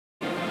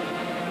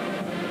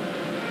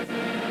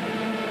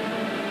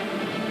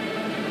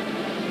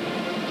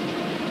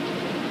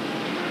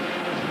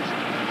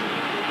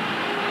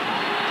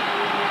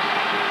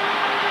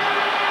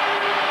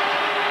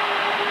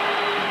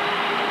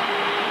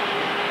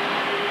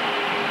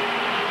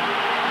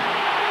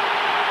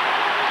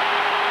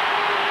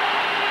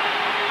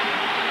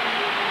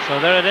So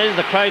there it is,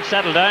 the crowd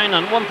settled down,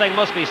 and one thing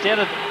must be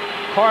stated,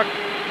 Cork,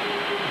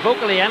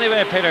 vocally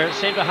anyway, Peter,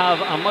 seem to have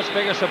a much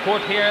bigger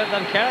support here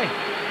than Kerry.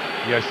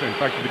 Yes, in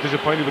fact, to be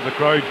disappointed with the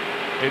crowd,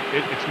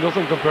 it's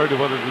nothing compared to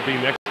what it will be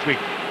next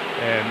week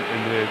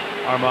in the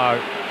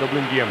Armagh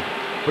Dublin game.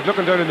 But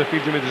looking down in the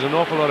field, Jimmy, there's an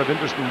awful lot of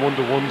interesting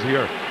one-to-ones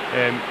here.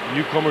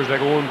 Newcomers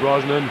like Owen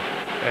Brosnan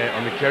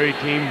on the Kerry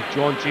team,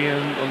 John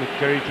Sheehan on the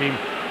Kerry team,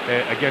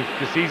 against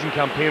the seasoned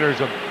campaigners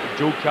of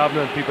Joe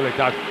Kavanagh and people like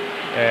that.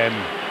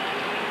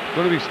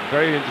 Going to be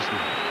very interesting.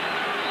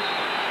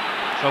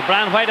 So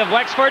Brian White of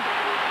Wexford,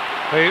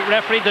 who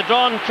refereed the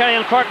drawn Kerry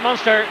and Cork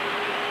Munster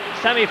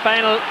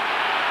semi-final,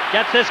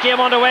 gets this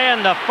game underway,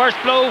 and the first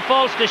blow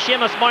falls to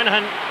Seamus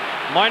Moynihan.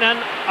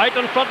 Moynihan out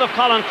in front of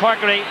Colin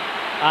Corkery,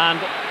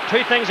 and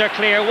two things are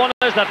clear. One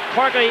is that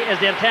Corkery is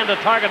the intended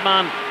target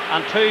man,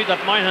 and two, that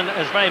Moynihan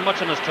is very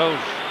much on his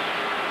toes.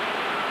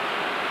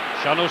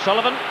 Sean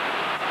O'Sullivan,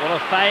 one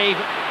of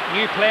 5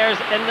 new players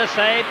in the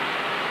side,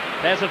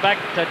 plays it back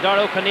to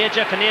Dara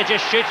O'Conneja.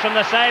 Conneja shoots from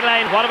the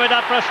sideline. What about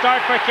that for a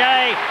start for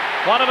Kerry?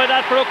 What about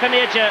that for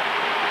O'Conneja?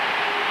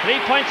 3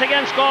 points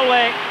against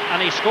Galway, and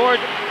he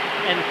scored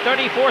in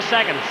 34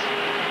 seconds.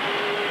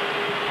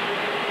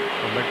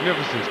 A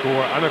magnificent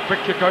score, and a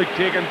quick kick out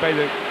taken by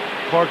the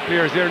Cork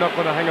players. They're not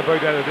going to hang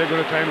about that. They're going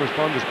to try and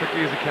respond as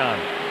quickly as they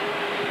can.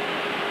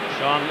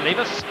 Sean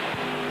Levis,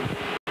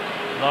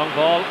 long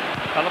ball.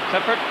 Philip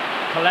Clifford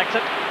collects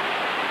it.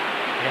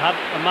 He had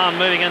a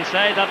man moving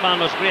inside. That man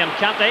was Graham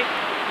Canty.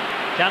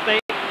 Canty,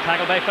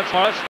 tackled by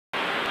Fitzmaurice,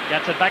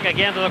 gets it back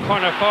again to the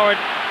corner forward.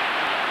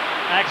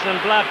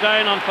 Excellent blap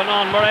down on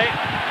Fanon Murray,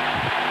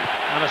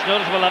 and it's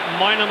noticeable that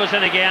Moynihan was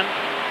in again.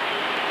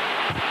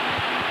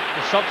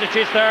 The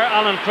substitutes there,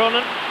 Alan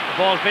Cronin. The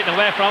ball's beaten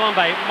away from him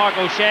by Mark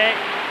O'Shea,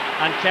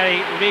 and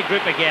Kerry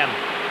regroup again.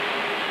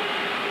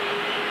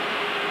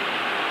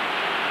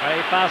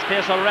 Very fast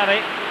pace already.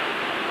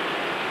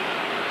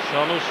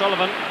 Sean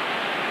O'Sullivan,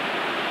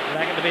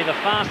 reckoned to be the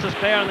fastest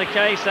player on the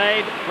Kerry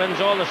side, wins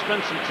all the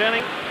sprints in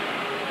training.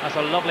 That's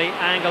a lovely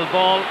angled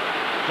ball,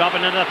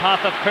 dropping into the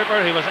path of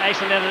Cooper, who was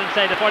isolated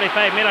inside the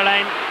 45-metre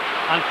line.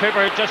 And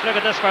Cooper, just look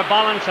at this for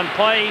balance and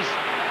poise.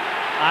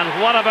 And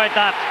what about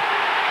that?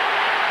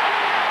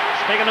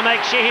 Speaking to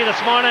Mike Sheehy this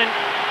morning,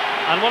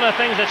 and one of the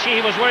things that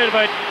Sheehy was worried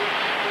about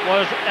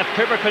was if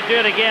Cooper could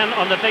do it again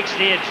on the big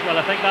stage. Well,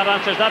 I think that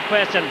answers that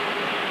question.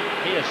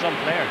 He is some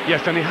player.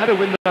 Yes, and he had to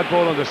win that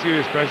ball under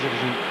serious pressure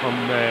from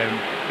the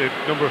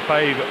number 5,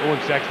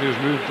 Owen Sexton,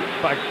 who's moved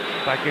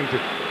back into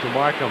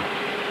Markham.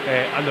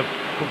 And the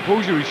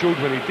composure he showed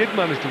when he did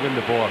manage to win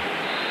the ball.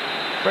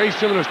 Very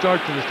similar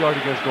start to the start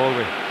against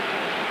Galway.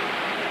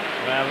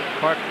 Well,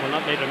 Cork will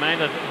not need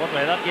reminded what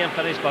way that game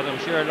finished, but I'm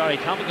sure Larry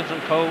Tompkins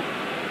and co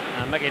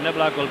and Mickey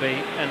Niblock will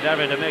be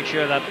endeavouring to make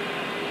sure that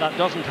that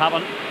doesn't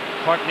happen.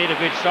 Cork need a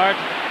good start.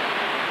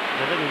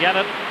 They didn't get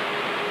it.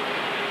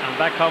 And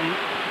back come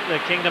the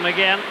Kingdom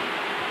again.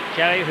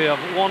 Kerry, who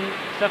have won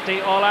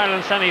 50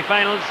 All-Ireland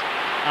semi-finals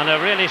and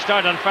have really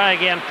started on fire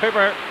again.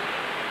 Cooper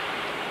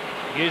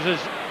uses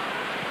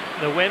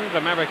the wind.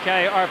 Remember,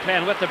 Kerry are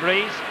playing with the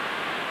breeze.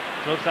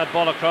 Floats that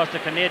ball across to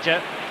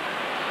Conneja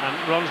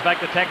and runs back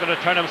to take the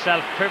return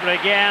himself. Cooper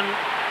again.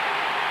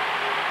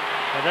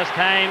 But this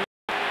time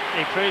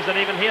he proves that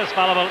even he is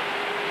fallible.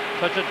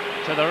 Puts it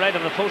to the right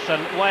of the post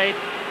and wide.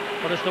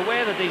 But it's the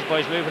way that these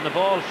boys move in the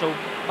ball, so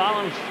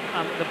balanced,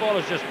 and the ball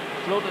is just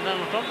floated in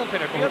front of them,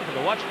 Peter. Beautiful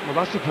to watch. Well,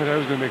 that's the point I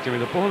was going to make, Jimmy.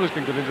 The ball has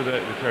been good into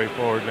the Kerry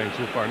forward line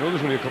so far. I know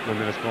there's only a couple of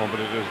minutes gone, but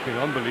it has been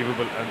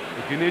unbelievable. And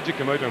Conneja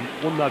came out and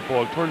won that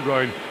ball, turned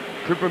round.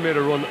 Cooper made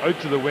a run out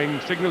to the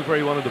wing, signalled where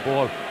he wanted the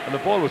ball, and the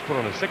ball was put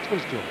on a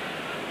sixpence to him.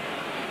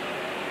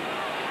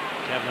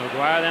 Kevin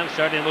O'Dwyer then,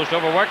 certainly the most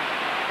overworked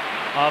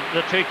of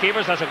the two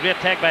keepers. That's a great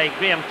take by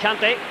Graham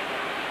Canty.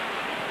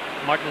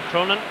 Martin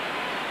Cronin,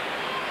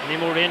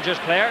 Nemo Rangers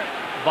player,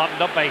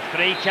 bottled up by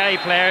 3 Kerry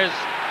players.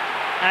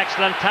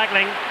 Excellent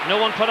tackling. No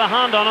one put a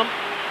hand on him.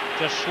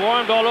 Just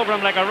swarmed all over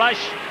him like a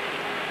rash.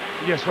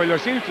 Yes, well,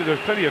 there's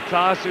plenty of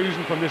class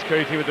oozing from this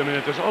Kerry team at the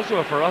minute. There's also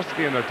a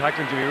ferocity in their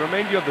tackling. Jimmy,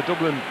 remind you of the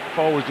Dublin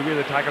forwards, the way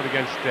they tackled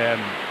against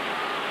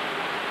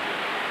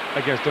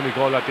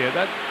Donegal that day.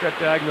 That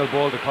diagonal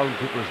ball to Colin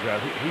Cooper as well.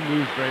 He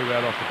moved very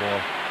well off the ball.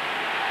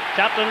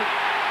 Captain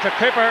to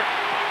Cooper,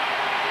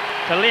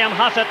 to Liam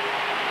Hassett,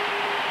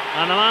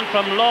 and a man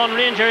from Lawn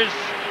Rangers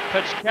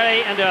puts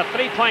Kerry into a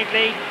 3-point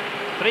lead.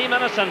 3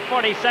 minutes and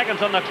 40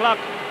 seconds on the clock,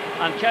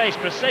 and Kerry's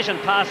precision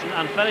passing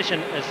and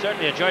finishing is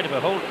certainly a joy to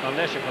behold,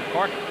 unless you're from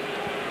Cork.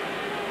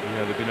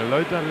 Yeah, they've been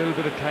allowed that little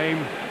bit of time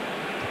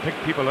to pick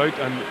people out,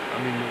 and I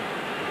mean,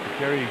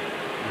 Kerry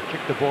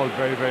kicked the ball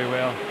very, very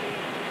well.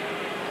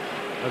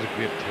 That was a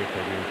great take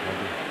by Graham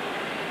Canty.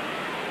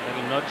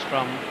 Little nudge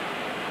from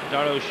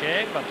Dara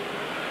O'Shea, but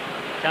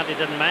Canty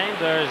didn't mind.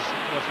 There's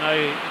what's now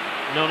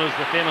known as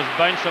the famous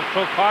bounce of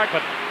Croke Park,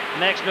 but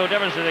makes no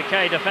difference to the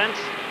Kerry defence.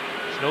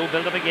 Slow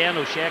build up again.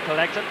 O'Shea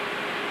collects it,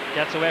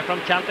 gets away from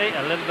Canty,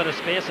 a little bit of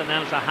space, and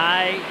then it's a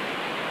high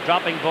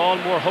dropping ball,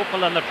 more hopeful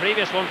than the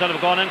previous ones that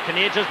have gone in.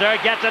 Conneja's there,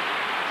 gets it,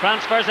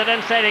 transfers it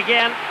inside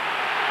again,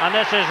 And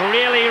this is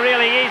really,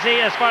 really easy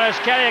as far as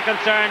Kerry are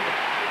concerned.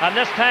 And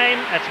this time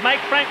it's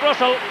Frank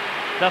Russell.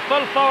 The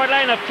full forward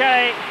line of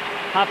Kerry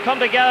have come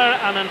together,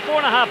 and in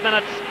 4.5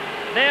 minutes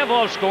they have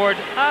all scored.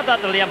 Add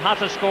that to Liam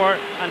Hass's score,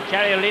 and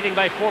Kerry are leading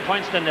by 4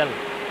 points to 0.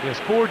 Yes,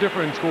 4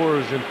 different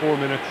scorers in 4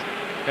 minutes.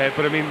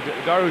 But I mean,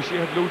 Darrow, she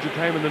had loads of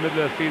time in the middle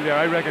of the field there.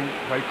 I reckon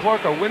while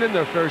Cork are winning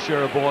their fair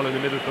share of ball in the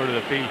middle third of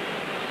the field,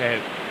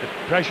 the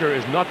pressure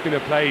is not being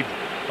applied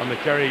on the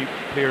Kerry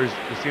players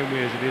the same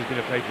way as it is being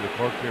applied to the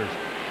Cork players.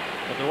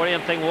 But the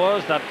worrying thing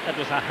was that it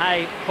was a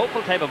high,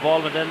 hopeful type of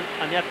ball went in,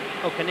 and yet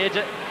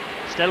O'Caneja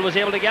still was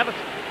able to get it.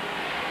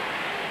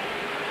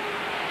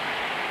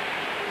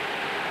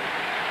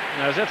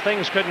 Now, as if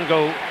things couldn't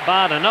go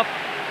bad enough,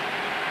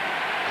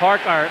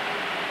 Cork are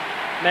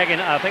making,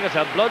 I think it's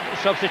a blood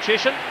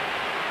substitution.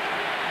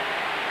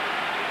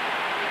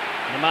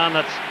 The man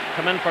that's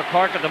come in for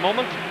Cork at the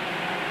moment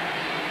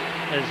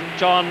is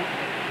John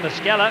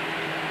Muscella.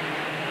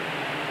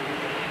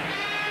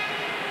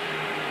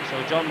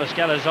 So John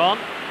Muscella's on.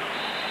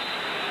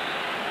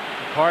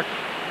 Cork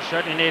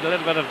certainly need a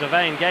little bit of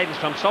divine guidance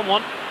from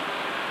someone.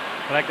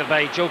 Collected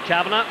by Joe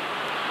Kavanagh.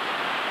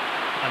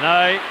 And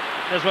now,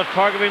 this is what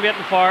Cork have been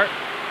waiting for.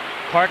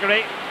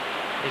 Corkery,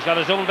 he's got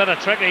his own bit of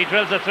trickery, he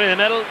drills it through the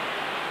middle.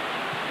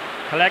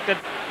 Collected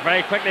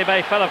very quickly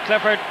by Philip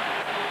Clifford.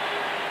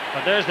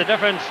 But there's the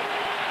difference.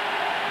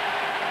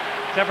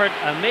 Clifford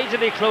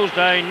immediately closed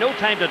down, no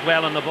time to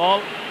dwell on the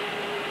ball.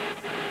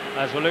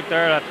 As we look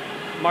there at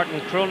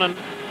Martin Cronin.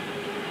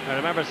 I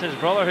remember it's his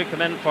brother who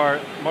came in for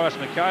Maurice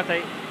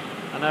McCarthy,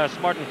 and now it's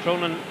Martin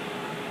Cronin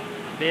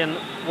being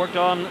worked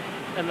on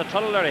in the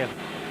tunnel area.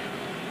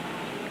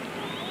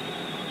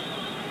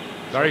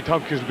 Larry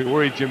Tompkins will be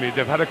worried, Jimmy.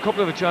 They've had a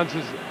couple of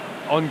chances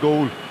on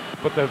goal,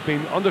 but they've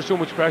been under so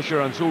much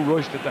pressure and so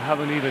rushed that they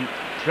haven't even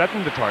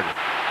threatened the target.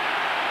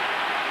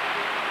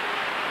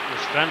 The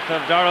strength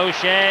of Dara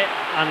O'Shea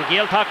and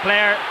Gaeltacht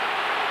player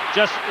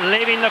just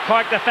leaving the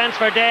Cork defence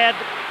for dead.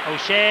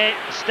 O'Shea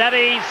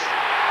steadies,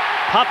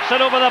 pops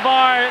it over the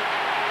bar.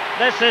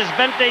 This is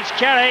vintage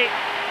Kerry.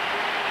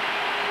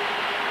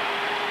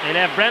 He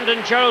left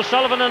Brendan Gerald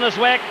Sullivan in his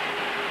wake,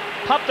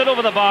 popped it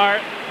over the bar,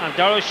 and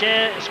Dara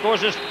O'Shea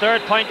scores his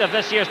 3rd point of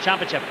this year's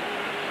championship.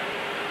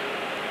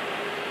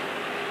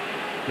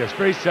 Yes,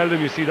 very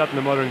seldom you see that in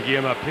the modern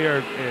game. A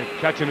player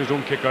catching his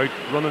own kick out,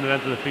 running it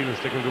into the field and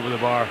sticking it over the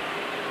bar.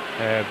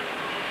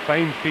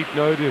 Fine feet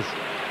nowadays.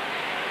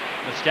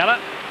 Muscella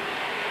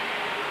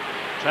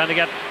trying to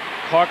get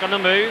Cork on the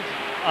move.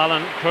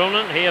 Alan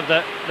Cronin, he of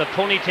the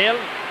ponytail,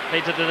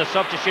 feeds it to the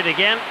substitute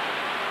again.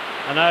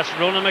 And now it's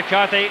Ronan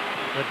McCarthy,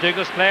 the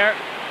Douglas player,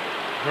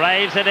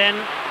 drives it in.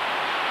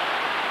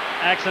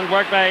 Excellent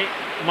work by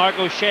Mark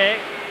O'Shea.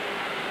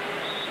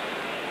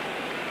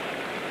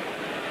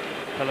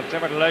 Philip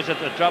Clifford allows it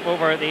to drop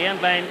over the end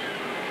line.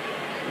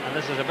 And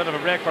this is a bit of a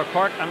break for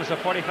Cork, and it's a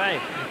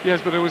 45. Yes,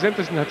 but it was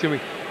interesting that, Jimmy.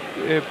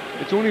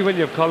 It's only when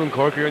you have Colin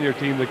Corker on your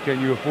team that can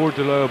you afford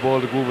to allow a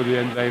ball to go over the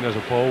end line as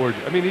a forward.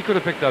 I mean, he could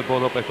have picked that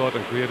ball up, I thought,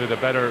 and created a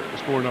better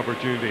scoring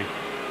opportunity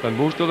than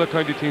most other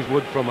county teams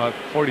would from a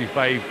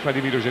 45,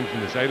 20 metres in from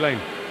the sideline.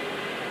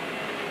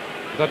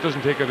 But that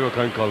doesn't take into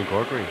account Colin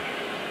Corkery.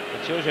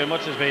 It shows you how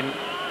much has been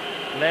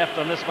left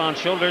on this man's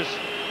shoulders.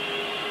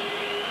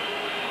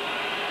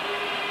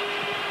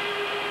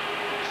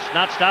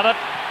 Snatched at it.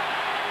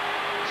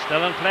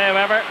 Still in play,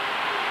 however.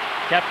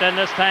 Kept in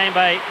this time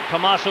by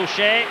Tomas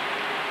O'Shea.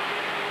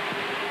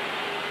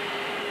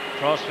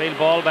 Crossfield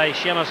ball by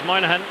Seamus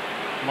Moynihan.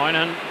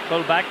 Moynihan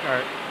full back,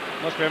 or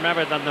must be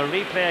remembered that in the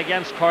replay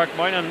against Cork,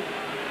 Moynihan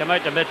came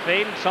out to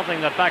midfield, something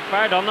that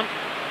backfired on them.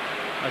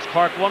 As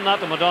Cork won that,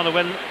 and went on to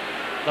win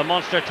the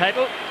Munster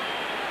title.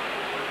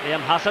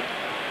 Liam Hassett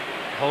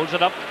holds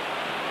it up.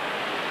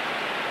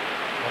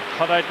 But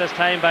cut out this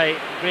time by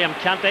Graham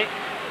Canty.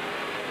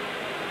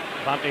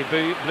 Bantry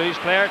Blues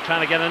player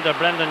trying to get into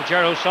Brendan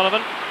Gerald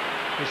Sullivan.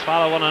 His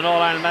father won an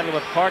All-Ireland medal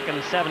with Cork in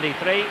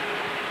 '73.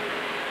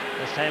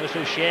 This time it's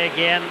O'Shea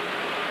again.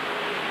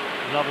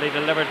 Lovely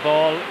delivered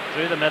ball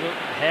through the middle,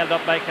 held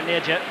up by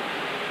Caneja.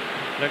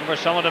 Looking for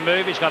someone to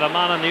move. He's got a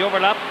man in the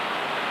overlap.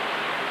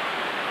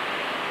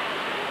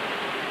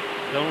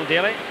 Donald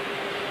Daly.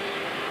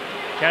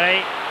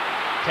 Kerry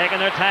taking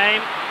their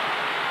time.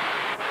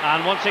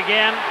 And once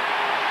again,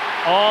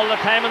 all the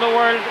time in the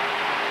world.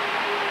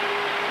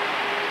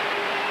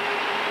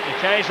 The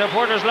Kerry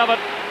supporters love it.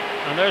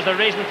 And there's the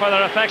reason for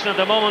their affection at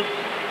the moment.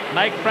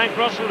 Frank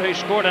Russell, who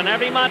scored in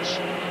every match,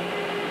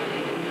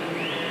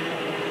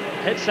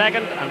 hit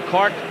second, and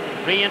Cork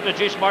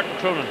reintroduced Martin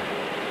Cronin.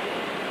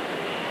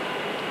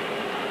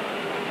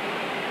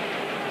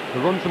 The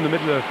run from the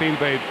middle of the field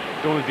by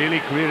Donald Daly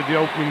created the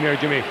opening there,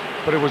 Jimmy.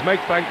 But it was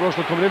Frank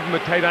Russell coming in from a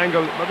tight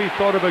angle. Maybe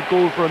thought about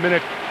goal for a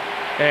minute,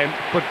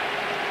 but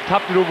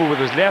tapped it over with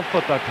his left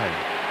foot that time.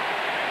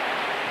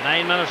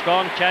 9 minutes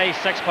gone. Kerry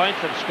 6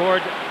 points. They've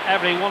scored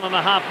every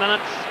 1.5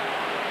 minutes.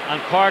 And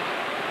Cork,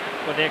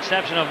 with the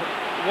exception of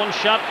one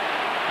shot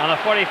and a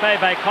 45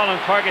 by Colin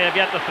Corky, have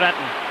yet to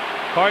threaten.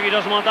 Corky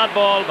doesn't want that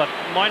ball, but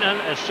Moynihan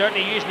is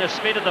certainly using his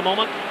speed at the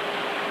moment.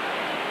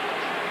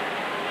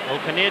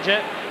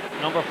 O'Conneja,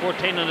 number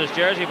 14 on his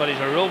jersey, but he's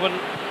a roving,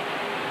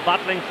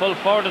 battling full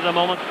forward at the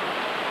moment.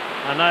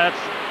 And now it's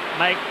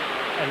Mike,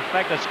 in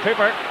fact it's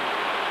Cooper.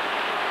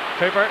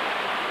 Cooper,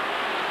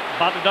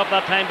 battled up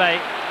that time by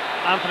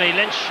Anthony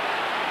Lynch.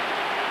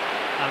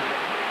 And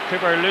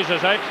Cooper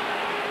loses out.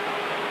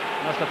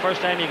 And that's the first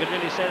time you could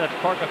really say that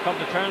Cork have come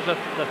to terms with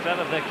the threat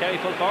of the Kerry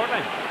full forward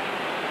line.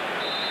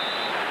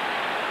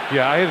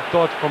 Yeah, I had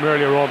thought from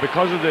earlier on,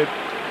 because of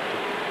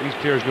these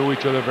players know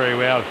each other very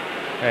well,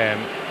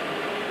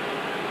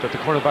 that the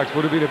cornerbacks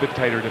would have been a bit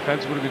tighter,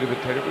 defence would have been a bit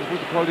tighter, but I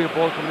suppose the quality of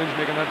ball coming in is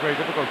making that very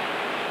difficult.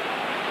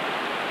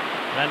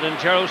 Brendan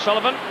Gerald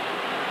Sullivan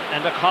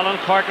into Colin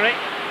Corkery.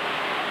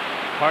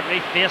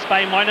 Corkery faced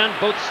by Moynihan,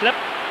 both slip.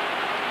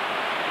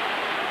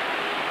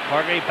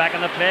 Corkery back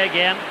in the play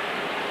again.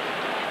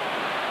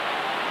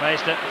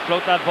 Tries to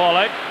float that ball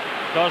out.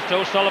 Does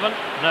to O'Sullivan.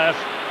 Now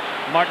it's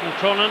Martin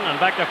Cronin and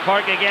back to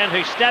Cork again,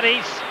 who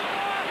steadies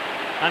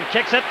and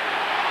kicks it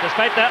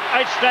despite the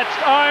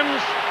outstretched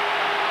arms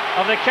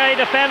of the Kerry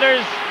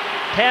defenders.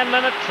 10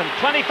 minutes and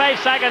 25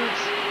 seconds.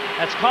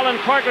 It's Colin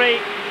Corkery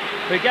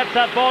who gets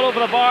that ball over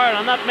the bar,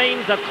 and that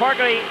means that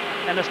Corkery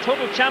in his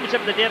total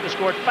championship to date has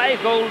scored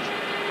 5 goals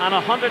and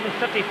 155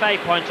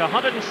 points,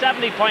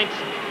 170 points,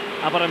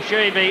 but I'm sure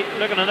he'll be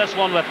looking at this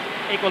one with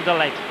equal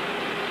delight.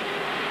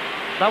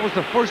 That was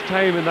the first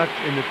time in the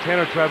 10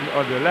 or 12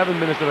 or the 11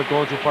 minutes that have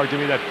gone so far,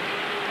 Jimmy, that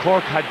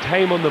Cork had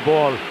time on the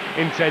ball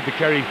inside the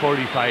Kerry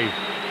 45.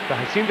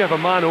 They seemed to have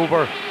a man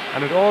over,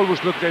 and it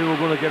always looked like they were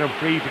going to get him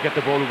free to get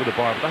the ball over the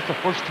bar, but that's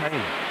the first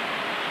time.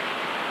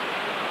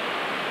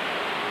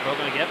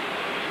 Broken again.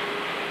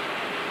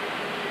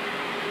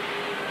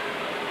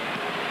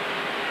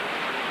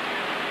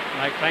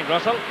 Like Frank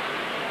Russell.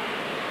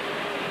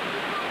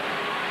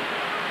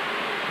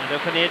 And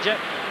O'Conneja.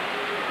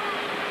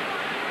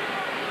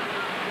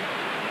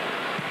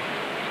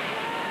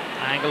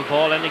 Angled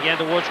ball in again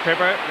towards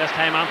Cooper. This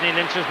time Anthony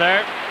Lynch is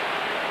there.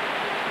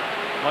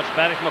 Much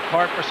better from a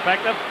Cork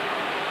perspective.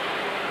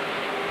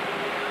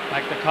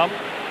 Back to come.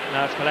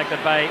 Now it's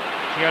collected by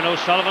Kieran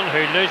O'Sullivan,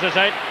 who loses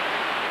out.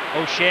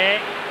 O'Shea.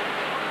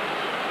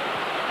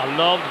 A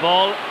loved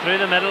ball through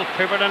the middle.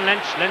 Cooper and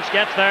Lynch. Lynch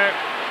gets there.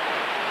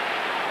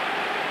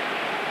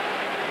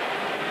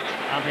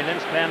 Anthony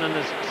Lynch playing in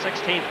his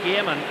 16th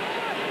game and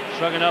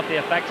shrugging off the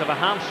effects of a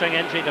hamstring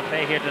injury to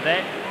play here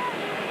today.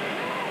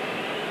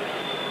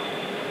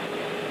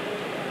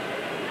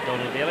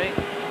 Donald Daly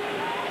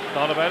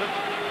thought about it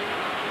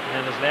and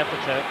then has left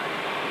it to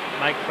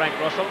Mike Frank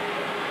Russell.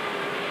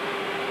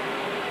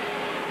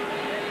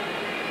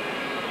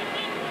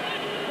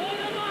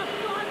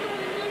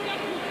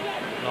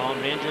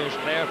 Long Rangers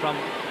player from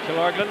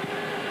Killorglin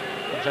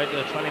comes out to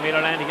the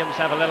 20-metre line to give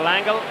himself a little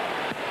angle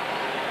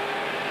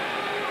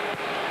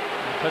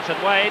and puts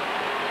it wide.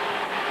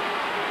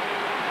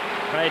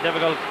 Very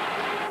difficult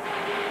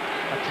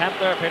attempt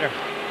there, Peter.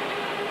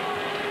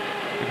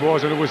 It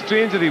was, and it was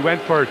strange that he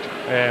went for it.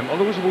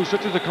 Although I suppose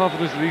such is the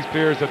confidence of these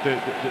players that they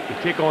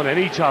take on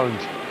any challenge.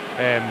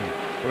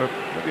 But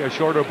maybe a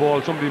shorter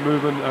ball, somebody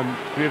moving and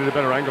created a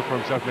better angle for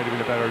himself, might have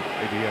been a better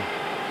idea.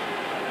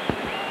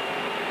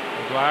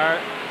 Maguire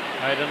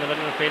out in the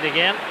middle of the field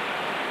again.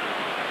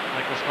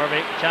 Nicholas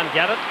Murphy can't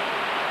get it.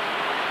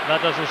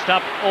 That doesn't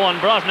stop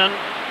Owen Brosnan.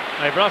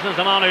 Now Brosnan's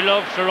a man who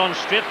loves to run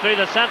straight through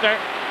the centre,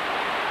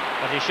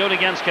 as he showed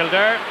against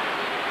Kildare.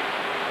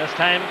 This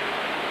time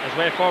his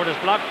way forward is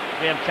blocked.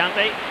 Graham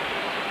Canty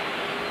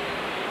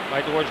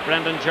right towards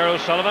Brendan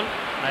Gerald Sullivan.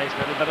 Nice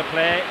little bit of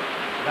play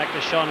back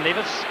to Sean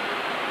Levis.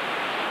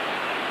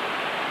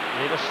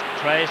 Levis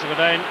tries to go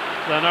down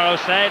to the narrow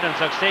side and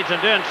succeeds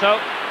in doing so.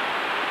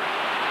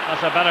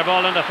 That's a better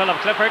ball into Philip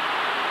Clifford.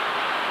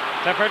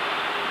 Clifford,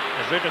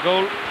 his route to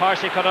goal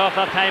partially cut off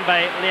that time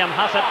by Liam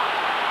Hassett,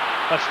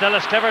 but still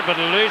it's Clifford,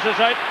 but loses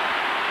out.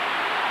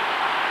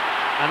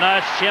 And now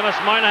it's Seamus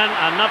Moynihan,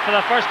 and not for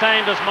the first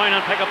time does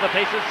Moynihan pick up the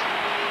pieces.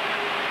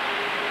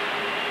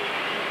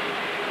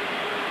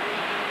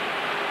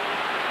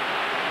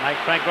 Like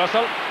Frank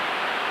Russell.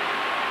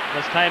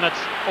 This time it's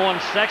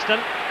Owen Sexton.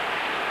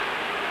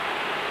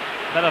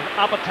 Bit of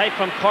appetite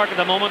from Cork at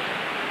the moment.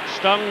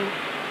 Stung.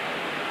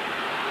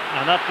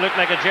 And that looked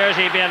like a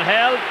jersey being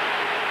held.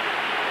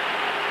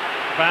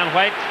 Brian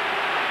White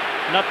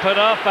not put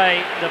off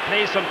by the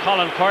pleas from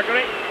Colin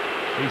Corkery.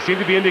 He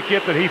seemed to be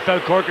indicating that he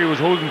felt Corkery was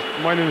holding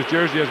Moynihan's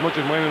jersey as much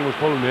as Moynihan was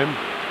pulling him.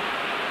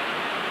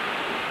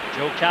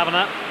 Joe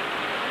Kavanagh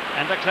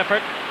into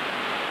Clifford.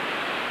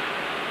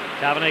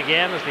 Kavanagh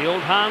again. It's the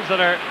old hands that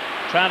are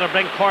trying to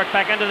bring Cork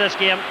back into this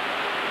game.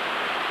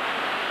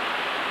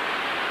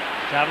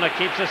 Kavanagh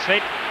keeps his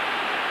feet,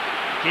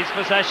 keeps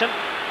possession.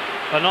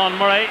 Banon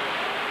Murray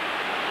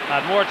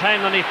had more time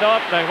than he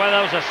thought. Now, whether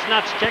that was a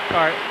snatch kick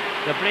or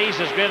the breeze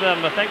is greater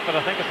than we think, but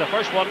I think it's the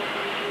first one.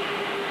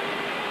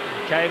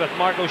 Kerry with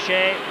Mark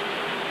O'Shea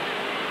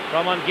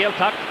from on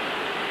Gaeltacht.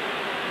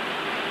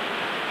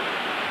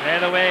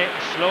 Played away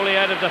slowly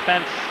out of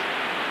defence.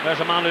 There's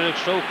a man who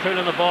looks so cool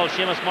on the ball,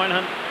 Seamus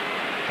Moynihan,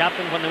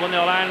 captain when they won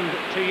the All-Ireland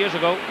 2 years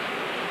ago.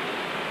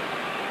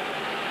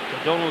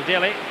 To Donald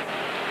Daly.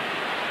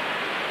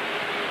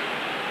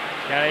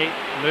 Kerry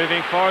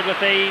moving forward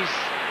with ease.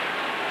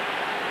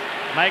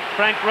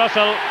 Frank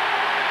Russell.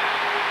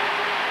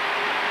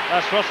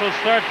 That's Russell's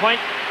third point.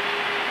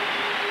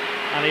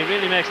 And he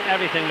really makes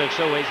everything look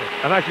so easy.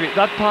 And actually,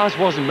 that pass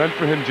wasn't meant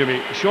for him,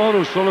 Jimmy. Sean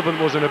O'Sullivan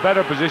was in a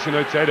better position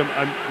outside him,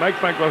 and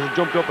Frank Russell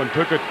jumped up and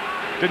took it.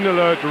 Didn't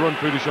allow it to run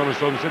through to Sean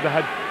O'Sullivan. Said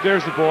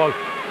there's the ball.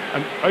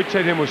 And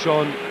outside him was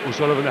Sean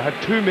O'Sullivan. They had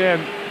two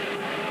men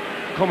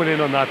coming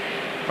in on that.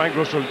 Frank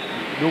Russell,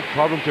 no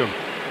problem to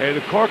him.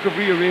 The Cork have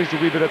rearranged a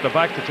wee bit at the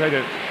back to try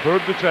to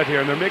curb the threat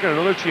here, and they're making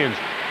another change.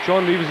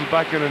 Sean Leavis is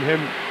back in on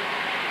him.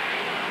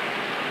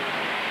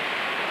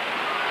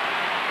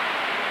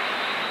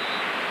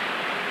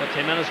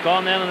 15 minutes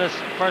gone then in this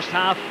first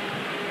half.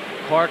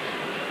 Cork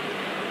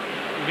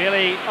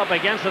really up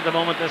against it at the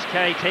moment, this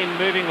Kerry team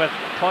moving with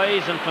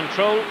poise and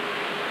control.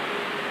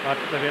 But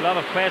there'll be a lot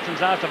of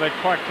questions asked about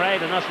Cork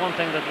pride, and that's one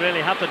thing that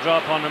really have to draw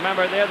upon.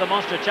 Remember, they're the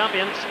Munster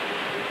champions.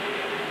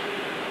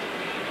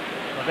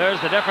 But there's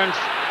the difference.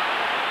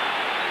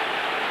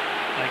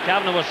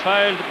 Kavanagh was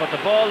fouled, but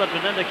the ball that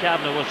went into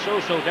Kavanagh was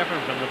so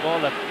different from the ball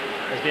that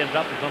is being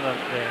dropped in front of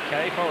the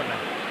Kerry forward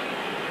line.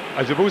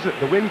 I suppose that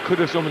the wind could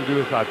have something to do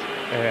with that.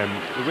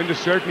 The wind is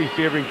certainly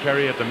favouring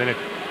Kerry at the minute,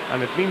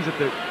 and it means that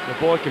the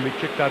ball can be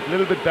kicked that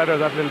little bit better,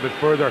 that little bit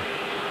further.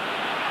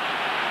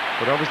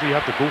 But obviously you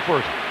have to go for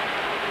it.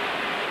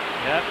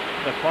 Yeah,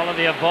 the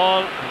quality of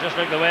ball, and just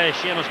like the way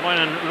Seamus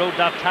Moynihan rode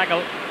that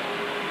tackle.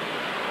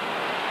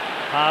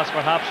 Pass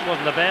perhaps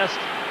wasn't the best.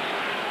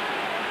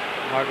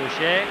 Mark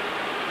O'Shea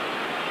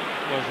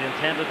was the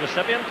intended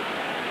recipient.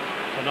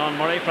 Conan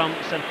Murray from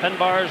St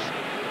Finbarrs,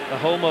 the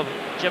home of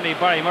Jimmy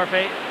Barry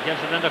Murphy,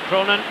 gives it into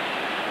Cronin,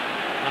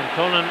 and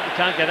Cronin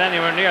can't get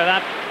anywhere near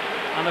that.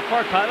 And the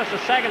Cork pass, that's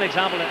the second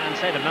example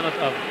inside a minute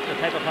of the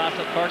type of pass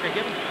that Cork are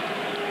given.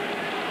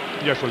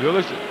 Yes, well,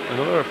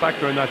 another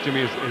factor in that,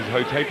 Jimmy, is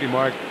how tightly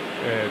marked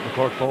the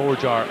Cork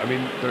forwards are. I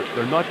mean,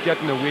 they're not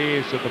getting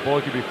away so the ball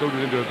can be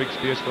floated into a big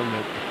space for them.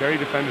 The Kerry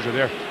defenders are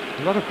there.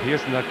 There's a lot of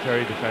pace in that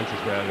Kerry defence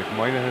as well, like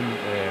Moynihan,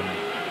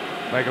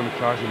 Michael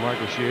McCarthy, Mark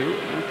O'Shea.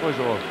 Those boys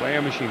are all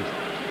flying machines.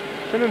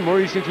 Finnan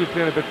Murray seems to be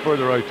playing a bit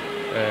further out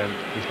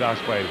this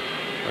last while.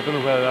 I don't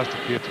know whether that's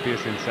to create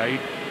space inside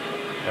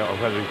or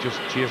whether he's just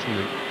chasing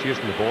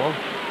the ball.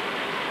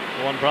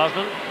 Owen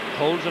Brosnan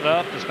holds it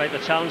up despite the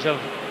challenge of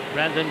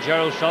Brendan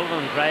Gerald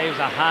Sullivan, drives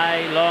a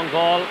high long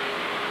ball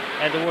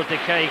in towards the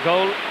Kerry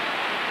goal.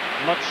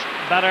 Much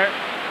better,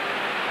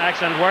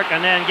 excellent work,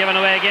 and then given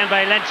away again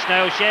by Lynch.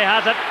 Now Shea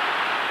has it.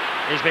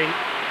 He's been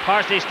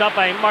partially stopped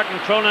by Martin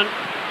Cronin,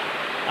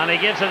 and he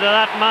gives it to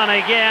that man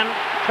again,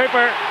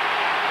 Cooper.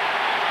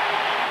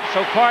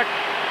 So Cork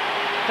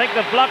think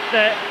they've blocked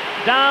the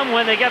dam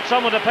when they get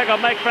someone to pick up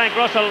Frank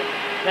Russell.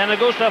 Then it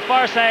goes to the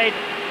far side,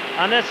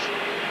 and this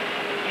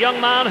young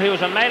man who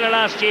was a miler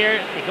last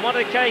year, he came on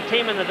to the Kerry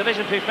team in the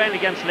Division 2 final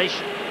against Laois.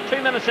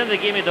 2 minutes into the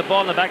game, he had the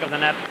ball in the back of the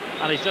net,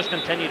 and he's just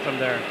continued from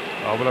there.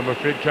 Oh, well, I'm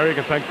afraid Kerry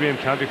can thank Graham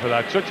Canty for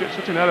that. Such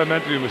an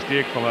elementary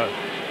mistake from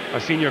a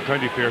senior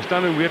county player,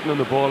 standing waiting on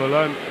the ball,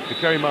 allowing the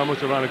Kerry man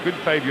must have ran a good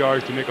 5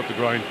 yards to make up the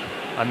ground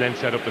and then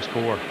set up the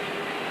score.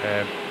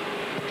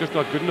 Just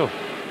not good enough.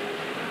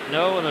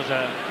 No, and there's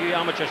a few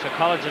amateur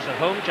psychologists at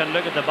home can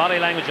look at the body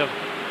language of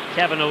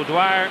Kevin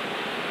O'Dwyer.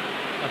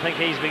 I think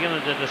he's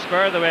beginning to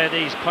despair the way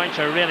these points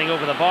are raining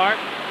over the bar.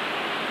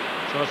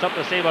 So it's up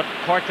to see what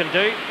Cork can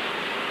do.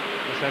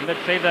 There's their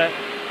midfielder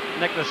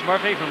Nicholas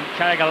Murphy from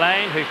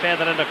Carrigaline, who fed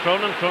it into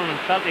Cronin. Cronin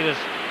felt he was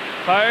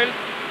fouled.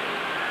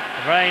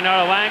 A very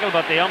narrow angle,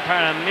 but the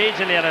umpire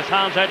immediately had his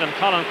hands out, and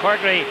Colin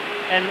Corkery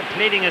in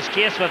pleading his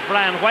case with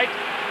Brian White.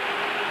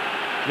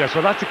 Yeah,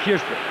 so that's the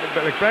case.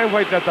 Like Brian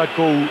White let that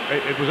go.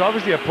 It was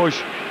obviously a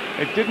push.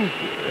 It didn't.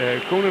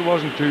 Cronin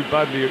wasn't too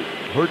badly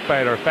hurt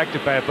by it or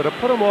affected by it, but it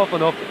put him off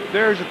enough.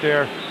 There's it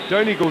there.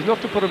 Down he goes,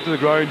 enough to put him to the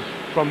ground.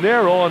 From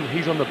there on,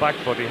 he's on the back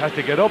foot. He has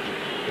to get up.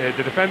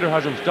 The defender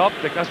has him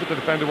stopped. Like, that's what the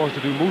defender wants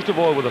to do most of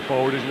all with a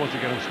forward, is he wants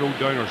to get him slowed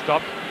down or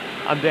stopped.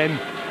 And then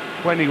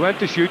when he went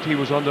to shoot, he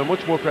was under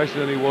much more pressure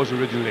than he was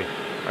originally.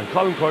 And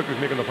Colin Cork was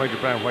making the point to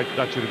Brian White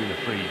that should have been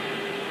a free.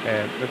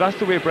 Now that's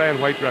the way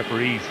Brian White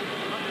referees.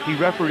 He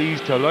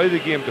referees to allow the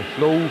game to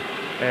flow.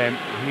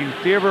 He'll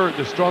favour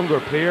the stronger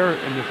player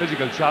in the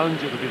physical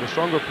challenge. It'll be the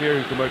stronger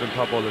player who come out on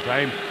top all the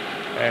time.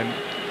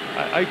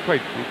 I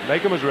quite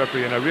like him as a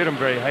referee, and I rate him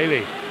very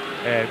highly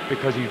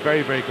because he's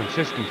very, very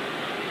consistent.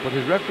 But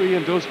his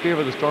refereeing does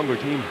favour the stronger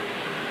team.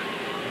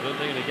 I don't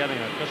think he'll be getting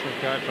a Christmas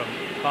card from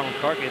Colin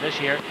Corky this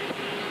year.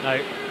 Now,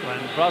 when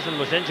Brosnan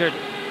was injured,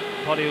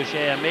 Paddy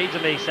O'Shea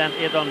immediately sent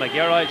Aidan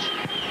McGeorge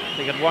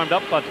to get warmed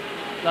up, but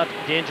that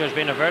danger has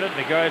been averted.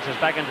 McGeorge is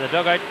back into the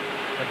dugout.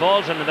 The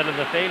ball's in the middle of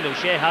the field.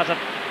 O'Shea has it,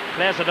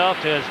 plays it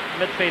off to his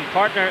midfield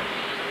partner,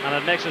 and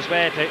it makes its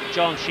way to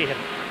John Sheehan.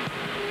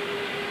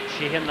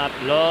 Sheehan, that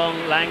long,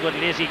 languid,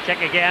 lazy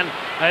kick again.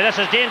 Now this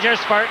is dangerous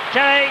for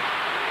Kerry,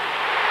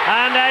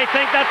 and I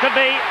think that could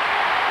be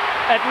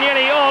it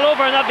nearly all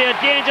over, and that'd be a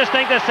dangerous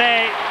thing to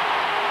say.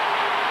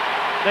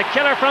 The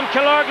killer from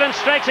Killorglin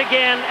strikes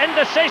again.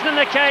 Indecision in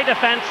the Kerry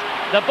defence.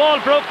 The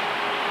ball broke.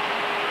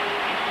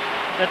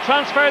 They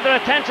transfer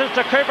their attentions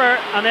to Cooper,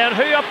 and then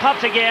who up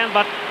pops again,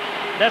 but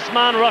this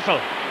man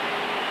Russell.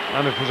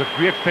 And it was a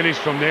great finish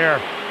from there.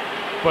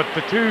 But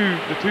the two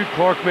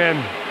Cork men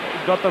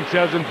got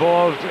themselves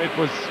involved. It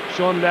was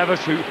Sean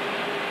Levis who,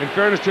 in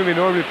fairness to him, he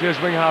normally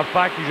plays wing half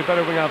back. He's a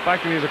better wing half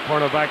back than he is a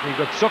corner back. And he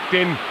got sucked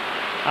in.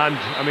 And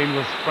I mean,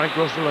 with Frank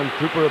Russell and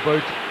Cooper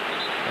about,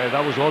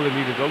 that was all they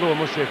needed. Although I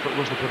must say,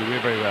 Russell put away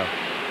very well.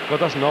 But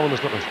that's an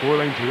ominous looking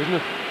scoreline too, isn't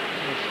it?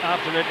 It's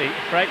absolutely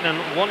frightening.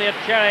 1-8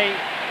 Kerry,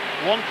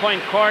 1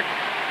 point Cork,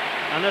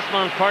 and this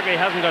man Corky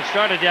hasn't got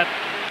started yet.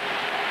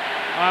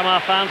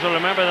 Armagh fans will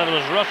remember that it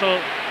was Russell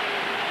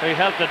who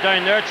helped to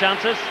down their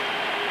chances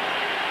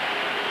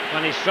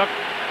when he struck,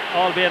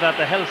 albeit at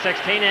the Hill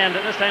 16 end.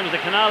 At this time it was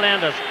the Canal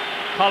end as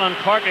Colin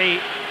Corky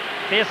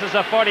faces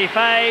a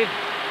 45,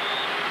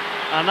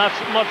 and that's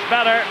much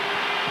better.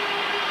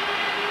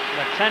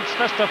 The clenched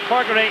fist of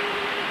Corkery,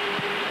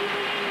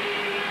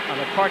 and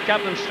the Cork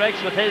captain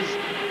strikes with his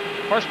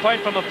first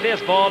point from a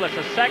place ball. It's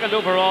the second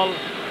overall,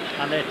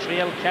 and they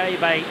trail Kerry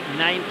by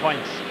 9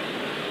 points.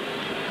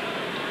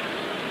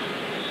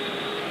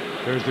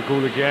 There's the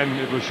goal again.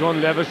 It was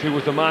Sean Levis who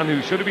was the man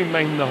who should have been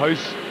minding the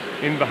house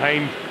in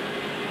behind,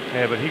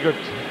 but he got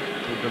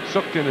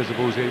sucked in, I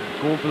suppose,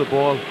 going for the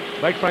ball.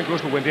 Like Frank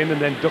Russell went in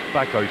and then ducked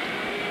back out.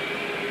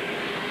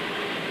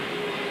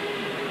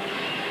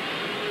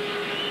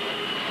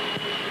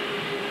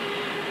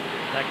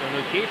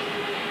 Declan O'Keefe,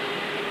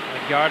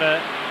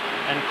 Garda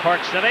in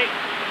Cork City,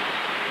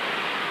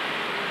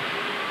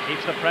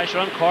 keeps the pressure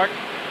on Cork.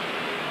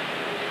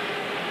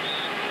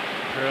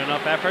 Poor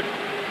enough effort.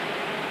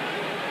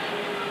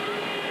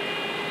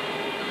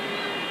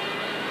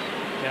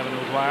 Kevin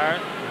O'Dwyer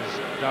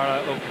as Dara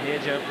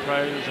O'Caneja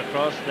prowls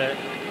across the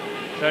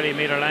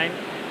 30-metre line.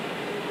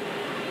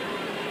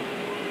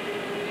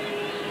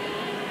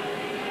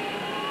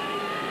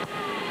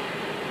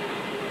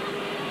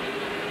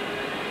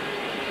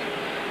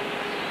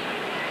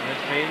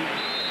 Midfield.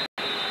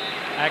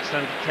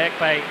 Excellent take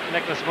by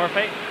Nicholas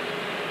Murphy.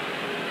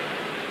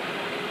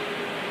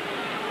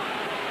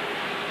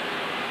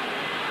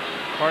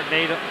 Cork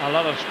need a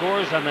lot of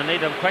scores, and they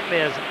need them quickly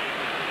as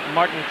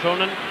Martin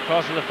Cronin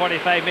crossing the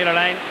 45-metre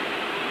line,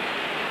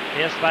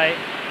 faced by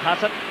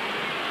Hassett.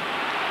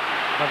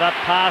 But that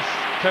pass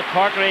to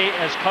Corkery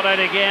is cut out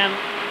again.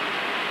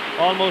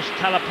 Almost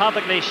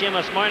telepathically,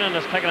 Seamus Moynihan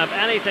is picking up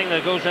anything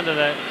that goes into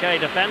the Kerry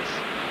defence.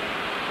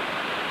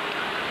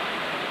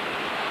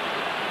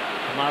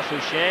 Tomas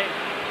O'Shea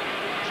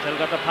still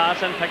got the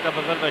pass in, picked up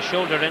a bit of a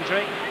shoulder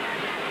injury.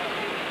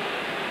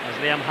 As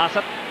Liam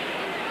Hassett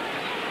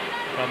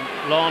from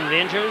Lawn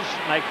Rangers,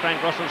 like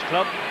Frank Russell's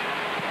club,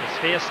 is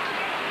faced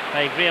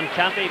by Graham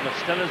Canty, but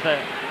still has the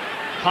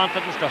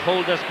confidence to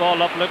hold this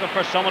ball up, looking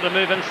for someone to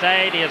move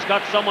inside. He has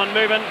got someone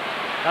moving.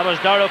 That was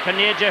Dara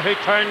O'Caneja, who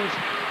turns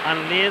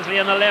and lazily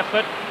on the left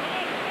foot.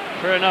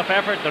 Poor enough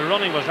effort. The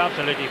running was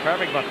absolutely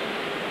perfect, but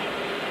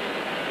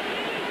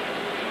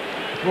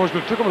of course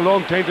it took him a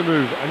long time to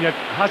move, and yet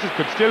Hassett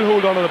could still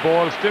hold on to the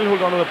ball,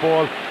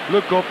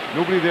 look up,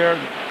 nobody there,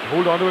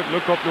 hold on to it,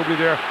 look up, nobody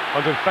there,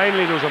 until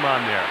finally there was a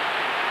man there.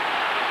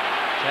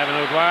 Kevin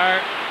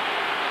O'Dwyer,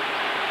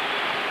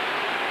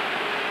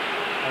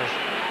 as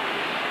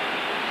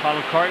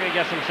Colin Corky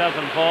gets himself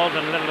involved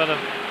in a little bit of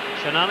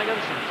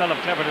shenanigans, and Philip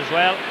Clifford as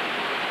well.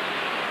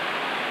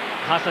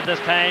 Hassett this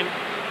time,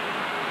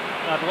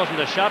 that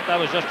wasn't a shot, that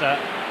was just a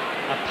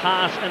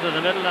pass into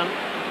the middle, and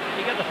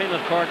you get the feeling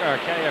that Cork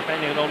or Kerry are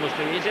finding it almost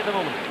too easy at the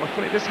moment. Well,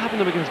 funny, this happened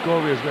to them against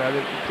Galway as well.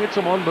 They played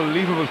some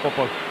unbelievable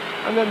football,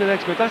 and then the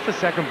next bit, that's the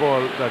second ball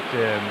that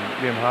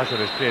Liam Hassett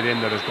has played in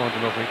that has gone to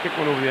nothing. He kicked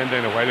one over the end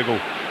line a while ago.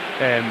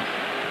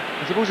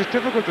 I suppose it's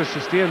difficult to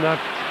sustain that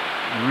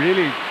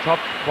really top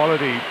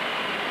quality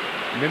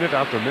minute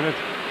after minute.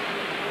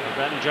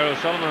 Brendan Gerald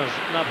Sullivan is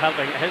not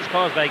helping his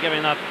cause by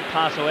giving that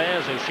pass away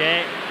as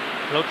O'Shea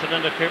floats it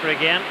into Cooper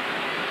again.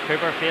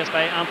 Cooper faced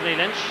by Anthony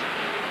Lynch,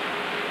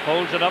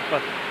 holds it up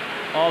with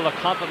all the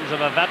confidence of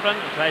a veteran,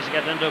 tries to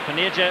get into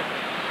O'Caneja.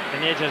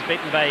 O'Caneja is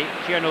beaten by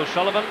Kieran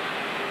O'Sullivan.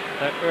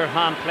 The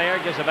Urhan player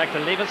gives it back to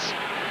Levis,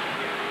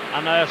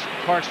 and now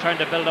Cork's trying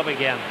to build up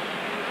again.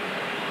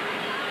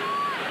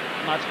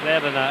 Match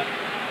played in a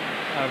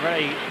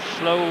very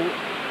slow,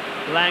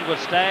 languid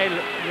style,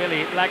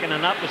 really lacking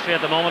an atmosphere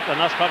at the moment, and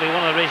that's probably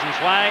one of the reasons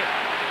why.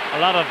 A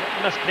lot of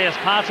misplaced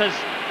passes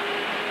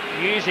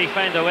usually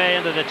find their way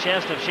into the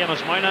chest of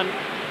Seamus Moynihan,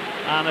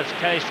 and it's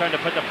Kerry's trying to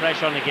put the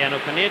pressure on again.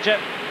 O'Caneja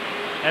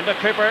into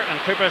Cooper, and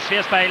Cooper is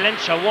faced by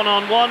Lynch, a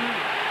one-on-one,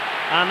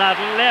 and that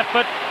left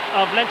foot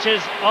of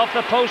Lynch's off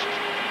the post,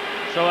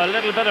 so a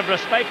little bit of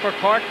respite for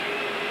Cork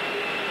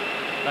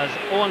as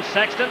Owen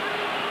Sexton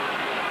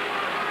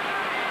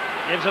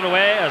gives it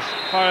away. As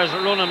far as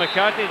Ronan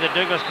McCarthy, the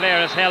Douglas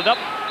player, is held up,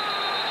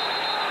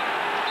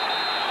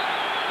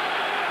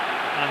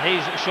 and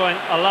he's showing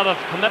a lot of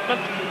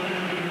commitment.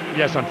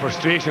 Yes, and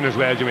frustration as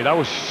well, Jimmy. That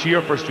was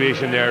sheer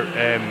frustration there.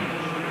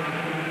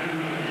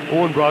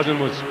 Owen Brosnan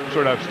was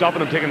sort of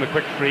stopping him, taking the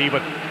quick free,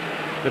 but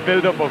the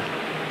build-up of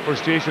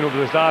frustration over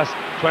the last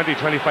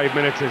 20-25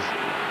 minutes has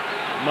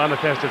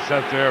manifested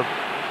itself there.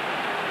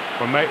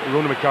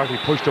 Ronan McCarthy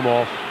pushed him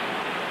off.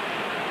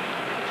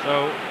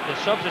 So the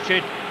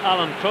substitute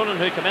Alan Cronin,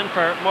 who came in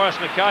for Maurice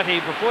McCarthy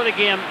before the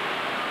game,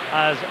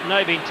 has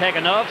now been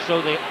taken off.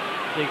 So the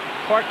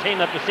Cork team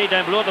that we see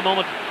down below at the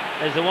moment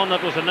is the one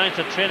that was announced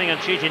at training on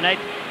Tuesday night,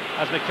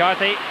 as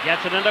McCarthy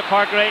gets it into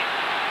Corkery.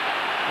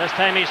 This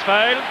time he's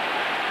fouled.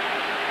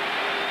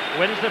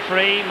 Wins the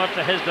free, much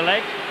to his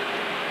delight.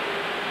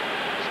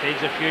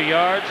 Steals a few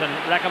yards and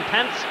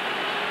recompense.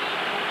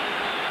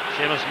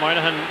 Seamus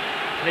Moynihan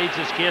pleads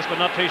his case, but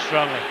not too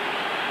strongly.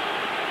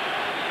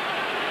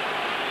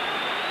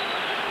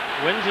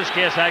 Wins his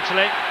case,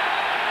 actually.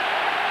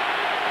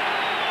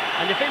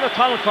 And you feel that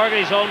Colin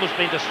Corkery's almost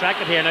been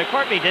distracted here. Now,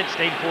 Corkery did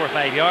steal 4 or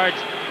 5 yards.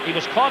 He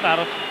was caught at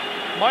it.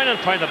 Moynihan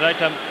pointed it out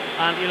to him.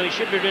 And, you know, he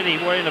should be really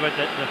worrying about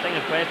the thing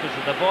in question, which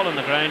is the ball on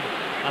the ground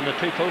and the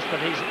 2 posts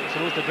that he's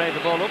supposed to drive the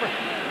ball over.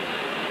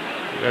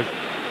 Yes.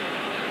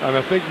 And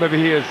I think maybe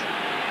he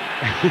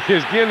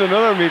has gained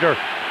another metre.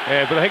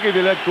 But I think if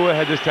he let go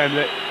ahead this time,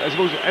 I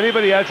suppose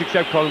anybody else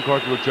except Colin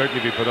Corkery would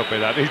certainly be put up by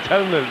that. He's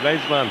telling the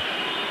linesman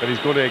that he's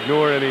going to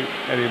ignore any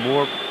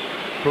more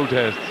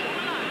protests.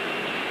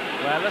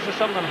 Well, this is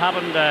something that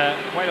happened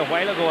quite a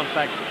while ago, in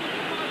fact.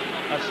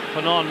 That's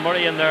Fanon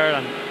Murray in there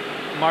and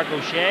Mark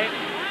O'Shea.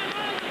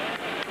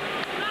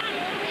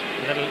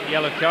 Little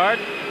yellow card,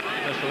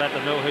 just to let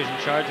them know who's in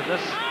charge of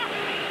this.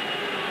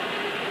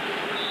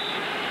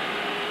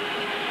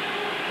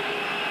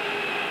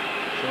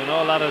 So when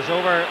all that is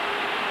over,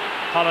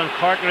 Colin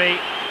Corkery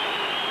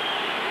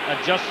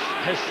adjusts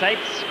his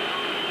sights.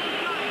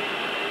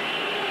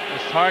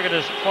 His target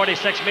is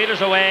 46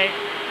 metres away.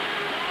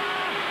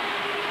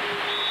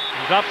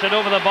 He drops it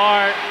over the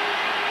bar.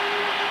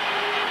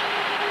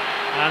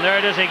 And there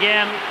it is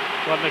again.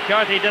 What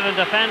McCarthy did in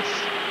defence,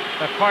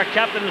 the Cork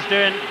captain is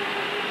doing,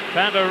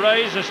 trying to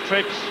rouse his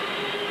troops.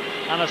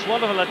 And it's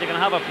wonderful that you can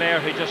have a player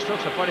who just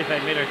strokes a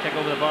 45 metre kick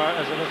over the bar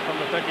as it is from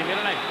the 30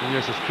 metre line. And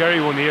yes, it's Kerry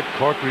won 8,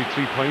 Corkery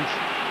 3 points.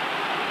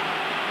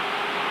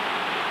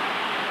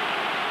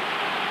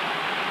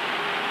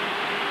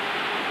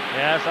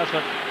 Yes, that's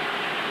what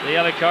the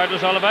yellow card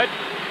was all about.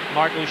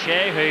 Mark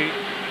O'Shea, who,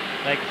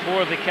 like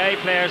 4 of the Kerry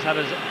players, had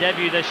his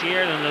debut this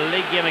year in the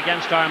league game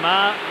against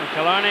Armagh and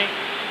Killarney.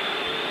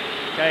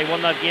 Kerry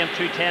won that game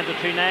 2-10 to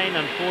 2-9,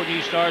 and 4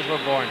 new stars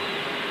were born.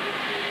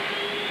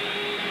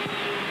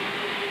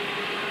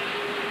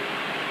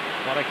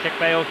 What a kick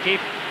by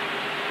O'Keefe,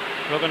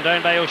 broken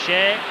down by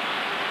O'Shea.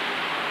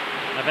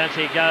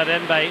 Eventually got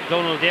it in by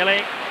Donald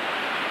Daly.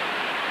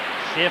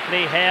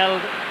 Safely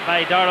held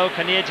by Darrow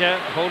Caneja,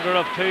 holder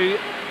of 2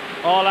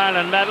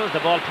 All-Ireland medals. The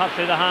ball pops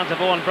through the hands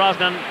of Owen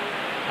Brosnan,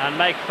 and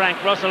Mike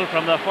Frank Russell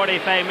from the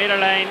 45 metre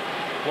line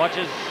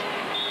watches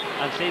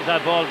and sees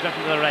that ball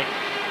drifting to the right.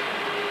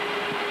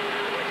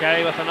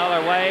 Kerry with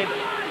another wide.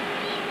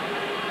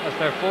 That's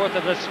their 4th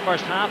of this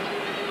first half.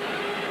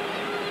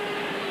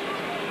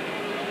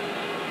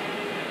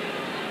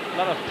 A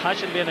lot of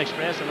passion being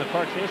expressed in the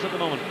Cork face at the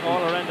moment,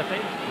 all around the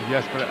field.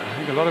 Yes, but I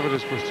think a lot of it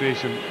is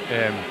frustration.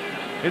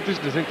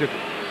 Interesting to think that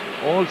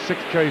all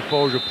 6 Kerry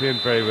forwards are playing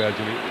very well,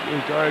 Jimmy.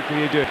 Darragh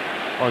Caneja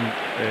on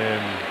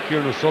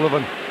Kieran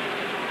O'Sullivan,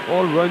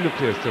 all round the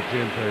place they're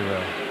playing very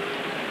well.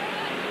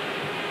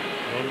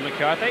 Ronan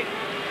McCarthy.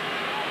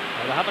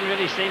 Well, I haven't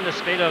really seen the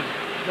speed of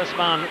this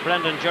man,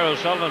 Brendan Gerald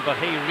O'Sullivan, but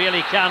he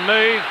really can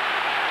move.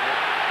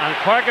 And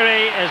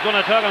Corkery is going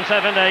to talk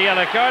himself into a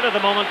yellow card at the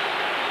moment.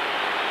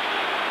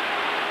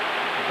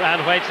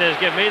 Brian White says,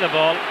 give me the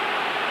ball.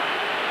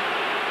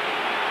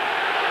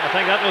 I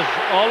think that was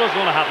always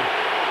going to happen.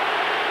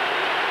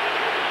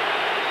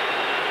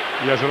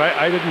 Yes, well,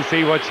 I didn't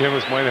see what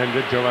Seamus Moynihan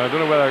did to him. I don't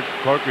know whether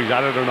Corkery's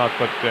at it or not,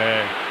 but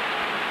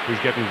he's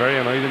getting very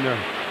annoyed in there.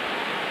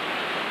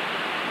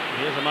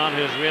 He is a man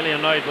who is really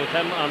annoyed, both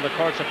him and the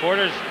Cork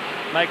supporters.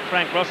 Mike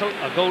Frank Russell,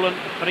 a goal and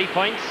 3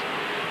 points.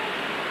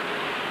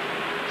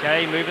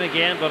 Kerry moving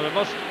again, but it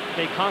must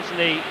be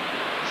constantly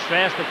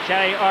stressed that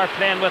Kerry are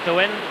playing with the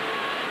wind.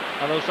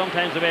 Although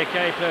sometimes the way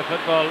Kerry play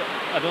football,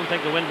 I don't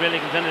think the wind really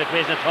comes into the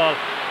equation at all.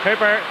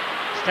 Cooper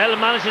still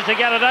manages to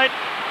get it out.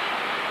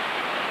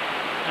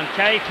 And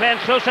Kerry playing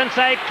close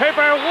inside.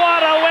 Cooper,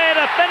 what a way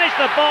to finish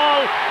the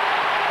ball.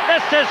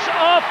 This is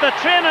off the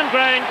training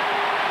ground.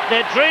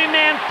 The Drew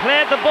men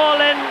played the ball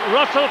in.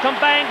 Russell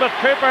combined with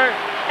Cooper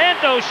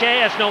into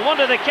O'Shea. It's no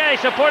wonder the Kerry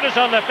supporters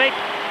on their feet.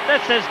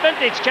 This is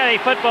vintage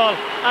Kerry football.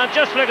 And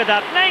just look at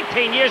that,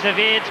 19 years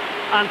of age,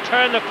 and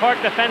turn the Cork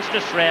defence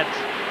to shreds.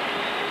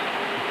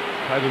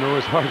 I don't know,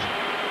 it's hard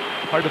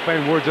to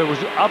find words. There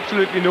was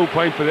absolutely no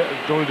point for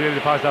Donald Daly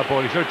to pass that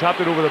ball. He should have tapped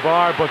it over the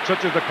bar, but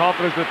such is the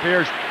confidence of the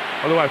players.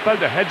 Although I felt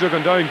the heads are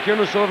going down.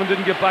 Kieran O'Sullivan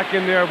didn't get back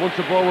in there once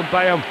the ball went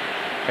by him.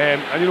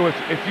 And you know,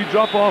 if you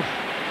drop off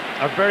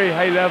a very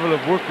high level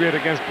of work rate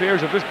against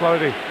players of this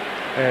quality,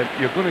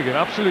 you're going to get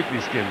absolutely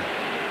skinned.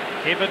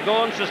 Keep it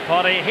going, says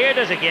Potty. Here it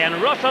is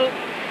again. Russell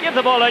give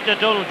the ball out to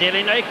Donald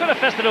Daly. Now he could have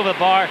fisted over the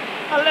bar.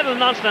 A little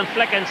nonchalant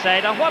flick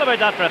inside. And what about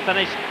that for a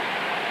finish?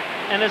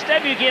 In his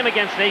debut game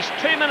against Laois,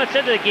 2 minutes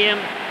into the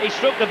game, he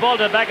stroked the ball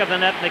to the back of the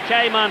net, and the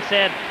Kerry man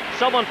said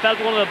someone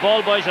felt one of the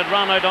ball boys had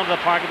run out onto the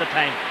park at the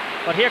time.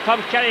 But here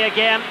comes Kerry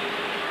again.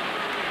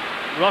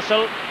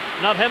 Russell,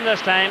 not him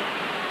this time.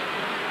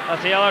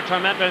 That's the other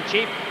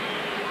tormentor-in-chief,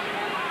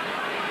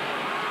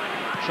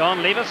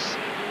 Sean Levis.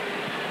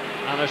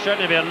 And there's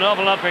certainly been an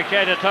awful lot for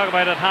Kerry to talk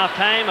about at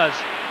half-time as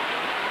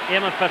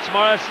Eamon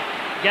Fitzmaurice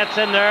gets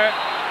in there.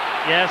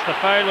 Yes, the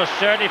foul was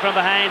certainly from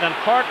behind, and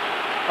Cork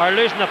are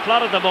losing the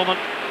plot at the moment.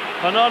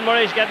 Fanon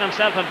Murray's getting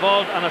himself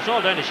involved, and it's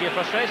all down to sheer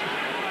frustration.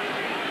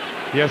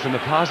 Yes, and the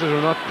passes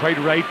are not quite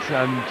right,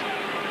 and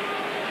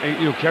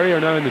you know, Kerry are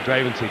now in the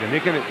driving seat, and they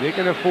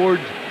can afford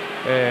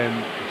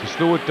to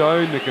slow it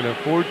down. They can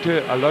afford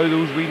to allow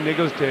those wee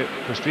niggles to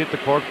frustrate the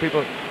Cork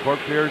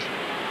players.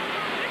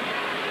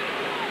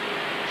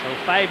 So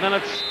 5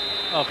 minutes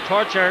of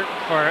torture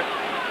for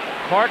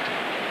Cork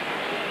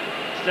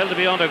still to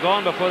be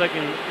undergone before they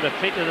can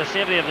retreat to the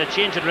safety of the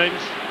changing rooms.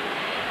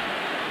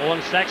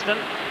 Owen Sexton.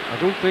 I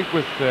don't think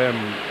with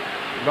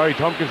Larry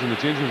Tompkins in the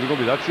changing rooms they're going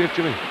to be that safe,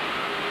 Jimmy.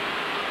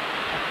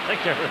 I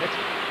think you're right.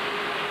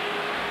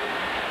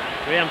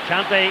 Graham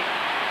Canty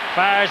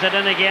fires it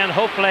in again,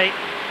 hopefully.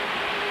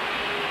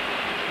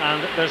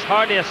 And there's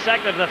hardly a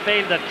second of the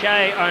field that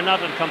Kerry are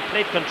not in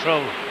complete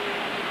control.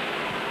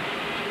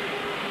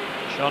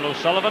 Sean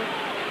O'Sullivan,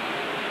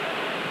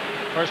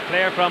 first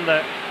player from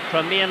the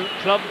Cremain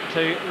club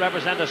to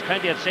represent his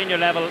county at senior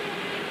level.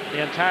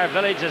 The entire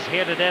village is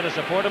here today to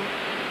support him,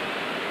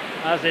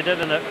 as they did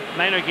in the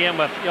minor game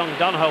with young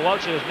Donoghue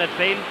Walsh, who was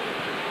midfield.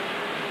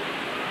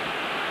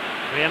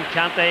 Graham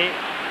Canty,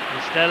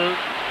 and still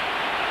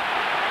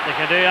they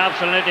can do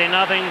absolutely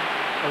nothing.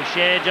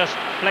 O'Shea just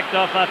flicked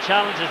off that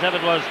challenge as if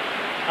it was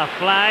a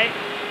fly.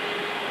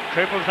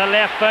 Cooper with the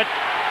left foot.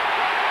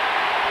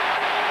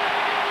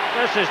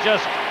 This is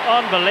just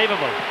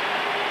unbelievable.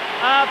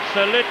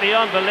 Absolutely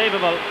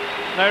unbelievable.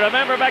 Now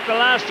remember back to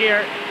last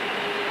year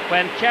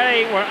when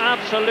Kerry were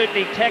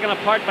absolutely taken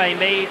apart by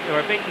Meath. They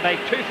were beaten by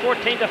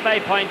 14 to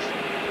 5 points,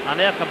 and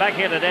they've come back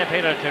here today,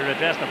 Peter, to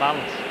redress the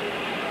balance.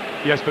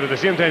 Yes, but at the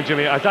same time,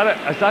 Jimmy, as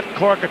that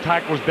Cork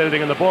attack was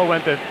building and the ball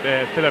went to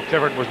Philip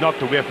Clifford, was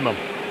knocked away from him.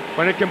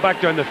 When it came back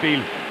down the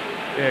field,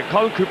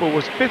 Colin Cooper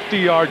was 50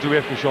 yards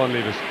away from Sean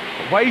Levis.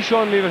 Why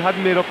Sean Levis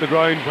hadn't made up the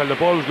ground while the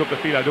ball was up the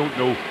field, I don't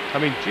know. I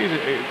mean, Jesus,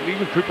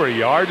 even Cooper a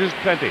yard is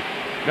plenty.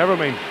 Never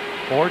mind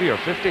 40 or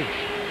 50.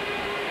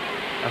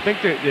 I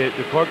think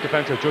the Cork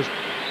defence are just,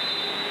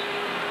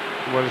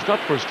 well, it's not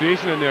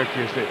frustration in their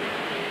case. They're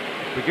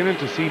beginning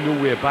to see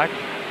no way back.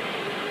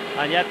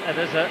 And yet it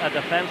is a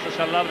defence that's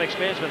got a lot of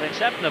experience, with the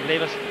exception of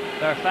Levis.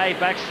 There are 5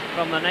 backs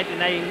from the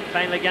 99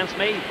 final against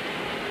Meath.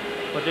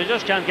 But they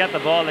just can't get the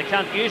ball, they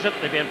can't use it,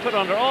 they've been put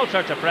under all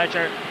sorts of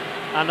pressure.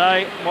 And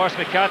now Maurice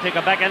McCarthy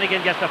comes back in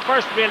again, gets the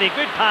first really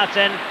good pass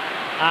in,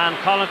 and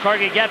Colin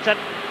Corky gets it,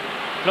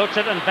 floats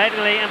it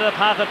invitingly into the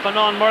path of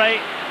Fanon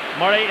Murray.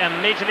 Murray,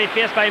 immediately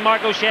faced by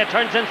Mark O'Shea,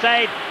 turns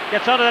inside,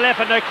 gets onto the left,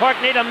 and now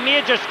Cork need a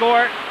major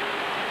score.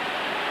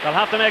 They'll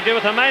have to make do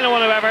with a minor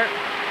one, however.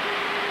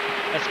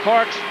 It's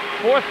Cork's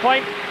 4th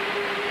point,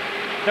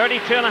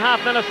 32 and a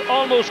half minutes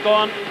almost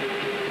gone,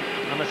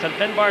 and the St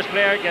Finbarr's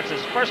player gets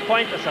his first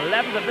point. It's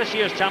 11th of this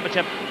year's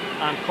championship,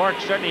 and Cork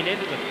certainly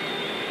needed it.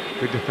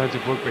 Good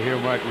defensive work by here,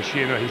 Mark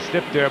O'Shea. He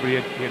slipped there, but he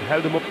had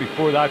held him up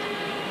before that.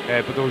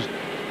 But those,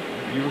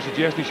 you were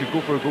suggesting he should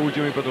go for a goal,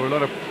 Jimmy, but there were a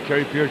lot of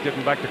Kerry players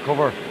getting back to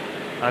cover,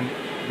 and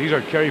these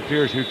are Kerry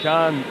players who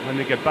can, when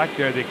they get back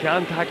there, they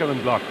can tackle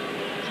and block.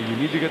 So you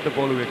need to get the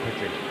ball away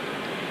quickly.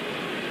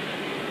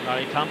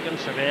 Larry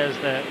Tompkins surveys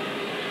the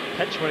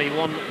pitch where he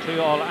won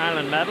 2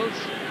 All-Ireland medals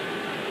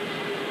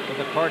with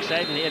the Cork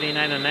side in the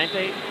 89 and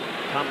 90.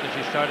 Tompkins,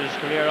 who started his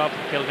career off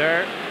in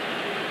Kildare,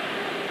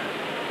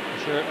 I'm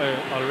sure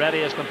already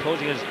is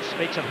composing his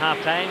speech at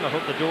half-time. I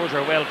hope the doors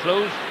are well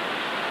closed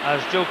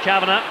as Joe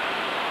Kavanagh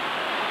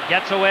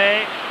gets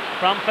away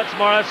from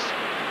Fitzmaurice.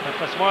 But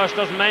Fitzmaurice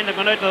doesn't mind him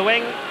going out to the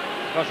wing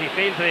because he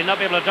feels that he'll not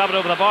be able to drop it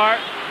over the bar.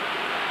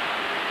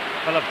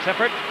 Philip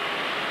Clifford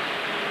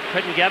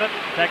couldn't get it.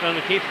 Declan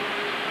O'Keefe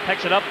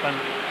picks it up, and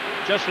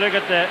just look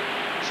at the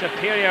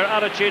superior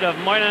attitude of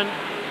Moynihan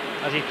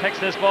as he picks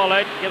this ball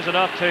out, gives it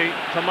off to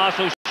Tomas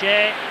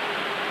O'Shea,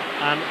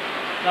 and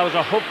that was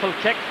a hopeful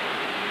kick.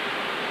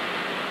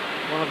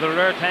 One of the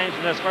rare times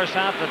in this first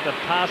half that the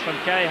pass from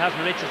Kerry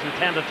hasn't reached its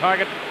intended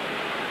target.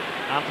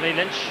 Anthony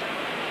Lynch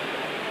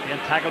being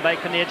tackled by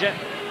Conaja.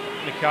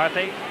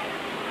 McCarthy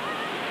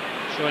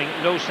showing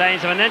no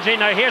signs of an injury.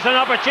 Now here's an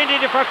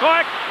opportunity for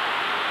Cork.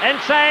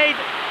 Inside,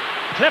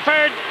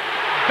 Clifford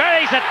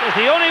buries it, is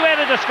the only way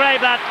to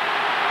describe that.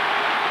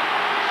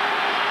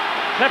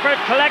 Clifford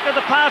collected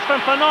the pass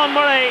from Fanon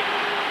Murray,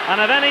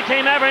 and if any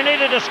team ever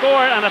needed to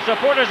score, and if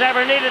supporters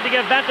ever needed to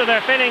give vent to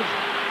their feelings,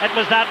 it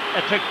was that.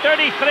 It took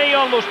 33,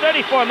 almost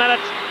 34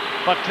 minutes,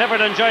 but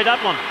Clifford enjoyed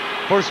that one.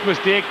 First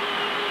mistake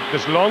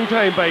this long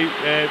time by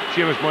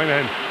Seamus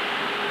Moynihan.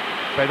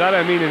 By that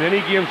I mean in any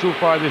game so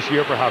far this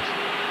year, perhaps.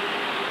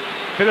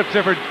 Philip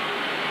Clifford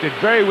did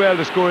very well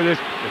to score this.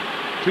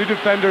 The 2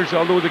 defenders,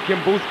 although they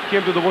both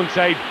came to the one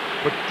side,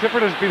 but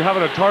Clifford has been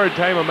having a torrid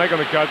time on Michael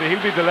McCarthy.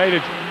 He'll be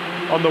delighted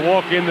on the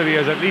walk in that he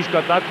has at least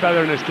got that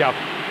feather in his cap.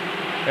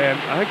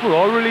 I think we're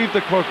all relieved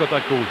that Cork got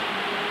that goal.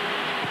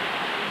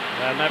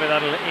 Well, maybe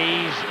that'll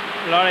ease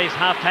Laurie's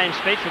half-time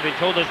speech. We've been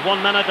told there's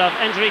 1 minute of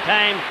injury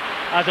time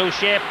as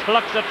O'Shea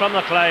plucks it from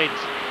the clouds.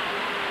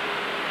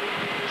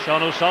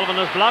 Sean O'Sullivan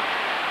is blocked.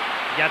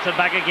 Gets it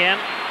back again.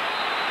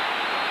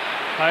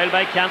 Foul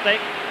by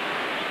Canty.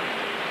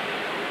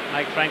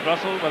 Mike Frank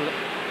Russell will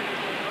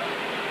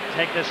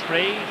take this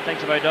free.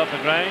 Thinks about it off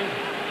the ground.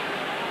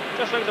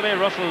 Just look at the way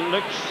Russell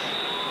looks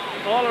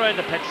all around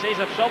the pitch. Sees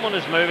if someone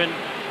is moving.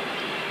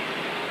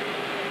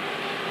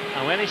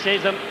 And when he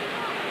sees them,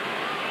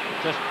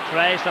 just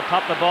tries to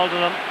pop the ball to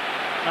them.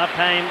 That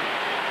time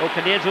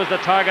O'Connell was the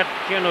target.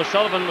 Kieran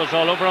O'Sullivan was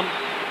all over him,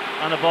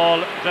 and the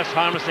ball drifts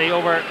harmlessly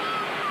over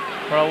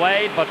for a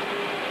wide, but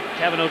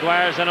Kevin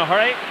O'Dwyer's in a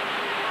hurry.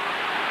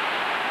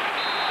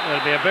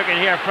 There'll be a booking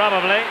here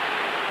probably.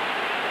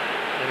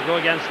 It'll go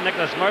against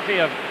Nicholas Murphy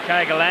of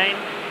Carrigaline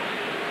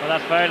for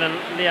that foul, and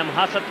Liam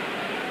Hassett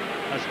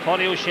as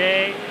Paddy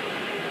O'Shea,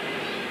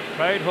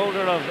 proud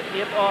holder of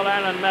 8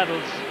 All-Ireland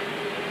medals,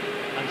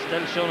 and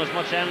still shown as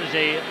much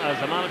energy as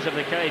the manager of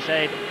the Kerry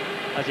side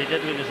as he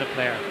did when he was a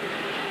player.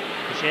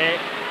 O'Shea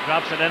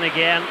drops it in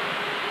again.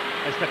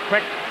 It's the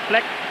quick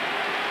flick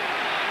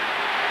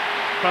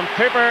from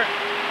Cooper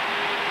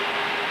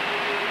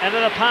into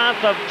the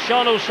path of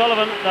Sean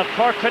O'Sullivan that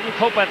Cork couldn't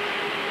cope with.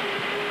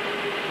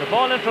 The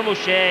ball in from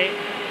O'Shea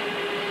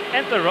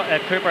into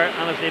Cooper,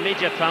 and it's the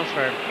immediate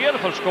transfer.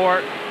 Beautiful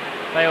score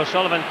by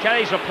O'Sullivan.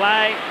 Kerry's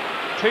reply,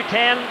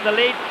 2-10 the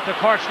lead to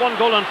Cork's 1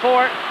 goal and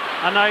 4.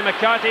 And now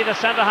McCarthy, the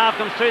centre half,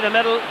 comes through the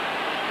middle,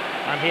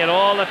 and he had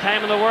all the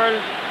time in the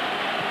world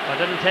but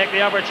didn't take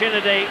the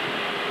opportunity.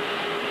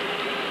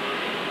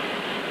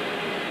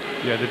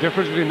 Yeah, the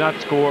difference between that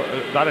score,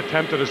 that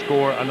attempt at a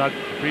score, and that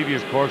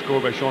previous Cork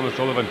score by Sean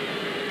O'Sullivan,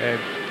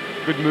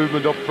 good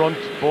movement up front,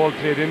 ball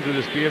played into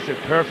the space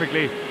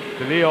perfectly,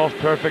 the layoff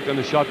perfect and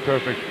the shot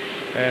perfect.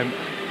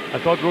 I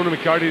thought Ronan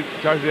McCarthy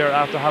there,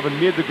 after having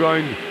made the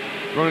ground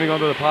running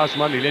onto the pass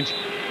from Andy Lynch,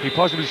 he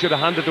possibly should have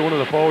handed to one of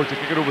the forwards to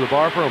kick it over the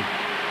bar for him.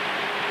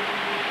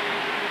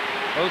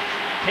 Both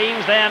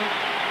teams then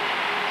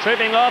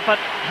trooping off at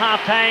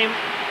half-time.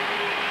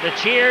 The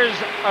cheers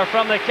are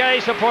from the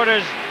Kerry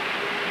supporters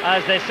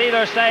as they see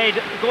their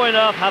side going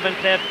off, having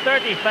played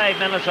 35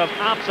 minutes of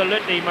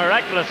absolutely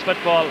miraculous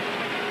football.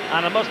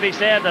 And it must be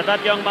said that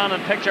that young man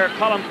in picture,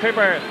 Colin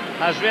Cooper,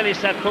 has really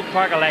set Croke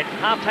Park alight.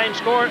 Half-time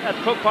score at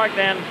Croke Park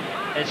then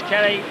is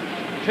Kerry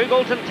 2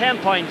 goals and 10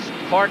 points,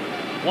 Cork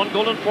 1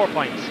 goal and 4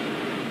 points.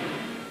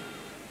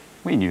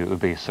 We knew it would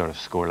be a sort of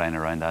scoreline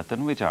around that,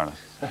 didn't we, Jarlath?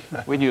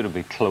 We knew it would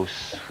be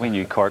close. We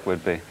knew Cork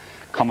would be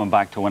coming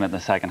back to win it in the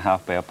second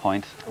half by a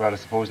point. Well, I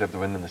suppose they have to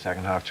win in the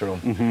second half,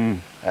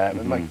 Jerome.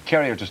 Like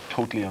Kerry are just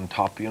totally on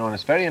top, you know, and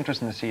it's very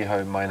interesting to see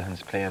how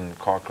Moynihan's playing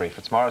Corkery.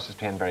 Fitzmaurice is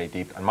playing very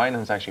deep, and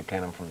Moynihan's actually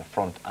playing him from the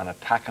front and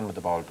attacking with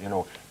the ball, you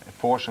know,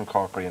 forcing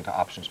Corkery into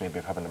options maybe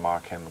of having to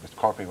mark him, because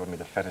Corkery wouldn't be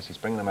the fittest. He's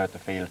bringing them out the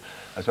field.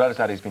 As well as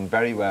that, he's been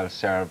very well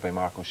served by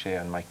Mark O'Shea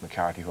and Mike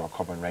McCarthy, who are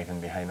covering right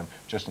in behind him,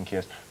 just in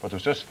case. But it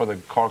was just for the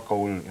Cork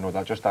goal, you know,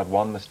 that just that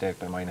one mistake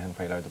by Moynihan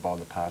where he allowed the ball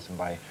to pass him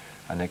by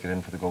and they get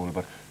in for the goal.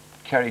 But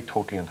Kerry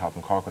totally on top,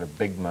 and Cork with a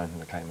big mountain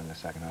to climb in the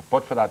second half.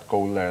 But for that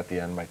goal there at the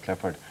end by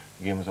Clifford,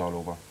 the game was all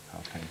over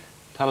half-time.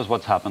 Tell us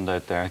what's happened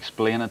out there.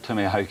 Explain it to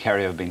me, how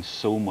Kerry have been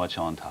so much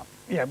on top.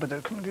 Yeah, but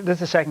this is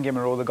the second game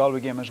in a row, the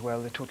Galway game as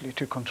well. They totally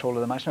took control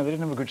of the match. Now, they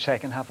didn't have a good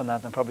second half on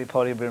that, and probably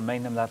Paddy will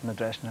remind them that in the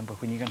dressing room. But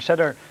when you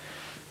consider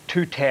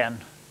 2-10,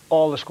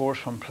 all the scores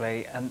from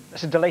play, and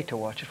it's a delight to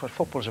watch. It's what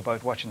football's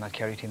about, watching that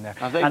Kerry team there.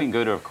 Have they been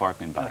good, or have Cork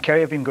been bad?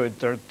 Kerry have been good.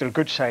 They're a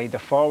good side.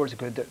 Their forwards are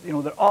good.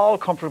 They're all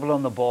comfortable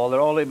on the ball.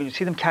 They're all able to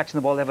see them catching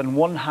the ball. They have it in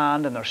one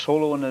hand and they're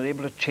solo, and they're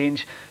able to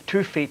change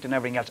 2 feet and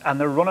everything else. And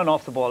they're running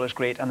off the ball is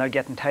great, and they're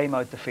getting time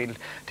out the field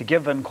to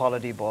give in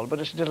quality ball. But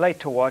it's a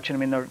delight to watch. And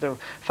I mean, they're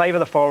 5 of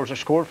the forwards are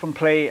scored from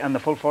play, and the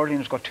full forward team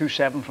has got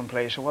 2-7 from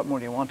play. So what more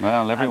do you want?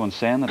 Well, everyone's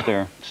saying that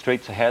they're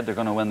streets ahead. They're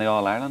going to win the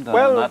All Ireland.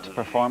 Well, that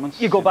performance.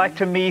 You go back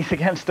to Meath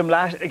against them in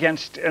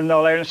the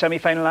All-Ireland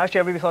semi-final last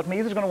year. Everybody thought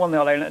Meath was going to win the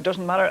All-Ireland. It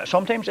doesn't matter.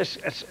 Sometimes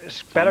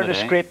it's better to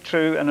scrape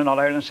through in an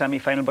All-Ireland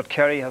semi-final, but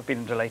Kerry have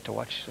been a delight to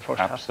watch the first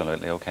half.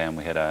 Absolutely, okay, and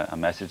we had a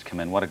message come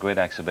in. What a great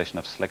exhibition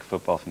of slick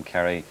football from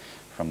Kerry.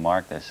 From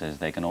Mark, this is,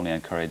 they can only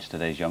encourage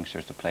today's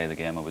youngsters to play the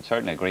game. I would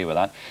certainly agree with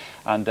that.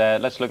 And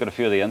let's look at a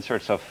few of the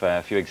inserts of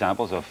a few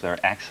examples of their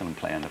excellent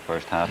play in the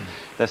first half.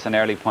 This an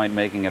early point,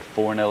 making it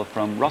 4-0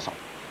 from Russell.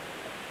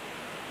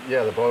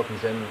 Yeah, the ball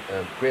comes in.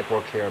 Great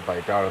work here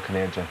by Darragh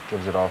Conaja.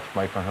 Gives it off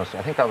Mike Van Huston.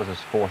 I think that was his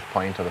 4th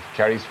point, or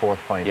Kerry's 4th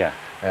point. Yeah.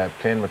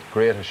 Playing with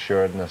great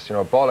assuredness. You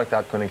know, a ball like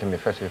that can be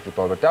officially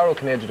football. But Darragh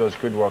Conaja does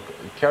good work.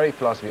 Kerry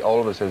philosophy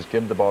always is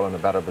give the ball in a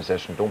better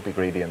position. Don't be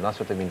greedy, and that's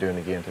what they've been doing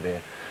again today.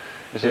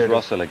 This is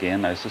Russell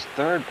again. Now it's his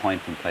 3rd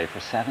point from play for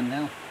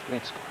 7-0.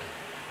 Great score.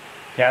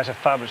 Yeah, it's a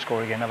fabulous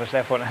score again. That was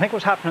left foot. I think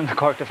what's happening in the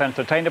Cork defence,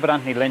 they're trying to put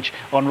Anthony Lynch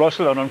on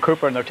Russell and on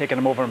Cooper, and they're taking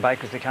him over and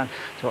back as they can.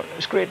 So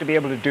it's great to be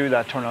able to do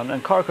that turn on.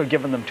 And Cork are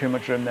giving them too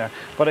much room there.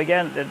 But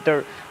again,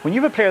 when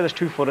you have a player that's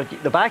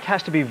 2-footed, the back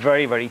has to be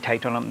very, very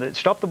tight on him. They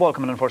stop the ball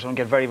coming in first and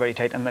get very, very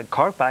tight. And the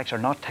Cork backs are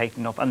not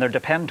tightened up, and they're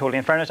dependent totally.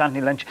 In fairness,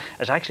 Anthony Lynch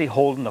is actually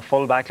holding the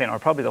full back line, or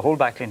probably the whole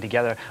back line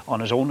together on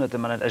his own at the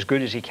minute, as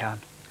good as he can.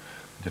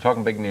 You're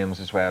talking big names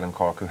as well in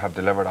Cork who have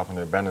delivered up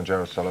into Brendan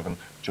Gerald Sullivan,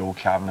 Joe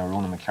Kavanagh,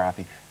 Ronan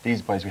McCarthy.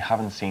 These boys, we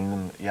haven't seen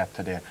them yet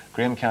today.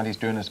 Graham Canty's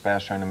doing his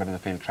best around the middle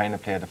of the field, trying to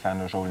play a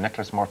defender's role.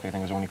 Nicholas Murphy, I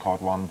think, has only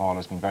caught one ball,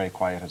 has been very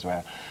quiet as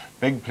well.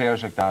 Big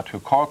players like that, who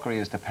Corkery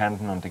is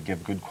dependent on to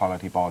give good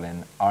quality ball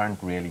in,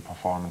 aren't really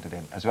performing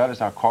today. As well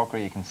as our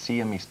Corkery, you can see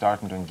him, he's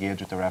starting to engage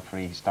with the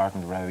referee, he's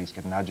starting to row, he's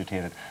getting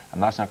agitated,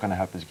 and that's not going to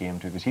help his game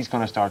too, because he's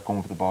going to start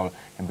going for the ball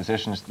in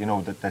positions, you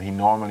know, that he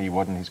normally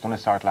wouldn't. He's going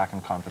to start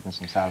lacking confidence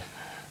himself.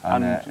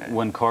 And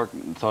when Cork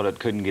thought it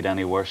couldn't get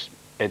any worse,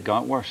 it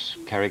got worse.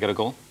 Kerry got a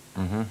goal.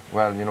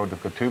 Well, you know,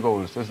 they've got 2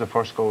 goals. This is the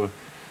first goal.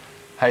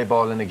 High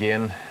ball in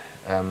again,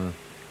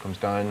 comes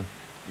down.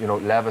 You know,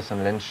 Levis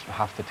and Lynch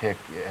have to take,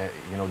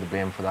 you know, the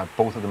blame for that.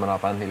 Both of them are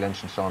up, Anthony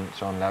Lynch and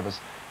Sean Levis.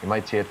 You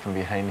might see it from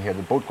behind here.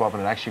 They both go up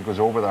and it actually goes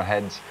over their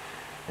heads.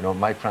 You know,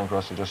 Mike Frank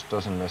Russell just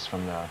doesn't miss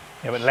from there.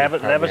 Yeah, but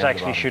Levis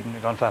actually shouldn't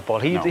have gone for that ball.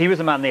 He was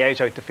the man in the eyes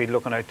out the field,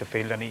 looking out the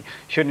field, and he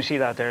shouldn't see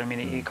that there. I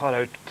mean, he caught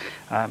out.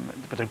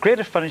 But the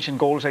greatest finishing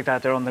goals like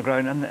that, they're on the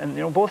ground, and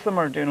you know, both of them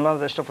are doing a lot of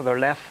this stuff with their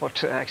left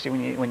foot.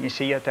 Actually, when you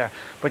see it there,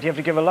 but you have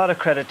to give a lot of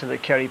credit to the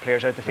Kerry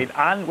players out the field,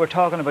 and we're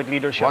talking about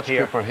leadership. Watch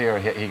here. Cooper here.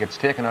 He gets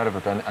taken out of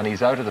it, and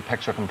he's out of the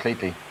picture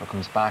completely, but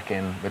comes back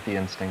in with the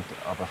instinct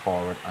of a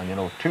forward. And you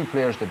know, 2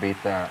 players to beat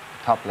there,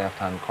 top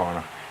left-hand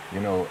corner. You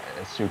know,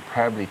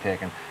 superbly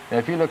taken. Now,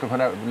 if you look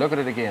at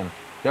it again,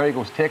 there he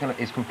goes,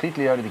 he's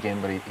completely out of the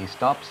game, but he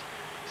stops,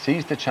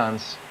 sees the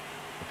chance,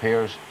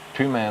 appears,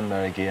 2 men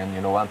there again. You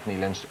know, Anthony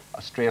Lynch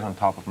straight on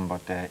top of him,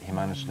 but he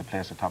managed to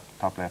place a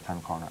top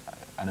left-hand corner.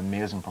 An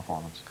amazing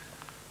performance.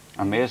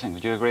 Amazing.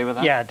 Would you agree with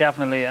that? Yeah,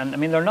 definitely. And I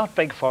mean, they're not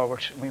big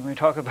forwards. When we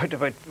talk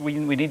about we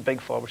need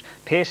big forwards.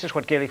 Pace is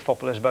what Gaelic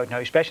football is about now,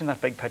 especially in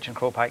that big pitch in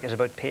Croke Park, is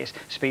about pace,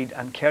 speed,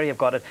 and Kerry have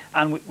got it.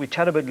 And we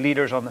chat about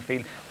leaders on the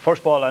field.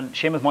 First ball, and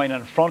Seamus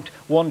Moynihan in front,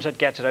 ones that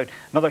gets it out.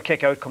 Another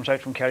kick out comes out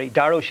from Kerry.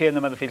 Darrow Shea in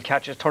the middle field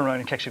catches, turn around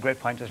and kicks a great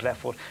point with his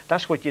left foot.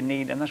 That's what you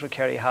need, and that's what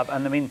Kerry have.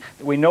 And I mean,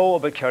 we know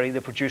about Kerry, they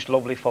produce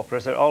lovely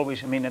footballers. They're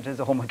always, I mean, it is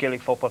the home of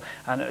Gaelic football,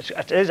 and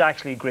it is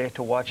actually great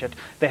to watch it.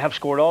 They have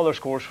scored all their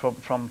scores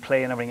from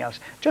play and everything else.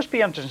 Just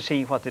be interested to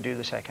see what they do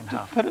the second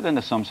half. Put it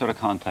into some sort of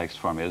context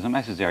for me. There's a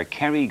message there.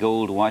 Kerry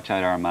Gold, watch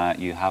out Armagh,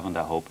 you haven't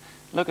a hope.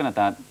 Looking at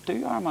that,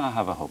 do Armagh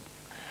have a hope?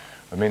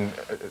 I mean,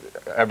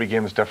 every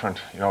game is different.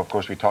 You know, of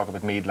course, we talk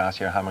about Meath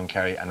last year, Hammond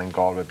Kerry, and then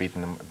Galway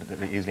beating them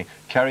easily.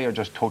 Kerry are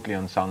just totally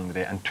unsung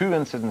today. And 2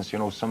 incidents, you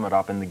know, sum it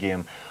up in the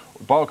game.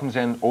 Ball comes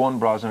in, Owen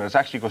Brosnan, it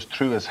actually goes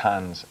through his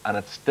hands, and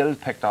it's still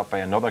picked up by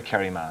another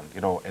Kerry man,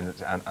 you know, and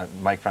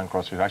Mike Frank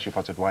Russell, who actually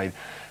puts it wide.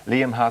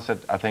 Liam Hassett,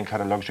 I think,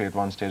 had a luxury at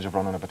one stage of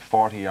running about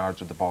 40 yards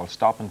with the ball,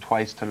 stopping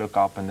twice to look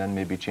up and then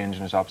maybe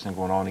changing his option and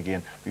going on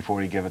again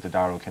before he gave it to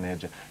Darrow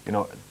Kinnaja. You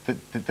know,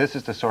 this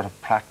is the sort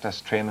of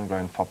practice training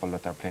ground football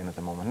that they're playing at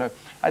the moment. Now,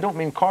 I don't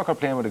mean Cork are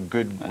playing with a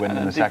good win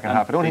in the second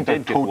half. I don't think they're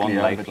totally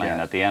out of it yet.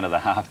 At the end of the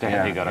half,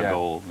 they got a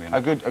goal. You know.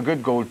 A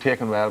good goal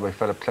taken well by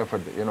Philip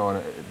Clifford. You know,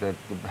 and the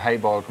high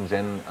ball comes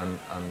in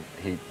and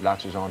he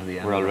latches onto the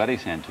end. We're already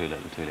saying too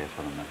little, too late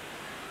for them now.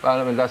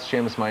 Well, I mean, that's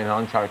Seamus Moynihan,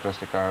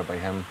 uncharacteristic error by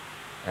him.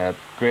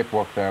 Great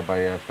work there by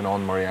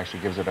Fionnán Murray,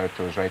 actually gives it out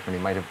to his right when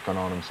he might have gone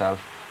on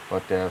himself.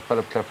 But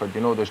Philip Clifford,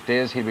 you know, there's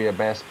days he'll be a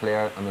best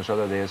player and there's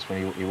other days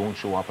when he won't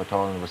show up at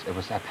all, and it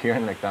was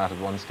appearing like that at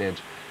one stage.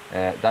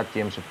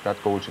 That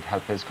goal should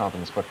help his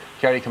confidence. But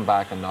Kerry came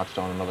back and notched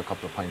on another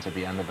couple of points at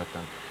the end of it.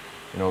 And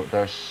you know,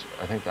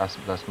 I think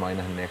that's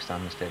Moynihan makes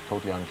that mistake,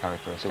 totally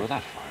uncharacteristic. So we're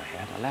that far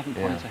ahead, 11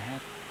 points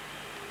ahead.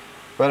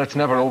 Well, it's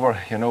never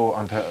over, you know,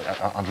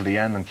 until the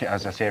end. And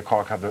as I say,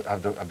 Cork have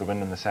the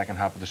win in the second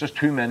half. But there's just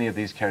too many of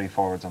these Kerry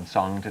forwards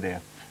unsung today.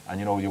 And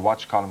you know, you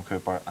watch Colin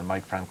Cooper and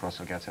Mike Frank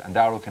Russell gets it, and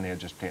Darrow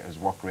Kinnaja his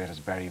work rate is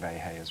very, very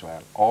high as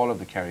well. All of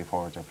the Kerry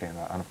forwards are playing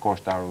that, and of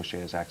course Darrow Shea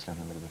is excellent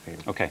in the middle of the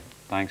field. Okay,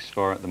 thanks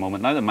for the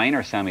moment. Now the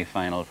minor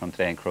semi-final from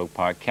today in Croke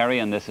Park. Kerry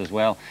in this as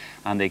well,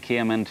 and they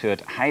came into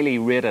it highly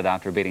rated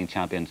after beating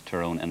champions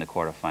Tyrone in the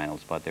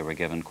quarter-finals, but they were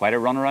given quite a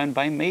runaround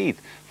by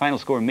Meath. Final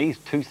score: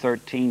 Meath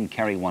 2-13,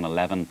 Kerry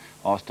 1-11.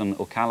 Austin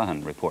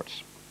O'Callaghan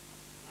reports.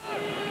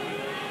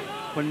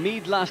 When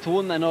Meath last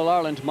won an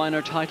All-Ireland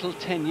minor title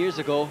 10 years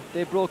ago,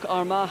 they broke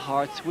Armagh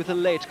hearts with a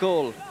late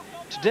goal.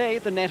 Today,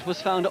 the net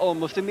was found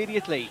almost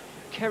immediately.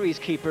 Kerry's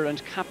keeper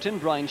and captain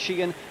Brian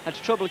Sheehan had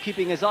trouble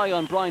keeping his eye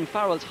on Brian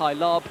Farrell's high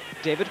lob,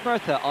 David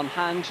Murtha on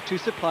hand to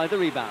supply the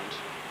rebound.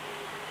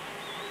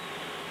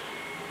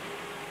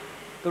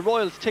 The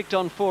Royals ticked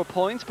on 4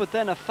 points, but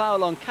then a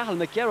foul on Cathal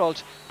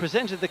McGerald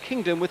presented the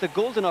Kingdom with a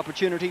golden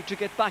opportunity to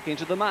get back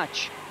into the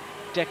match.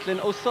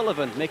 Declan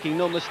O'Sullivan, making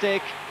no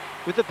mistake,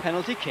 with a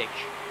penalty kick.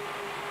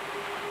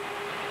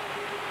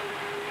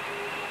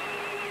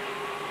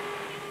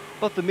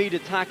 But the Meath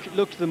attack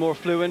looked the more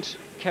fluent,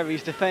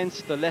 Kerry's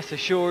defence the less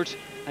assured,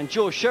 and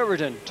Joe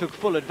Sheridan took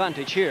full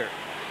advantage here.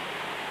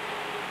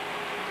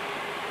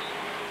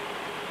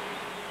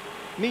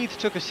 Meath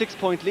took a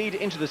 6-point lead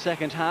into the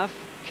second half.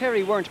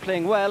 Kerry weren't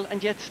playing well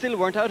and yet still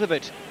weren't out of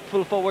it.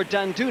 Full forward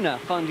Dan Duna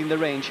finding the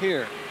range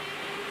here.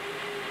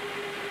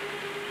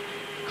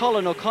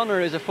 Colin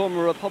O'Connor is a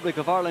former Republic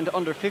of Ireland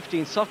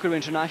under-15 soccer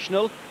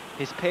international.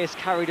 His pace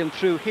carried him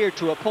through here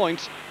to a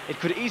point. It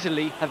could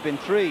easily have been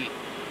 3.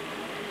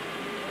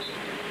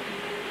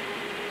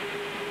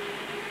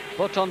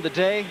 But on the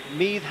day,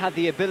 Meath had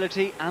the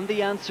ability and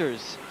the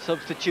answers.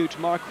 Substitute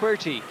Mark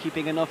Querty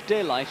keeping enough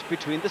daylight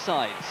between the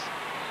sides.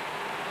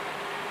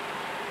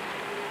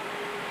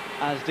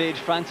 As did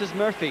Francis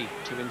Murphy,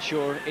 to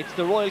ensure it's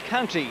the Royal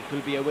County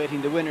who'll be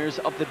awaiting the winners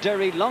of the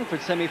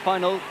Derry-Longford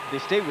semi-final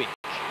this day week.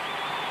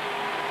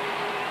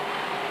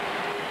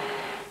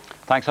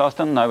 Thanks,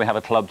 Austin. Now we have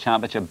a club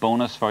championship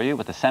bonus for you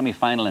with the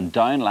semi-final in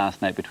Down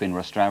last night between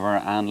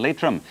Rostrevor and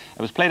Leitrim.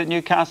 It was played at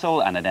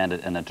Newcastle and it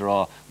ended in a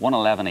draw,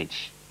 1-11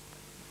 each.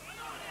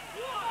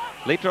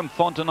 Leitrim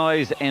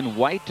Fontenoys in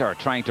white are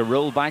trying to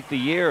roll back the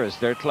years.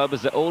 Their club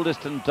is the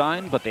oldest in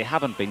Down, but they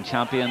haven't been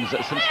champions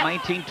since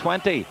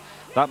 1920.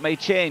 That may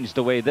change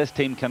the way this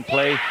team can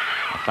play.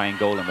 A fine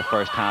goal in the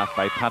first half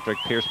by Patrick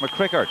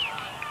Pearce-McCrickard.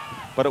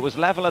 But it was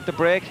level at the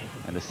break.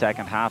 In the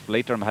second half,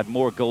 Leitrim had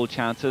more goal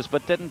chances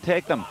but didn't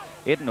take them.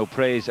 Aidan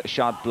O'Prea's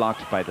shot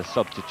blocked by the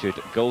substitute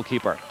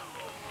goalkeeper.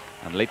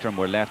 And Leitrim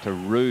were left to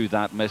rue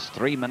that miss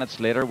 3 minutes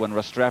later when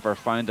Rostrevor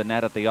found the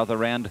net at the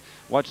other end.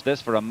 Watch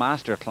this for a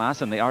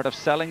masterclass in the art of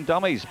selling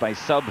dummies by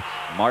sub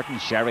Martin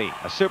Sherry.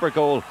 A super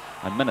goal,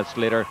 and minutes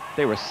later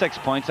they were 6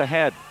 points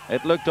ahead.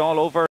 It looked all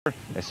over,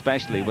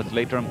 especially with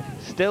Leitrim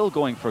still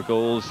going for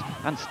goals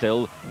and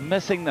still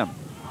missing them.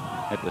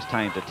 It was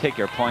time to take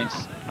your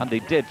points, and they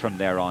did from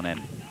there on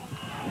in.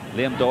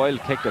 Liam Doyle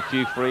kicked a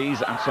few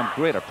frees, and some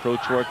great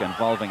approach work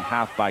involving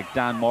half-back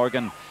Dan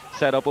Morgan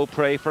set up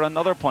O'Prea for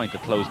another point to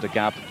close the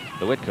gap,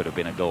 though it could have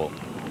been a goal.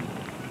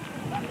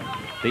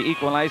 The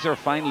equaliser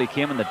finally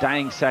came in the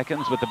dying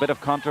seconds with a bit of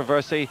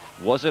controversy.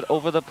 Was it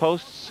over the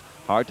posts?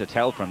 Hard to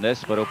tell from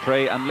this, but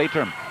O'Prea and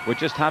Leitrim were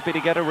just happy to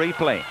get a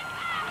replay.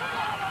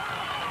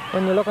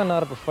 When you're looking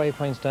at it, 5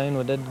 points down,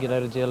 we did get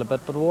out of jail a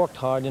bit, but we worked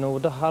hard, you know,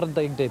 we had to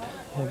dig deep.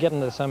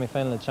 Getting to the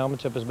semi-final of the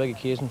championship is a big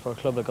occasion for a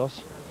club like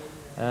us,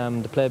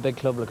 to play a big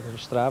club like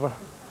Rostrevor.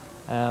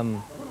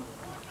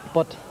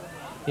 But,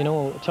 you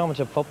know,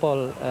 championship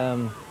football,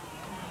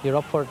 you're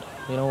up for it,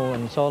 you know,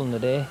 and it's all in the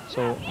day,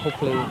 so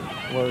hopefully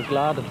we're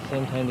glad at the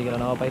same time to get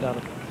an all-bite at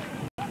it.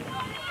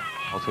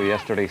 Also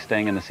yesterday,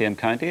 staying in the same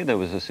county, there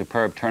was a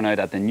superb turnout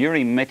at the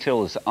Newry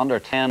Mitchells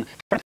under-10.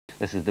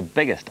 This is the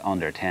biggest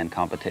under-10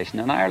 competition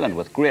in Ireland,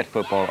 with great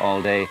football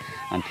all day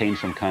and teams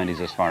from counties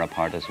as far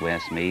apart as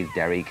Westmeath,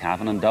 Derry,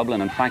 Cavan and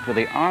Dublin. In fact, with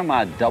the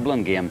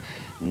Armagh-Dublin game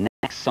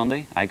next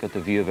Sunday, I got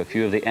the view of a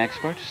few of the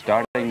experts,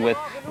 starting with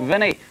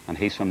Vinny, and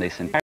he's from the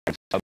St. Patrick's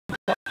Club.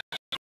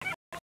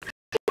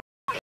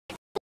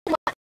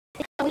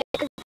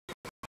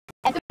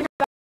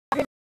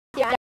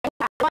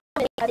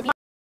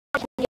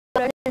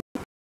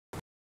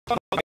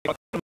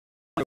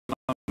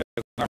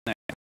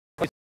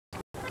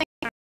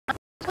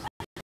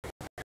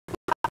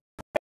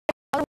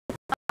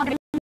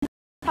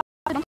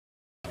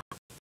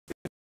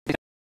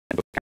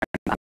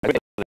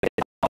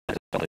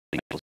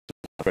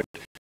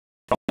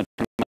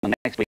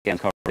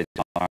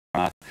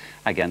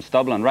 Against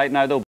Dublin. Right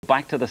now, though,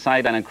 back to the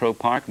sideline in Croke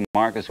Park.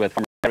 Mark is with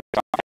former Kerry.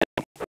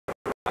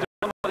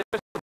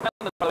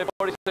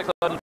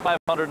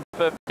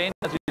 46,515,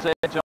 as you say,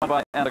 joined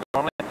by Anna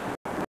Gormley.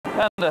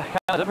 And kind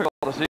of difficult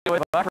to see way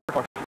back for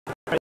Cork.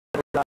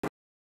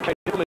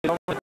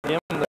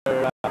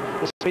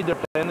 The speed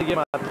they're playing the game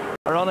at,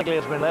 ironically,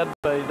 it's been led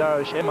by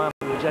Darragh Sheaman,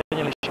 who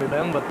genuinely should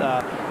win, but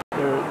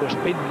their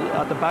speed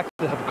at the back,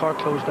 they have Cork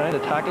closed down, they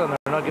tackle and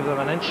they're not giving them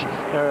an inch.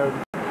 They're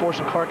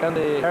forcing Cork and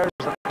the errors,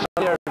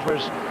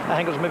 whereas I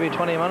think it was maybe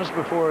 20 minutes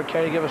before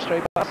Kerry gave a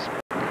straight pass.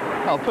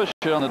 I'll push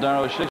you on the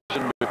Darragh. She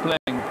shouldn't be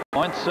playing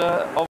points.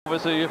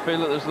 Obviously, you feel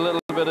that there's a little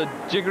bit of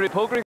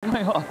jiggery-pokery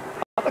going on.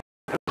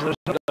 There's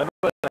no doubt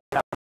about it.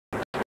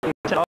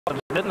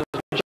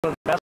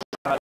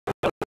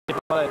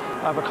 I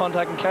have a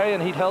contact in Kerry,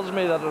 and he tells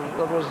me that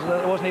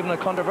it wasn't even a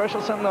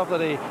controversial send-off,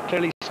 that he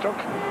clearly struck,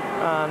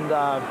 and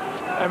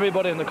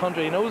everybody in the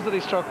country knows that he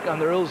struck,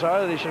 and the rules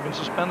are that he should have been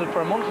suspended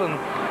for a month. And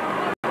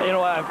you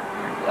know,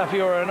 if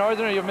you're a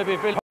northerner, you maybe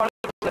feel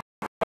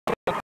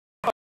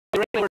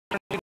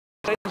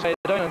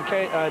down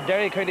on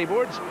Derry County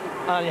boards,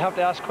 and you have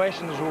to ask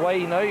questions: why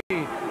now?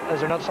 Is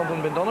there not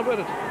something been done about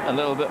it? A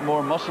little bit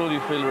more muscle you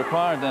feel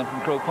required then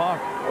from Croke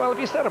Park? Well, if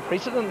you set a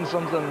precedent in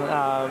something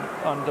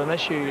on an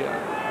issue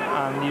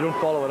and you don't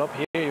follow it up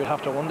here, you'd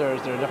have to wonder,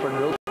 is there different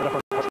rules for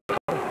different parts of the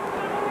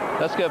country?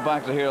 Let's get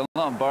back to here. I'll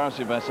not embarrass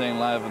you by saying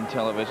live on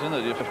television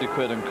that you have 50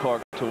 quid in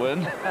Cork to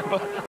win.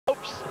 But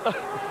oops.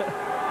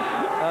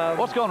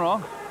 What's gone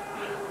wrong?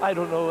 I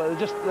don't know.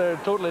 They're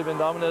totally been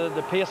dominated.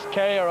 The pace,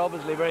 Kerry are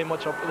obviously very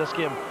much up for this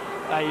game.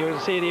 you can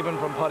see it even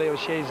from Paddy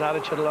O'Shea's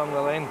attitude along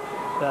the line,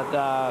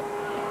 that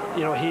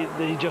you know,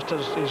 he just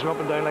he's up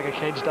and down like a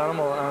caged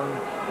animal,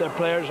 and their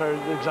players are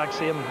the exact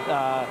same.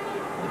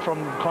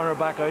 From corner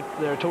back out,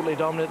 they're totally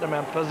dominating them,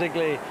 and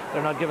physically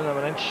they're not giving them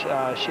an inch.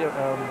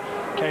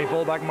 Kerry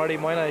fullback Marty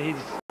Moyna,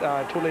 he's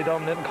totally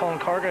dominating Colin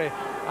Corkery,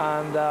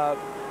 and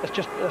it's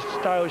just as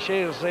Darragh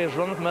O'Shea is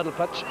running the middle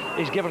pitch.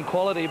 He's giving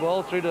quality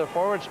ball through to the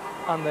forwards,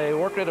 and the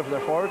work rate of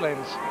their forward line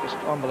is just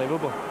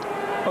unbelievable.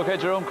 Okay,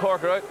 Jerome,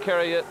 Cork are out,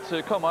 Kerry yet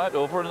to come out,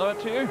 over and out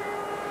to you.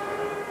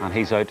 And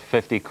he's out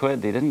 50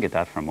 quid. He didn't get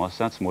that from us.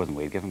 That's more than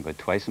we'd give him, about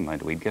twice the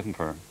amount we'd give him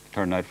for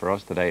turning out for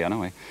us today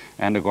anyway.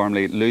 And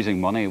Gormley losing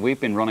money. We've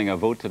been running a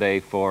vote today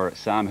for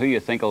Sam, who you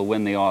think will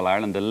win the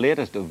All-Ireland. The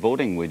latest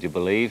voting, would you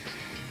believe?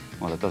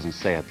 Well, it doesn't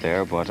say it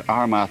there, but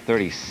Armagh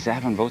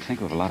 37 votes. I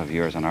think we have a lot of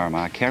viewers on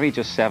Armagh. Kerry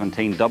just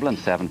 17, Dublin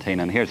 17,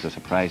 and here's the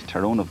surprise,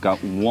 Tyrone have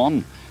got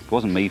 1. It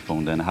wasn't me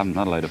phoned in. I'm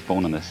not allowed a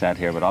phone on the set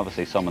here, but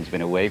obviously someone's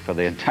been away for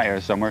the entire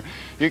summer.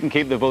 You can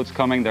keep the votes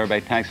coming. They're by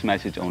text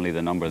message only.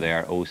 The number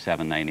there,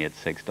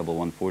 07986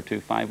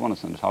 114251.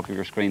 It's on the top of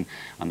your screen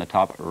on the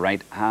top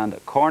right-hand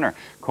corner.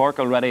 Cork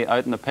already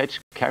out in the pitch.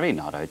 Kerry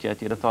not out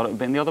yet. You'd have thought it would have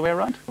been the other way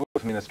around.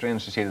 I mean, it's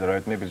strange to see that they're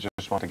out. Maybe they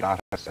just want to get at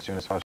us as soon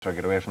as possible,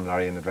 get away from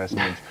Larry in the dressing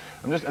rooms.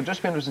 I'm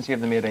just interested to see if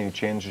they made any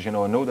changes. You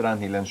know, I know that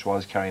Anthony Lynch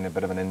was carrying a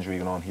bit of an injury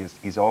going on.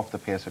 He's off the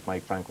pace with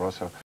Frank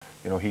Russell.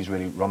 You know, he's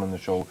really running the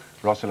show.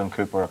 Russell and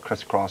Cooper are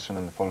crisscrossing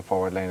in the full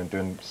forward line and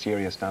doing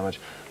serious damage.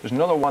 There's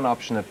another one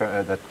option that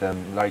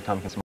Larry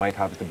Tompkins might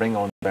have, is to bring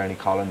on Bernie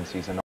Collins.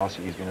 He's an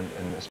Aussie. He's been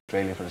in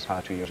Australia for the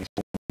past 2 years.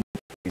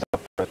 He's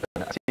up for it.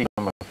 I see him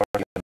number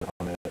 30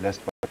 on the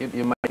list, but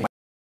you might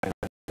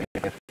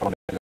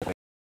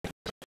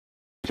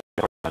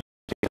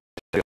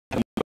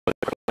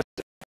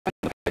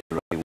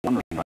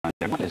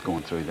what is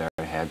going through their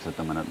heads at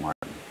the minute,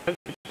 Martin?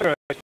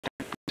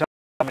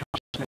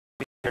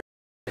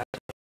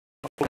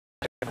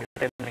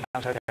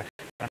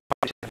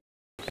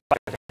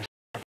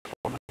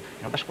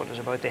 That's what it's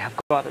about. They have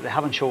got it. They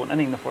haven't shown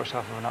anything in the first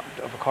half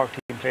of a Cork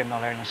team playing in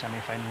All-Ireland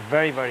semi-final.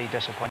 Very, very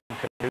disappointing.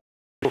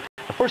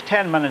 The first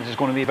 10 minutes is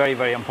going to be very,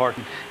 very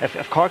important.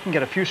 If Cork can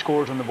get a few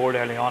scores on the board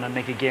early on and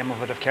make a game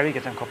of it, if Kerry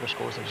gets a couple of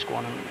scores, they'll just go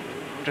on and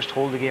just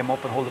hold the game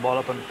up and hold the ball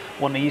up and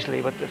win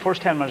easily. But the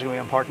first 10 minutes is going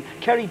to be important.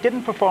 Kerry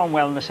didn't perform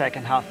well in the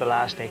second half the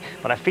last day,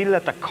 but I feel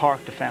that the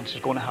Cork defence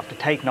is going to have to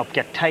tighten up,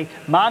 get tight,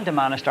 man to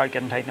man, and start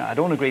getting tight. Now, I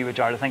don't agree with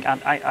Jared. I think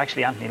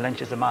actually Anthony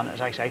Lynch is the man that's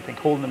actually, I think,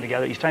 holding them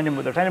together. They're trying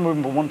to move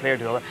them from one player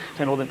to the other.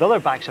 So the other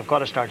backs have got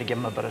to start to give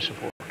them a bit of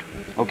support.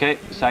 Okay,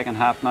 second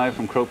half now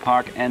from Croke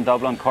Park in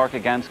Dublin. Cork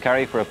against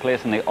Kerry for a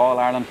place in the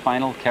All-Ireland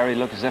final. Kerry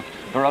look as if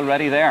they're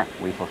already there.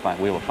 We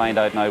will find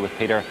out now with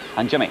Peter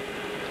and Jimmy.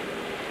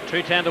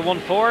 2-10 to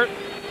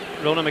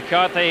 1-4. Ronan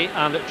McCarthy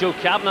and Joe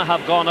Kavanagh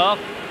have gone off.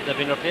 They've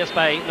been replaced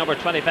by number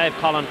 25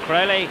 Colin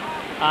Crowley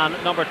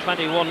and number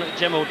 21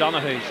 Jim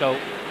O'Donoghue. So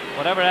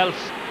whatever else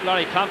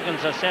Larry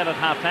Tompkins has said at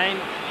half-time,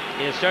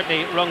 he has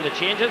certainly rung the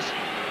changes.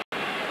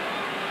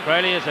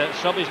 Crowley is a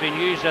sub who's been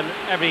used in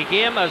every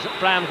game as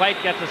Brian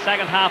White gets the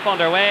second half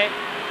underway.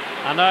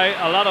 And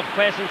now a lot of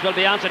questions will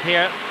be answered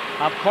here.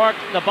 Have Cork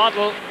the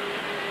bottle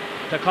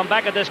to come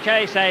back at this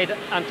Kerry side,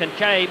 and can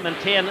Kerry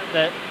maintain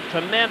the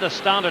tremendous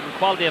standard and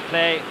quality of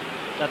play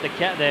that they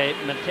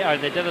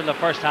did in the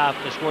first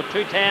half? They scored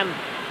 2-10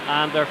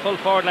 and their full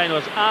forward line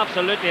was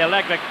absolutely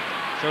electric.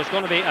 So it's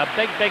going to be a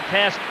big, big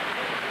test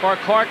for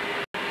Cork,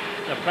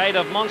 the pride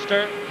of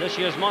Munster, this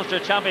year's Munster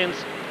champions,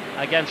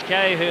 against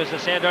Kerry, who, as I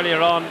said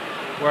earlier on,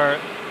 were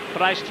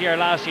thrashed here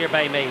last year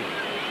by me.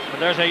 But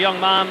there's a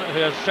young man who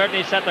has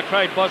certainly set the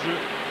crowd buzzing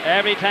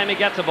every time he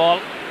gets the ball.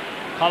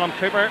 Colin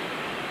Cooper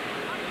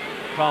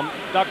from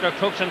Dr.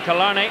 Cooks and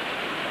Killarney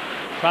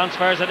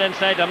transfers it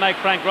inside to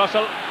Frank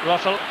Russell.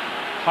 Russell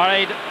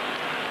harried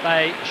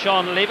by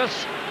Sean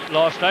Levis,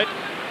 lost out.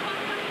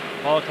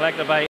 Ball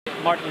collected by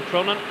Martin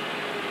Cronin.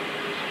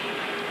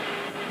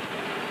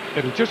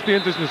 It'll just be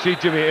interesting to see,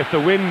 Jimmy, if the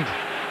wind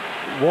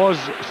was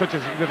such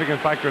a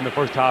significant factor in the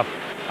first half,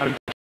 and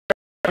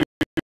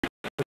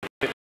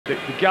the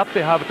gap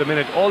they have at the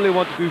minute, all they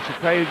want to do is to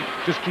try and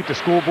just keep the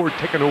scoreboard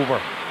ticking over.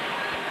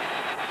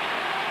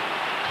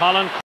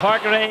 Colin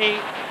Corkery,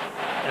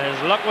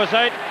 his luck was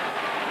out.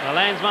 The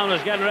linesman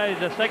was getting ready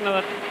to signal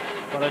it,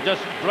 but it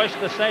just brushed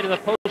the side of the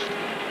post,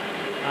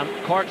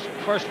 and Cork's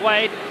first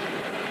wide.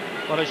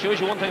 But it shows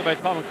you one thing about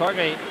Colin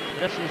Corkery: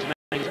 distance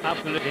means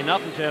absolutely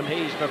nothing to him.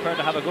 He's prepared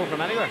to have a go from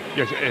anywhere.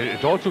 Yes,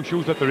 it also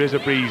shows that there is a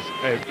breeze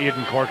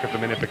aiding Cork at the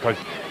minute, because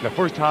in the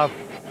first half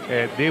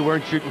they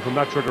weren't shooting from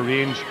that sort of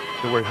range.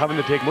 They were having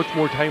to take much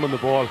more time on the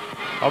ball.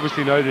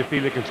 Obviously now they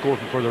feel they can score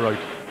from further out.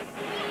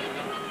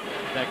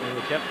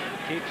 Technical tip.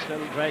 Keep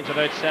still drives it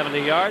out 70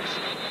 yards.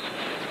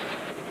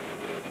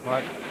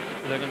 Mark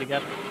looking to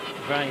get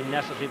very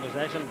necessary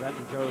possession.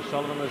 Brenton Joe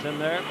Sullivan is in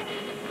there.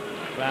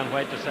 Brian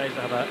White decides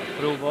to have a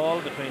through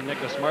ball between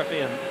Nicholas Murphy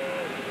and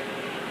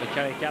the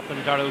Kerry captain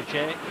Darragh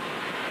O'Shea.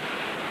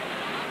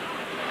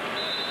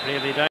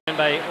 Bravely down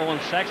by Owen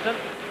Sexton.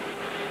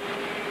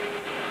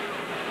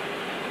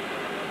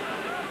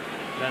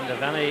 Glenda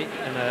Venny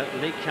in a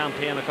league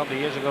campaign a couple of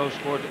years ago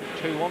scored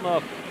 2-1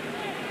 off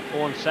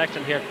Owen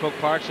Sexton here at Croke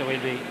Park, so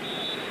we'll be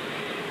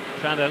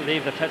trying to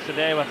leave the pitch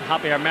today with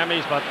happier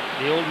memories, but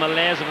the old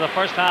malaise of the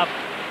first half,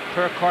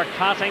 poor Cork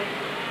passing,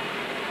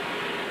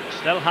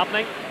 still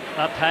happening.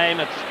 That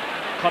time it's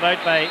cut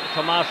out by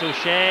Tomás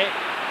O'Shea.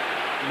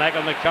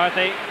 Michael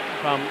McCarthy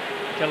from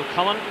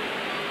Kilcommon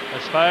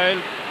is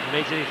fouled,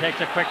 immediately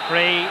takes a quick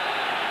free.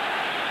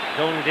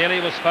 Donald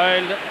Daly was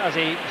fouled as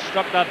he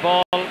struck that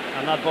ball,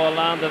 and that ball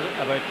landed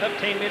about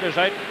 15 metres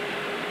out.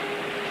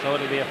 So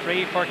it'll be a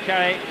free for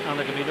Kerry, and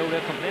there can be no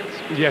real complaints.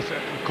 Yes,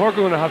 Cork are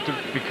going to have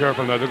to be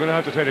careful now. They're going to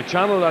have to try to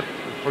channel that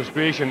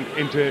frustration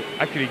into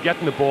actually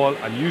getting the ball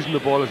and using the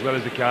ball as well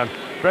as they can.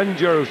 Brendan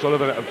Gerald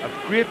Sullivan,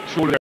 a great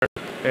shoulder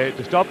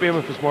to stop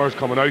Eamon Fitzmaurice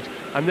coming out,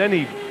 and then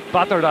he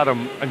battered at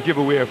him and gave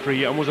away a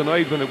free and was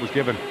annoyed when it was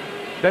given.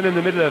 Then in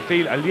the middle of the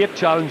field, a late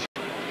challenge,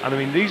 and I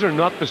mean, these are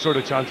not the sort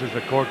of chances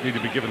that Cork need to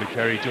be given to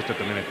Kerry just at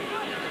the minute.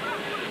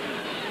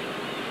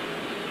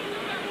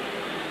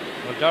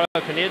 Well,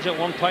 Dara Canadian at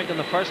 1 point in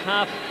the first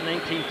half,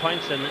 19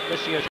 points in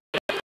this year's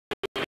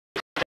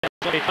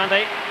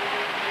 2020.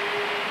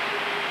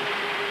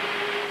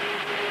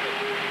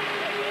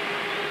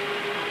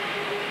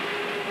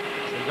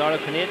 So Dara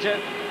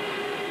Canadian,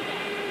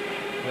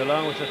 who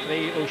along with the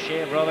three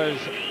O'Shea brothers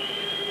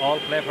all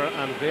play for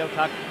and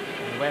Gaeltacht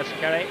in West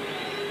Kerry.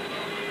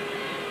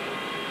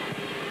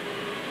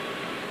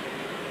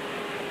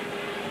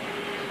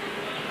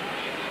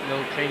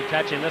 No clean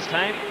catching this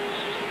time.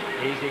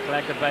 Easily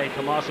collected by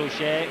Tomás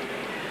O'Shea,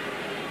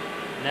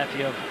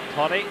 nephew of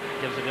Toddy,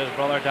 gives it to his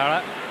brother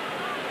Dara.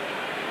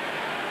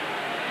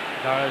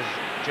 Dara's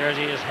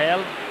jersey is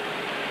held.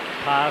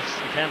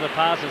 Intended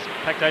pass is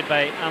picked out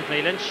by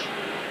Anthony Lynch,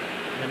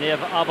 the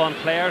native Avon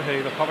player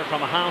who recovered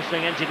from a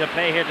hamstring injury to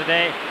play here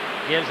today.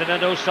 Gives it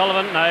into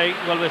O'Sullivan. Now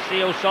will we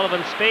see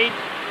O'Sullivan's speed?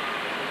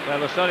 Well,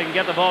 we're starting to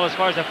get the ball as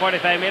far as the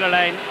 45-metre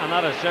line, and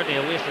that is certainly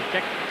a wasted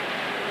kick.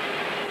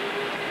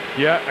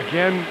 Yeah,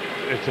 again,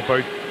 it's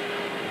about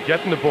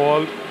getting the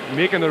ball,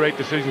 making the right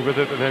decision with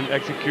it, and then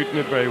executing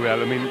it very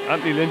well. I mean,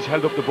 Anthony Lynch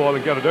held up the ball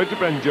and got it out to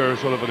Brendan Gerald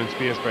Sullivan in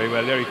space very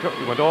well there.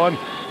 He went on,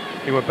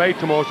 he went by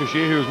Tomás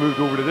O'Shea, who was moved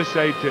over to this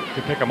side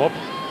to pick him up,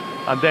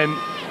 and then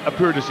a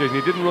poor decision.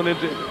 He didn't run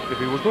into, if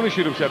he was going to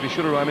shoot himself, he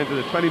should have run into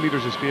the 20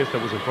 metres of space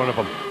that was in front of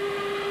him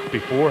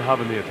before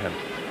having the attempt.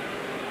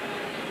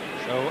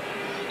 So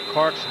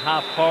Cork's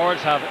half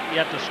forwards have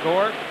yet to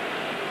score.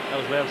 That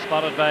was well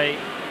spotted by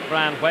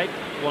Brian White.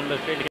 One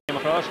midfielder came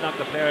across, knocked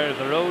the player out of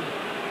the road,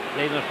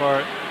 leaving it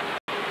for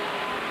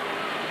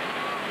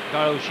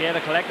Dara O'Shea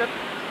to collect it.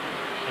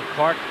 And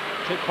Cork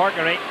to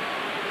Corkery.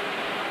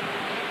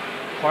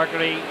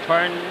 Corkery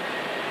turn.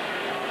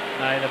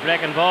 Now the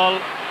breaking ball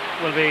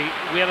will be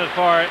waited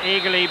for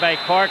eagerly by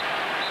Cork,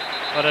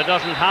 but it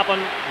doesn't happen.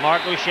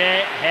 Mark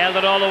O'Shea held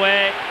it all the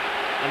way,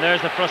 and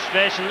there's the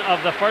frustration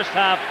of the first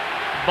half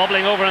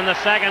bubbling over in the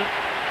second,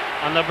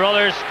 and the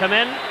brothers come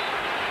in.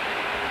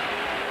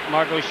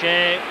 Mark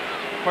O'Shea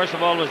first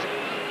of all was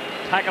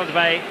tackled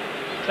by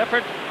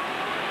Clifford,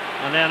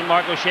 and then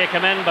Mark O'Shea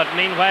came in, but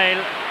meanwhile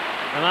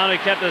the man who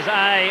kept his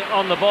eye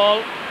on the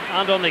ball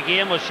and on the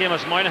game was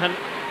Seamus Moynihan,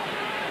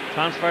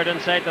 transferred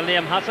inside to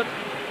Liam Hassett.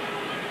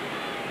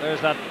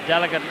 There's that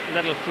delicate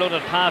little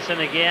floated pass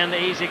in again,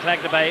 easy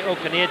collected by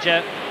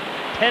O'Caneja.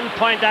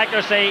 Pinpoint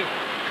accuracy.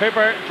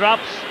 Cooper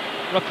drops,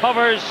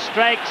 recovers,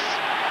 strikes.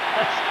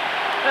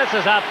 This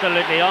is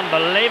absolutely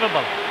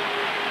unbelievable.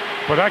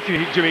 But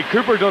actually, Jimmy,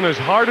 Cooper done his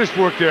hardest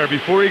work there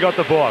before he got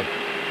the ball.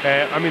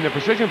 I mean, the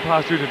precision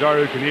pass through to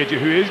Dara O'Caneja,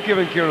 who is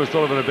giving Kieran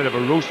O'Sullivan a bit of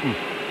a roasting,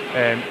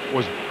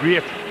 was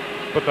great.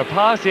 But the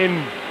pass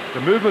in,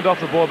 the movement off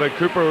the ball by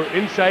Cooper,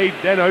 inside,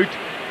 then out,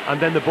 and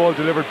then the ball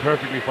delivered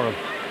perfectly for him.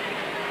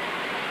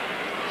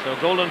 So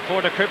golden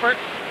for to Cooper.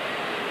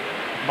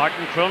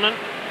 Martin Cronin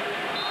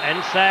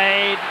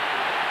inside.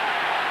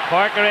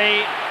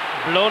 Corkery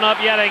blown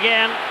up yet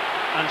again,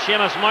 and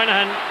Seamus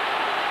Moynihan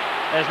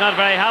is not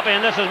very happy,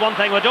 and this is one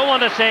thing we don't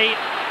want to see.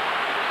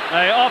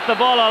 Now off the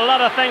ball a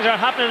lot of things are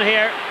happening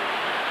here,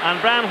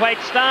 and Brian White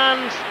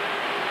stands,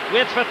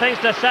 waits for things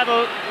to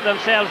settle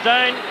themselves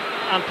down,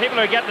 and people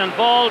are getting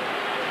involved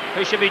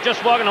who should be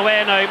just walking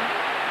away now.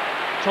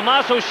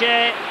 Tomás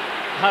O'Shea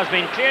has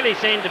been clearly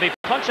seen to be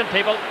punching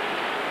people,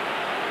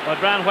 but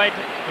Brian White,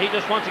 he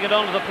just wants to get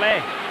on with the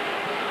play.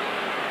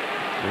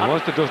 He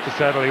wants the dust to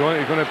settle.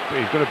 He's going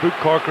to boot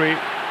Corkery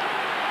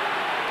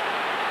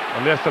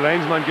unless the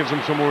linesman gives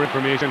him some more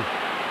information.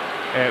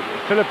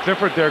 Philip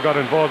Clifford there got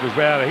involved as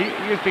well. He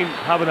has been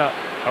having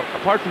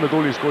apart from the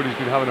goal he scored, he's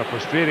been having a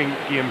frustrating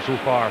game so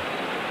far.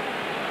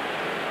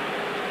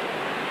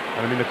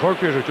 And I mean, the Cork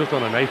players are just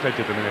on a knife edge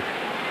at the minute.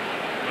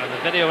 Well,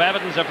 the video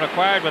evidence if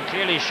required would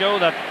clearly show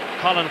that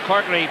Colin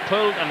Corkery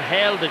pulled and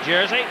held the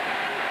jersey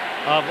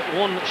of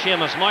one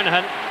Seamus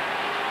Moynihan,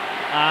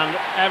 and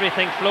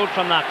everything flowed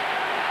from that.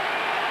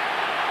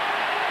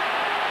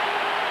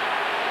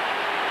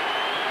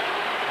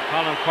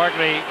 Colin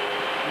Corkery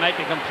might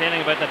be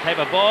complaining about the type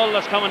of ball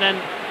that's coming in,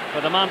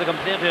 but the man to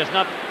complain to is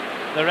not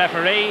the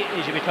referee.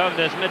 He should be talking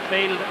to his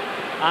midfield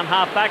and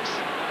half-backs,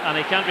 and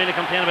he can't really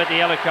complain about the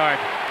yellow card.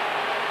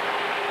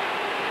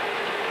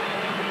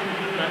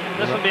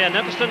 This will be an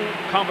interesting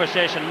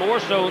conversation, more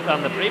so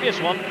than the previous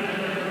one.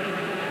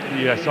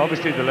 Yes,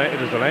 obviously it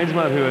is the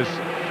linesman who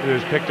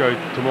has picked out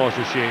Tomas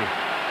O'Shea,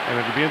 and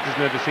it'll be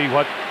interesting to see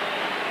how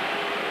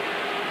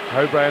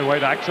Brian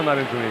White acts on that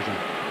information.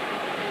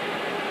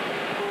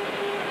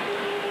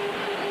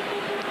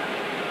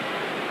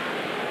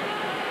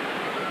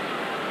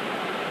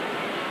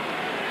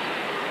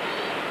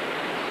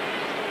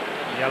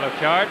 Yellow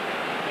card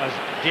as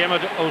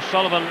Diarmuid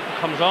O'Sullivan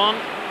comes on.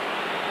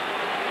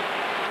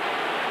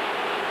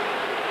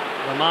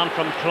 The man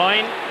from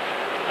Cloyne,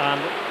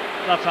 and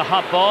that's a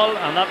hot ball,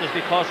 and that was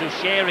because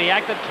O'Shea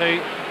reacted to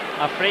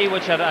a free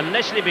which had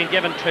initially been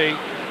given to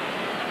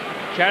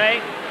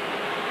Kerry.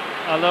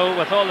 Although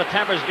with all the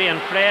tempers being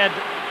frayed,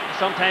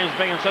 sometimes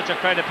bringing such a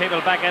crowd of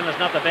people back in is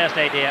not the best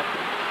idea.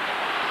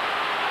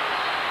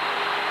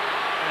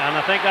 And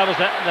I think that was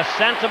the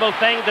sensible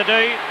thing to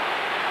do,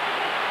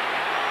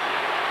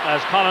 as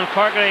Colin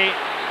Corkery,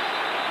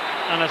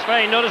 and it's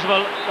very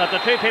noticeable that the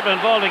two people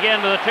involved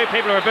again were the two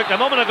people who were booked a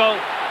moment ago.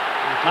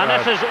 And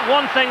this is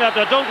one thing that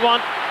they don't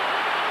want.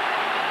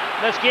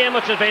 This game,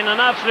 which has been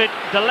an absolute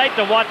delight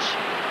to watch,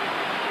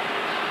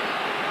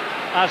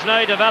 has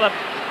now developed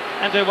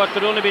into what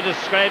could only be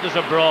described as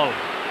a brawl.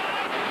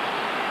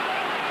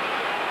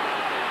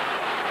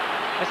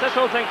 It's this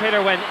whole thing,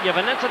 Peter, when you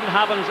have an incident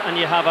happens and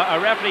you have a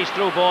referee's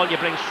throw ball, you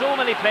bring so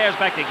many players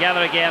back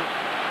together again.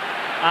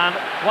 And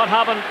what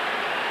happened?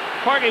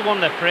 Corky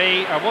won the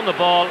free, or won the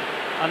ball,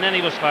 and then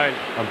he was fouled.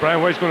 And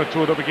Brian White's going to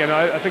throw it up again.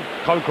 I think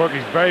Colin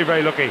Corky's very,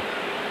 very lucky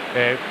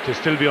to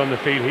still be on the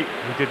field. He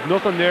did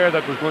nothing there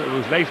that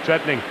was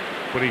life-threatening,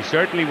 but he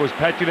certainly was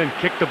petulant,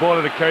 kicked the ball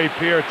at a Kerry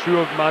player,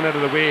 threw a man out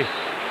of the way.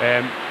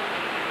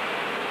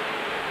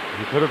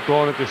 He could have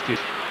gone at this stage.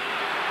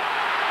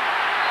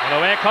 And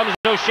away comes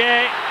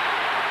O'Shea.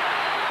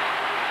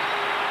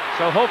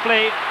 So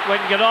hopefully we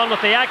can get on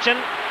with the action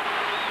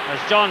as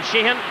John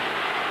Sheehan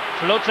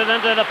floats it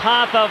into the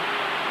path of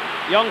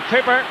young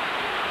Cooper.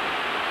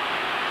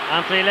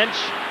 Anthony Lynch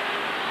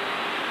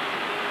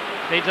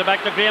feeds it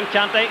back to Graham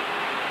Canty.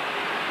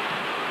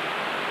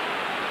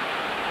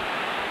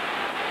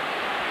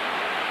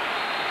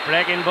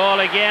 Breaking ball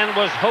again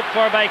was hoped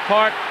for by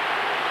Cork,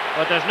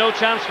 but there's no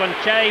chance when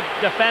Kerry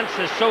defence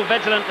is so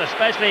vigilant,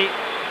 especially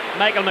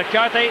Michael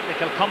McCarthy, the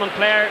Kilcommon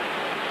player,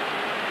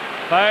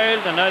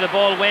 fouled, and now the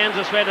ball wends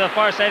its way to the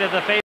far side of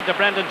the field to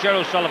Brendan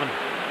Gero Sullivan.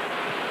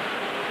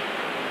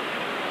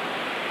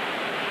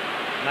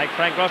 Mike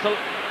Frank Russell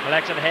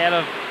collects it ahead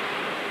of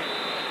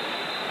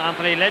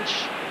Anthony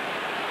Lynch.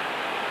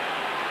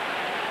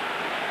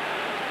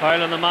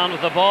 Foul on the man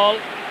with the ball.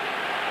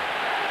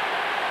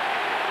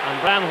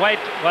 And Brian White,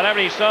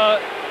 whatever he saw,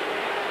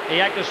 he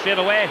acted straight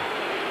away.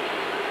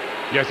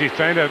 Yes, he's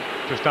trying to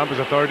stamp his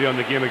authority on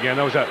the game again.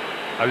 That was a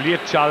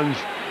late challenge.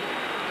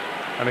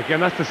 And again,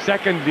 that's the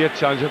second late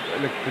challenge.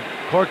 Like, the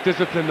Cork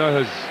discipline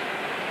now has,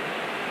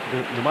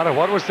 no matter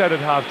what was said at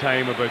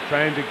half-time about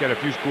trying to get a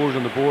few scores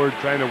on the board,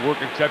 trying to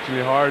work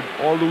exceptionally hard,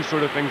 all those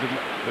sort of things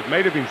that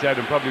might have been said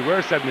and probably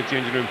were said in the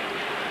changing room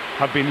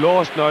have been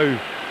lost now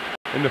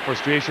in the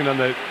frustration and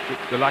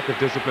the lack of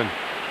discipline.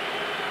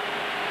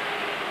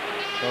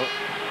 So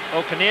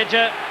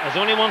O'Caneja has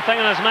only one thing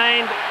in his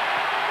mind,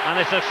 and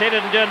he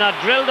succeeded in doing that.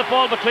 Drilled the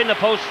ball between the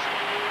posts.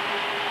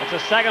 It's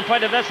his second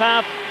point of this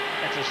half.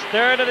 It's his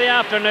third of the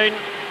afternoon,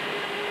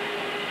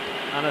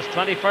 and his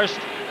 21st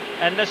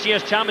in this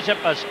year's championship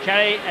as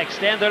Kerry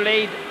extend their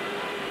lead.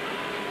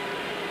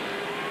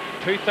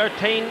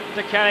 2-13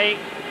 to Kerry.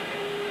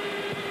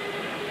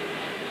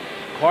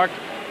 Cork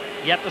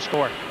yet to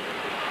score.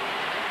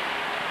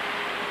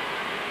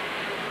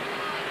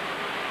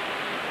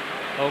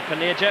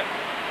 O'Caneja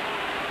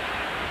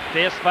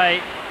faced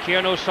by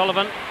Kieran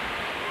O'Sullivan.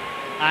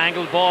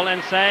 Angled ball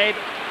inside.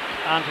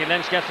 Anthony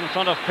Lynch gets in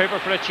front of Cooper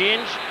for a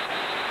change.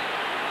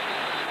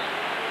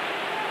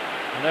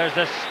 And there's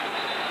this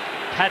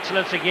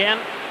petulance again.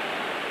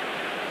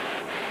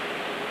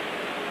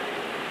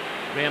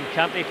 Graham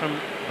Canty from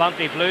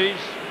Bantry Blues,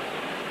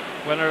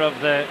 winner of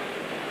the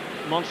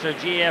Munster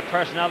GA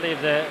Personality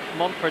of the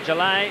Month for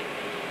July.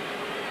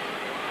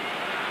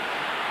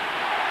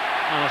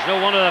 And it's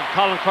no wonder that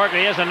Colin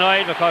Corkery is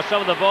annoyed, because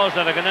some of the balls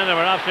that have gone in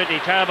were absolutely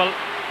terrible.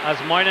 As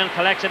Moynihan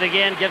collects it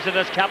again, gives it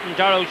as captain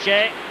Dar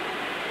O'Shea.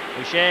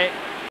 O'Shea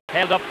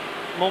held up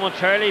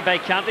momentarily by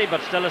Canty, but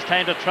still has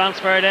time to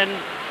transfer it in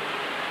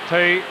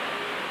to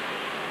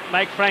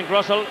Mike Frank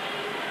Russell.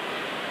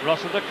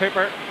 Russell to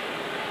Cooper.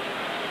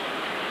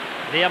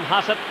 Liam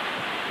Hassett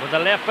with the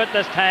left foot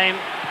this time.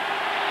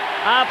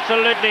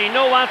 Absolutely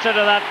no answer to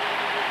that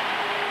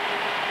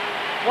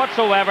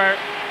whatsoever.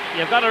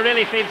 You've got to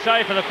really feel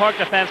sorry for the Cork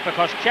defence,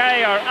 because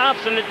Kerry are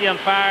absolutely on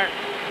fire.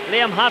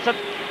 Liam Hassett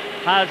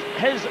has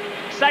his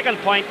second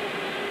point,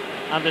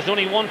 and there's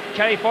only one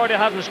Kerry forward who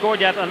hasn't scored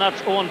yet, and that's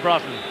Owen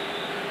Brosnan.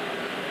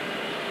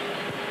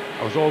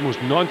 I was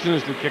almost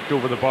nonchalantly kicked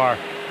over the bar.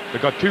 They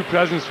got two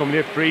presents from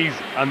late frees,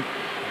 and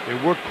they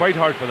worked quite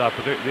hard for that,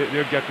 but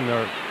they're getting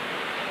their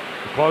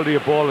the quality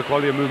of ball, the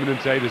quality of movement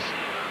inside is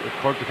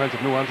Cork defence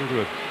have no answer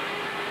to it.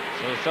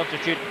 So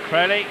substitute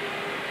Crowley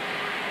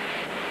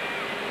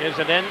gives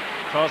it in,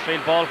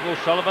 crossfield ball from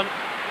O'Sullivan,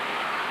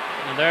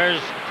 and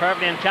there's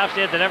perfectly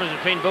encapsulated the difference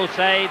between both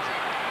sides.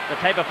 The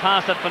type of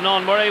pass that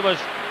Fanon Murray was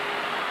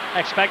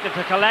expected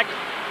to collect.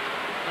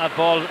 That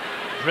ball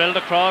drilled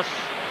across,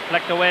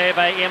 flicked away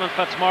by Eamon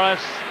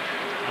Fitzmaurice,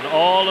 and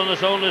all on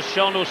his own is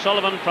Sean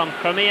O'Sullivan from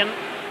Crimean.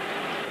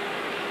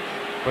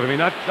 But I mean,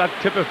 that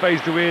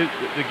typifies the way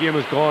the game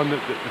has gone, the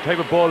type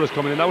of ball that's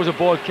coming in. That was a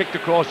ball kicked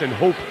across in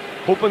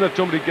hoping that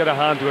somebody would get a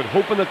hand to it,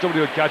 hoping that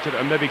somebody would catch it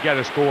and maybe get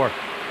a score.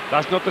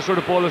 That's not the sort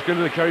of ball that's going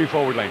to the Kerry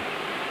forward line.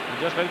 And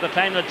just look at the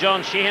time that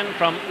John Sheehan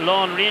from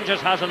Lawn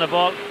Rangers has on the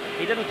ball.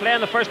 He didn't play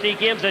in the first 3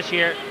 games this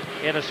year.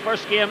 He had his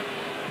first game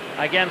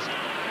against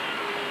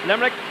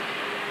Limerick,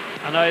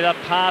 and now that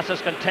pass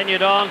has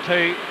continued on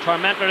to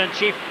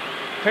tormentor-in-chief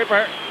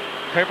Cooper.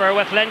 Cooper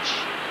with Lynch,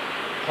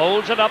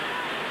 holds it up.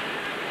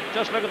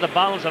 Just look at the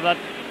balance of that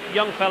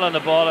young fella on the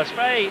ball. It's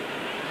very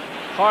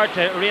hard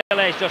to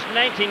realise, just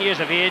 19 years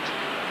of age,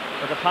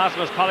 but the pass of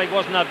his colleague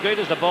wasn't that good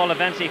as the ball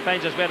eventually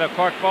finds its way to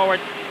Cork forward.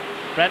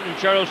 Brenton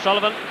Ger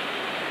O'Sullivan,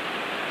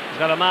 he's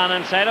got a man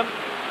inside him.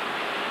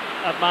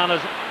 That man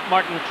is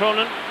Martin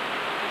Cronin.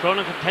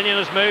 Cronin continuing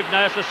his move.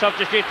 Now it's the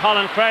substitute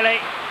Colin Crowley.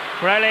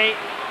 Crowley,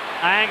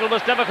 angle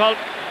was difficult,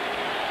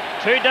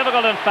 too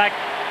difficult in fact,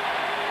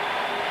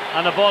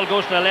 and the ball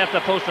goes to the left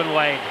of post and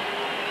wide.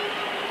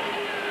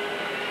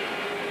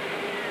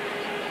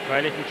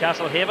 Crowley from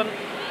Castlehaven.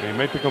 He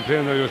might be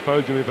complaining that he was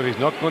fouled, Jimmy, but he's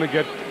not going to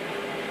get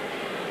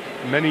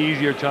many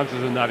easier chances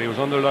than that. He was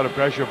under a lot of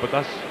pressure, but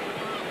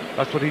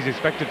that's what he's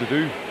expected to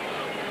do.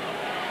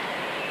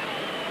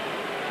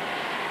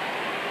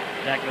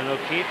 Declan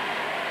O'Keefe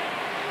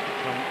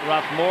from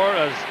Rathmore,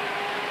 as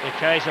the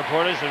Kerry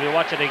supporters, if you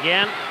watch it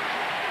again.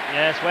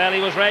 Yes, well,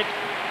 he was right.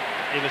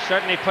 He was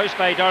certainly pushed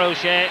by Dara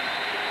O'Shea.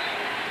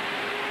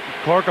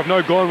 Cork have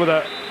now gone with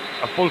a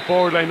full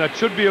forward line that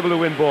should be able to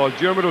win ball.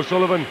 Diarmuid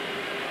O'Sullivan,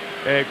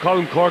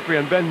 Colin Corkery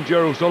and Ben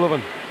Ger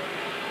O'Sullivan.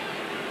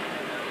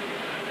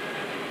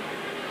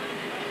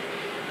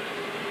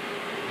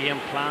 Game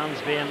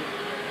plans being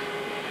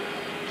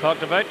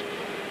talked about.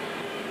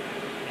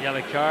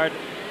 Yellow card,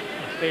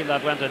 the field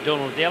that went to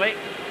Donald Daly.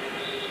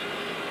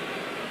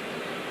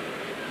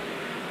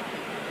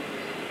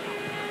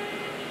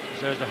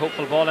 So there's the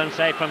hopeful ball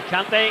inside from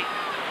Canty.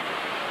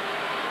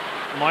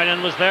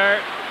 Moylan was there.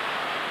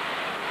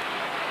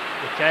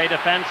 The Kerry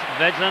defence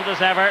vigilant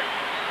as ever.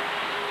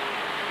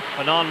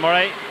 Fanon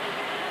Murray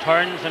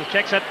turns and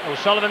kicks it.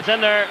 O'Sullivan's in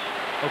there.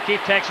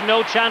 O'Keefe takes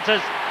no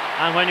chances,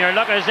 and when your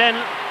luck is in,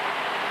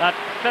 that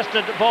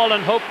fisted ball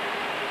in hope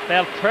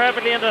fell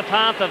perfectly into the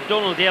path of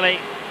Donald Daly,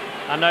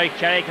 and now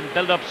Kerry can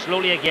build up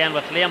slowly again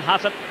with Liam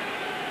Hassett.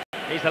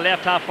 He's the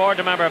left half forward,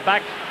 remember,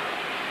 back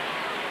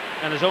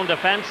in his own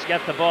defence.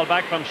 Gets the ball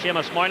back from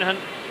Seamus Moynihan.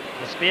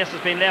 The space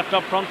has been left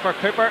up front for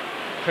Cooper.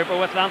 Cooper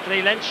with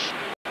Anthony Lynch.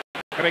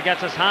 Cooper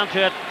gets his hand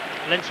to it.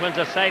 Lynch wins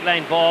a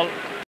sideline ball,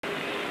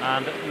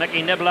 and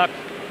Mickey Niblock,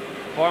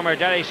 former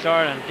Derry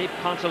star, in deep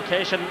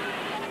consultation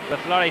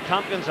with Laurie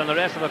Tompkins and the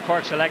rest of the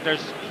Cork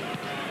selectors.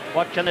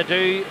 What can they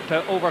do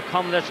to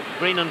overcome this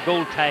green and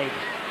gold tide?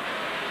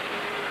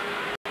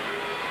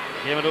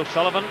 David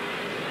O'Sullivan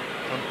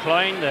from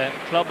Cloyne, the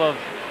club of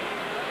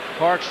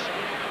Cork's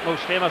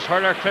most famous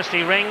hurler,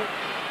 Christy Ring.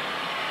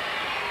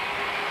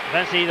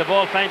 Eventually the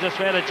ball finds its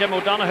way to Jim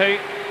O'Donoghue,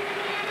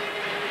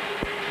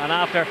 and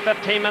after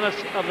 15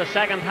 minutes of the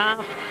second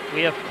half,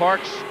 we have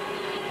Cork's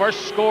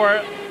first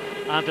score,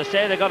 and to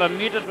say they got a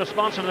muted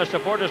response from their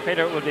supporters,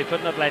 Peter, would be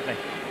putting it lightly.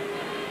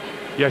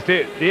 Yes,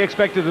 they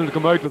expected them to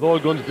come out with all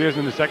guns blazing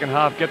in the second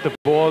half, get the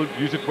ball,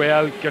 use it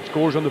well, get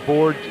scores on the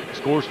board,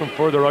 scores from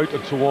further out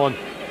and so on.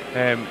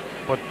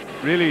 But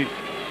really,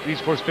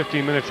 these first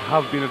 15 minutes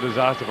have been a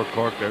disaster for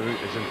Cork.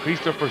 It's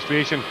increased their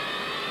frustration.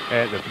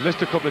 They've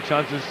missed a couple of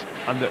chances,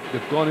 and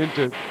they've gone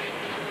into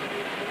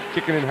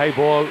kicking in high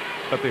ball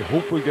that they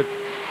hope will get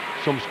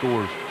some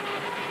scores.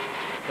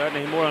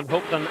 Certainly more on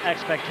hope than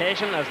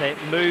expectation as they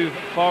move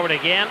forward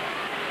again.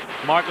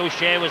 Mark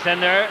O'Shea was in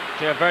there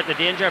to avert the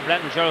danger.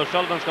 Brenton Ger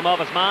O'Sullivan's come off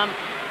his man.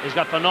 He's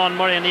got Fanon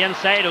Murray on the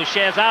inside.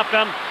 O'Shea's after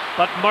him,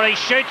 but Murray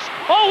shoots.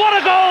 Oh, what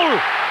a goal!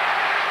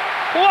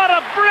 What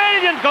a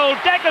brilliant goal!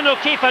 Declan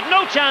O'Keefe had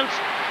no chance.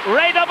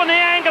 Right up in the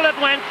angle it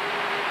went.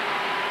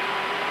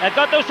 It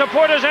got those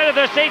supporters out of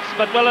their seats,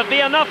 but will it be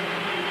enough?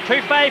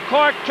 2-5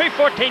 Cork,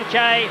 2-14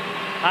 Kerry,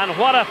 and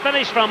what a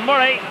finish from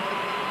Murray.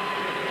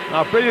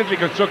 Brilliantly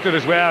constructed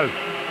as well.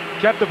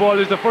 Kept the ball.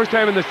 This is the first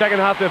time in the second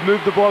half they've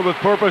moved the ball with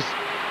purpose.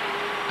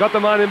 Got the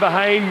man in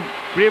behind.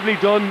 Bravely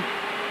done.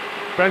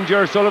 Brenton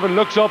Ger Sullivan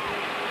looks up.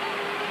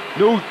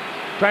 No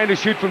trying to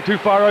shoot from too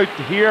far out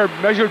here.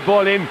 Measured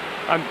ball in,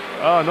 and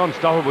an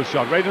unstoppable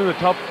shot right in the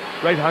top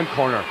right hand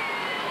corner.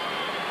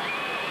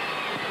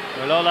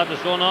 Well, all that was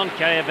going on,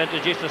 Kerry have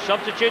introduced a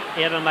substitute.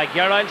 Aidan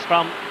McGarrels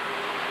from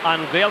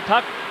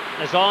Angailtuck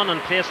is on in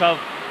place of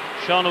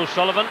Sean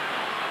O'Sullivan.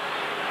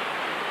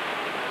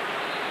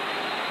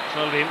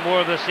 So it'll be more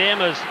of the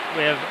same, as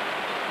we have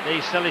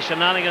these silly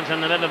shenanigans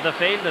in the middle of the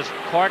field as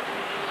Cork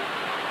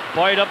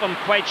buoyed up, I'm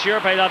quite sure,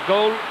 by that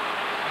goal.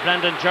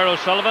 Brendan Ger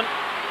O'Sullivan,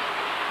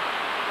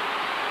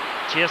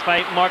 chased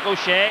by Mark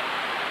O'Shea,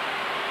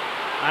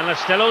 and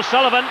it's still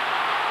O'Sullivan.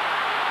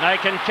 Now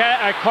can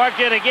Cork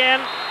do it again?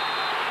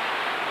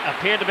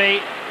 Appeared to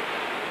be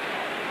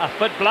a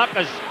foot block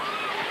as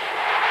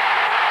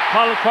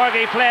Colin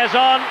Corky plays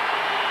on.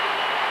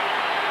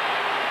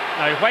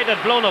 Now White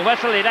had blown a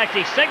whistle, he'd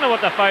actually signalled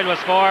what the foul was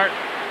for,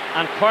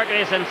 and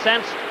Corky is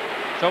incensed.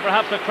 So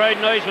perhaps the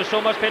crowd noise was so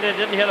much pity they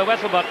didn't hear the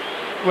whistle, but...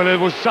 Well, it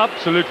was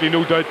absolutely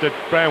no doubt that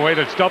Brian White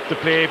had stopped the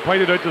play,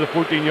 pointed out to the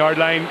 14-yard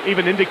line,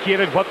 even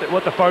indicated what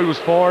the foul was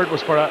for. It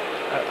was for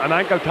an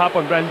ankle tap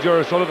on Brendan Ger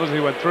O'Sullivan as he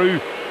went through.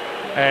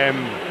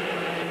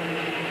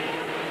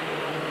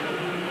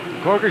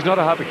 Corky's not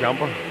a happy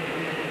camper. He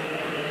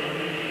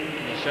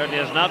certainly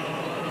is not.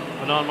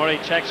 Bernard Murray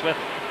checks with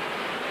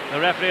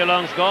the referee.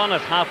 Along's gone.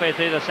 It's halfway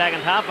through the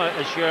second half.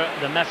 Is sure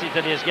the message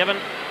that he has given.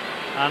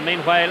 And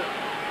meanwhile,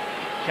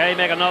 Kerry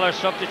make another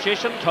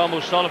substitution. Tom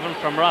O'Sullivan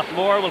from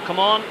Rathmore will come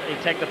on.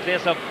 He'll take the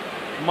place of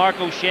Mark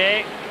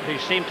O'Shea, who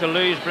seemed to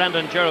lose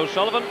Brendan Ger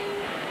O'Sullivan.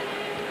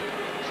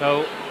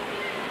 So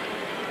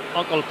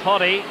Uncle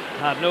Toddy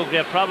had no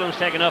great problems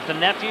taking off the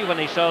nephew when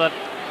he saw that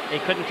he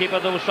couldn't keep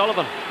up with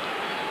O'Sullivan.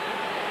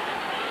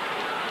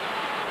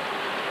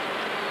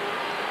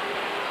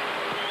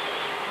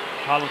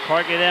 Colin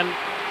Corky then,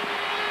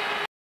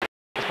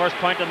 his first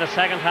point in the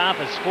second half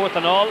is 4th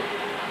and all.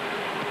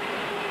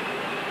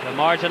 The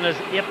margin is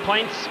 8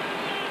 points,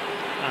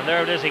 and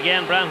there it is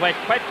again. Brian White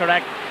quite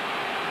correct.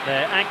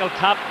 The ankle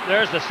tap,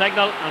 there's the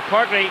signal, and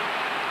Corky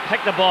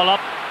picked the ball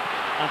up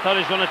and thought he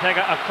was going to take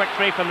a quick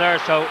free from there.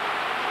 So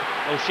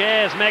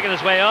O'Shea is making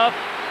his way off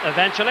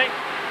eventually.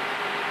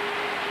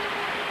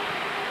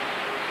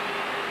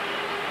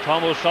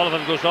 Tom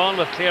O'Sullivan goes on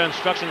with clear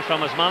instructions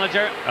from his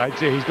manager. I'd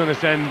say he's going to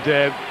send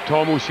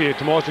Tomas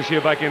O'Shea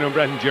back in on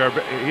Brendan Ger.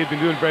 He'd been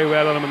doing very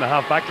well on him in the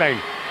half-back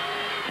line.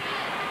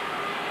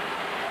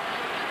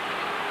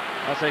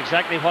 That's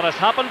exactly what has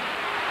happened.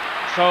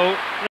 So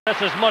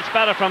this is much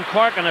better from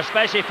Cork, and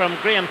especially from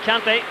Graham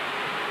Canty.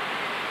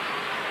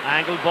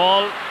 Angled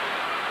ball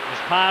is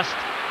past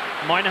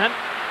Moynihan,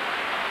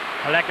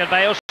 collected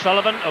by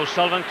O'Sullivan.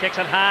 O'Sullivan kicks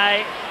it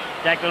high.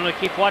 Declan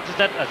O'Keefe watches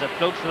it as it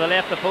floats to the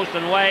left, the post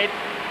and wide.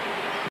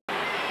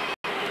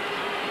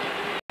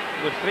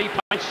 With 3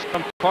 points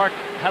from Cork,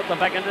 help them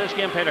back into this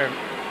game, Peter.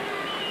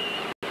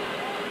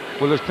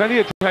 Well, there's plenty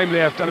of time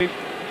left. I mean,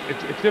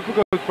 it's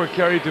difficult for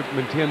Kerry to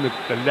maintain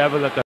the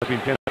level that they've been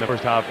playing in the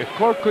first half. If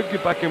Cork could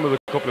get back in with a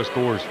couple of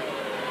scores,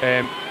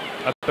 at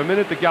the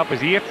minute the gap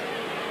is 8.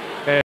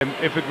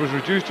 If it was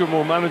reduced to a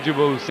more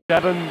manageable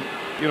 7,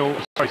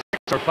 6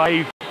 or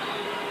 5,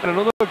 and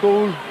another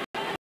goal,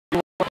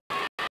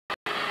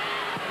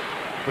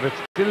 but it's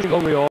still a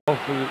long way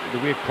off the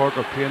way Cork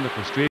are playing, the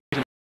frustration.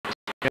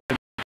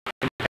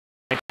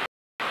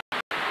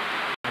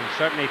 And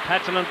certainly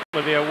petulant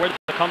will be a word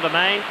to come to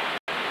mind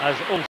as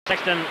Owen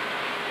Sexton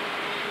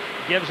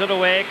gives it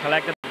away,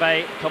 collected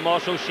by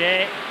Tomas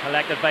O'Shea,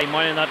 collected by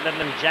Moynihan. That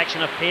little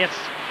injection of pace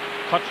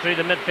cuts through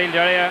the midfield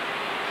area,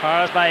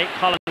 fires by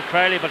Colin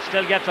Crowley, but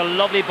still gets a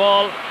lovely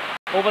ball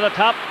over the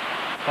top.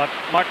 But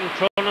Martin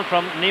Cronin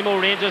from Nemo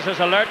Rangers is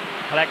alert,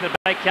 collected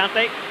by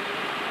Canty.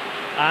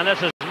 And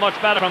this is much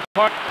better from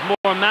Cork,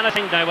 more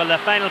menacing. Now will the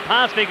final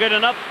pass be good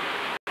enough?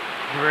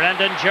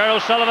 Brendan Ger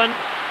O'Sullivan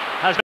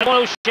has been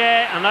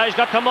O'Shea, and now he's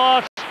got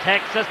Tomas,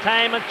 takes his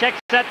time and kicks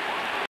it.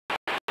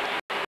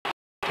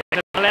 Kicks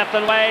it left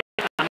and wide,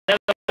 and there's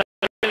what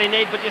they really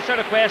need, but you sort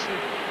of question,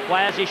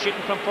 why is he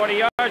shooting from 40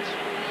 yards?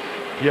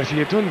 Yes, he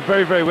had done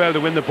very, very well to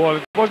win the ball.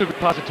 It wasn't a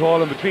good pass at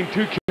all, and between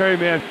two Kerry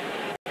men,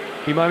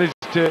 he managed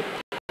to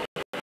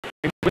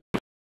win the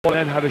ball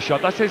and had a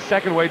shot. That's his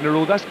second wide in a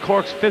row. That's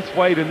Cork's 5th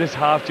wide in this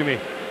half, Jimmy.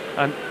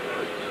 And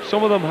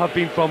some of them have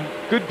been from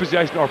good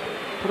possession, or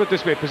put it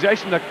this way,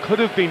 possession that could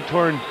have been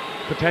turned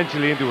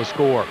potentially into a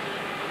score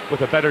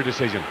with a better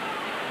decision.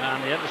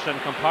 And the interesting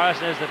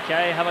comparison is that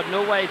Kerry have had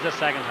no wides this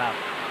second half.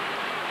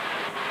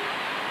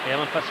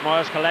 Eamon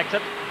Fitzmaurice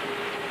collected,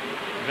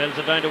 drills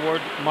it down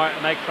toward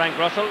Mike Frank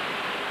Russell.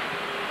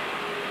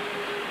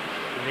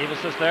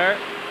 Levis is there.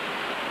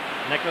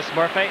 Nicholas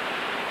Murphy.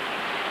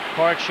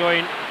 Cork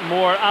showing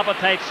more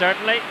appetite,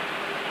 certainly.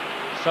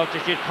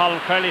 Substitute Colin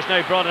Curley is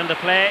now brought into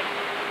play.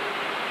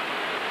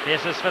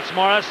 Faces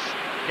Fitzmaurice,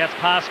 gets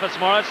past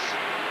Fitzmaurice.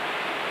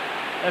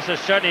 This is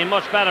certainly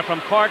much better from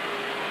Cork.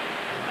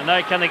 And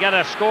now can they get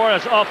a score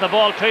as off the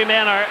ball? Two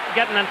men are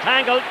getting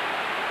entangled.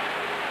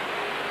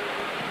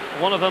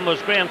 One of them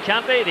was Graham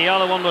Canty, the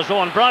other one was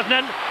Owen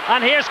Brosnan.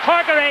 And here's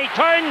Corkery,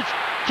 turns,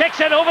 kicks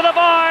it over the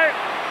bar.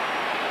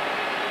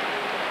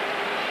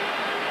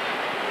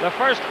 The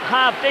first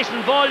half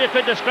decent ball you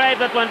could describe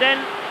that went in.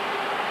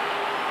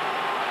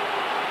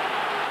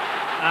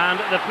 And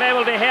the play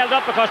will be held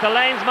up because the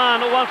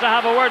linesman wants to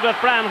have a word with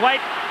Brian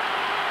White.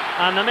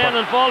 And the men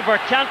involved were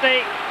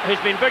Canty, who's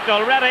been booked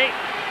already,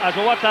 as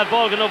we watch that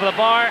ball going over the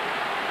bar,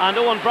 and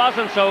Owen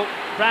Brosnan. So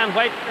Brian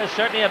White is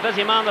certainly a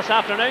busy man this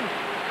afternoon.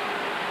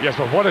 Yes,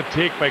 but what a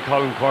take by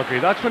Colin Corkery.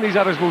 That's when he's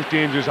at his most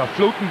dangerous. A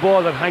floating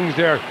ball that hangs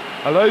there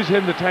allows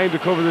him the time to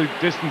cover the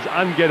distance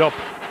and get up.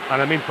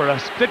 And I mean, for a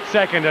split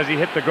second as he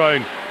hit the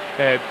ground,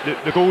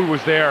 the goal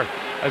was there.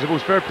 I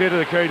suppose fair play to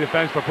the Kerry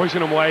defence for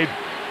pushing him wide,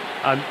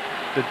 and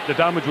the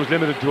damage was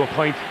limited to a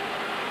point.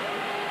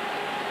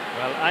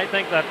 Well, I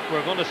think that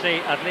we're going to see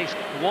at least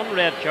one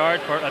red card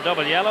for a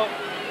double yellow.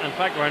 In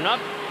fact, we're not.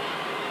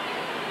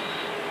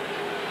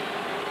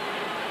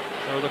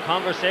 So the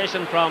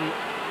conversation from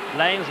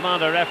linesman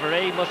to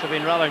referee must have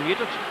been rather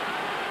muted.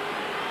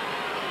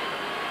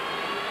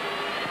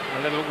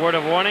 A little word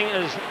of warning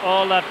is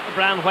all that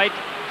Brian White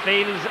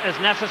feels is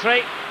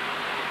necessary,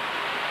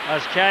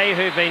 as Kerry,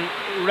 who've been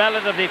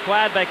relatively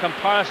quiet by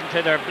comparison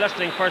to their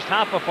blistering first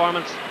half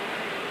performance,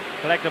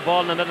 collect the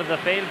ball in the middle of the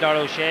field. Dar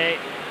O'Shea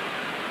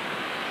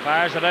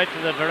fires it out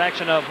to the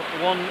direction of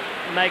one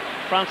Mike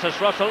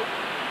Francis Russell.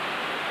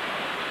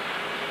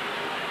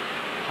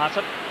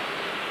 Hassett,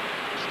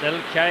 still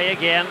Kerry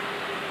again.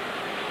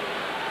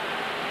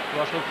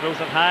 Russell throws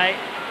it high.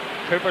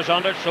 Cooper's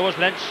under it, so is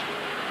Lynch.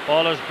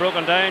 Ball is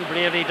broken down,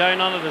 bravely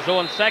down on it is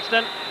Owen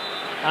Sexton.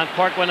 And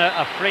Cork win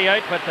a free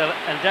out, with the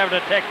endeavour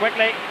to take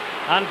quickly,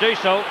 and do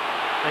so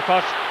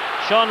because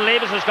Sean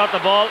Levis has got the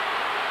ball.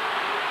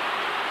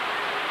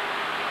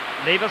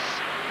 Levis,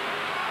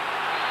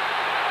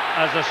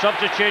 as a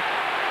substitute,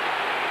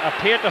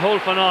 appeared to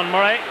hold Fionnán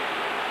Murray.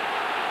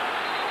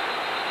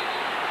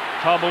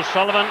 Tom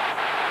O'Sullivan,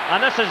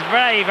 and this is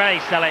very,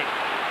 very silly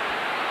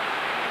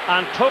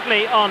and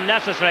totally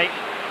unnecessary.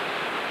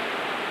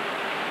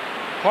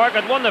 Cork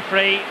had won the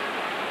free,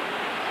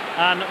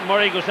 and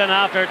Murray goes in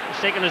after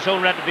seeking his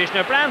own retribution.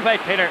 Now, Brian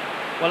White, Peter,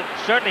 will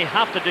certainly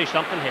have to do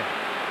something here.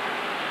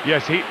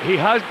 Yes, he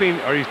has been,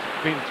 or he's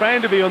been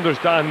trying to be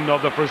understanding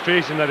of the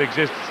frustration that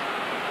exists,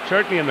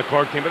 certainly in the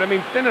Cork team. But I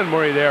mean, Finn and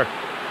Murray there.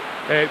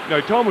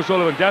 Now, Tom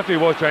O'Sullivan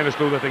definitely was trying to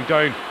slow the thing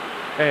down,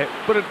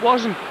 but it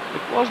wasn't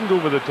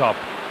over the top.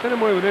 Finn and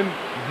Murray went in,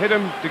 hit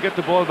him to get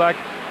the ball back.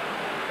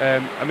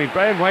 I mean,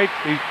 Brian White,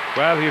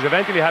 he's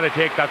eventually had to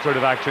take that sort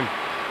of action.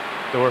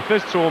 There were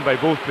fists thrown by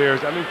both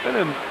players. I mean,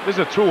 Finnan, this is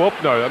a throw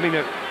up now. I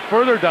mean,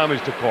 further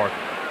damage to Cork.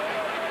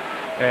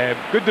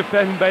 Good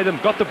defending by them,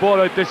 got the ball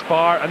out this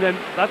far, and then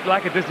that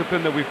lack of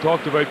discipline that we've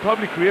talked about,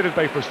 probably created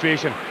by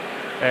frustration,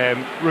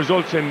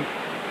 results in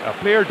a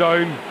player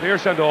down, player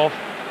sent off.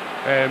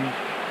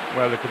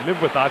 Well, they could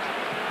live with that,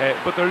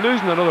 but they're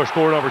losing another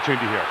scoring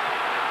opportunity here.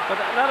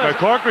 Now,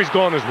 Corkery's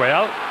gone as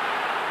well.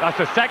 That's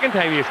the second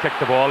time he has kicked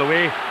the ball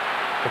away.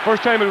 The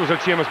first time it was at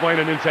Seamus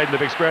Moynihan inside in the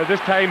big square.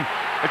 This time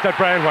it's at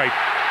Brian White.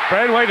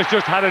 Brian White has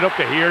just had it up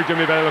to here,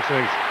 Jimmy, by the looks of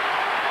things.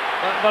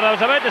 But I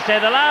was about to say,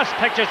 the last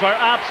pictures were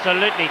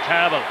absolutely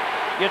terrible.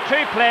 You had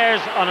two players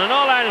on an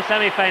All-Ireland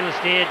semi-final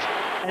stage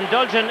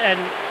indulging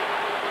in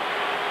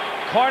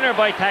corner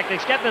boy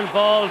tactics, getting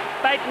involved,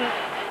 biting,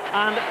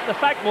 and the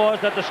fact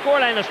was that the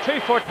scoreline is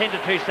 2-14 to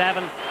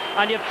 2-7,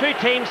 and you have two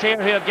teams here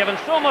who have given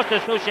so much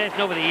association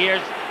over the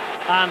years,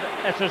 and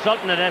it's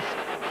resulting in this.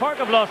 Cork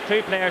have lost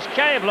two players,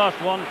 Kerry have lost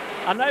one,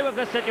 and now we have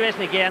this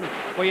situation again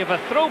where you have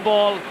a throw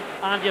ball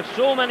and you have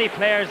so many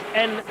players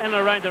in and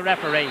around the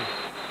referee.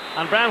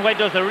 And Brian White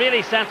does the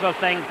really sensible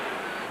thing,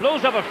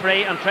 blows up a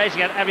free and tries to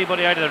get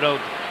everybody out of the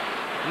road.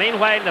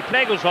 Meanwhile, the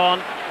play goes on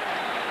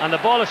and the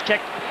ball is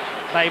kicked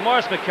by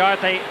Maurice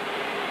McCarthy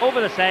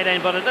over the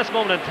sideline, but at this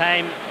moment in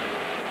time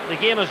the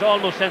game is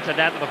almost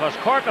incidental because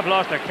Cork have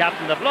lost their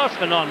captain, they've lost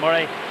Fionnán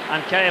Murray,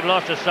 and Kerry have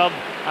lost a sub,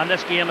 and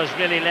this game has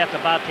really left a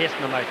bad taste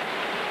in the mouth.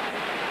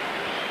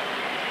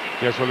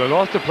 Yes, well, they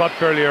lost the plot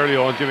fairly early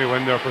on, Jimmy,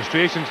 when their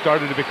frustration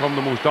started to become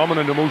the most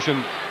dominant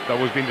emotion that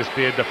was being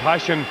displayed. The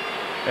passion,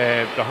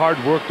 the hard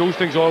work, those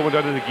things all went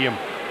out of the game.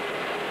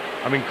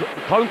 I mean,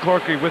 Colin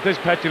Corkery, with his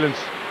petulance,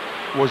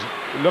 was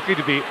lucky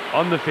to be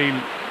on the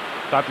field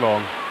that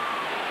long.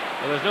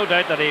 Well, there's no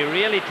doubt that he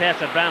really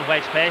tested Brian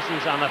White's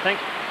patience, and I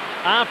think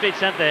after he'd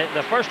sent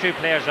the first two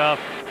players off,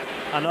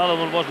 another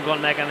one wasn't going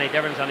to make any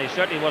difference, and he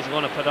certainly wasn't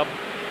going to put up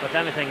with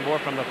anything more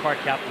from the Cork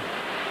captain.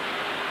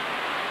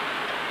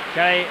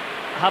 Kerry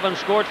haven't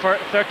scored for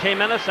 13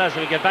 minutes as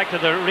we get back to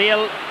the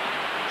real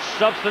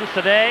substance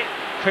today.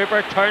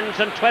 Cooper turns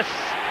and twists,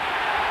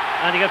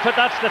 and you can put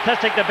that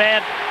statistic to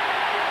bed.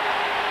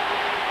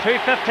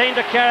 2:15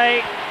 to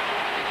Kerry.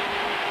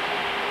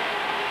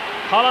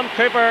 Colin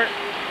Cooper,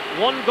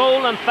 1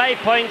 goal and 5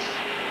 points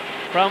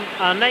from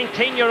a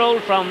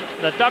 19-year-old from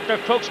the Dr.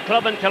 Crokes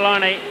club in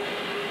Killarney,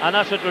 and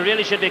that's what we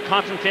really should be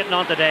concentrating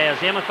on today, as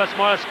Eamon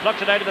Fitzmaurice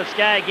plucks it out of the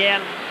sky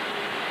again.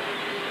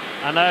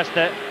 And now it's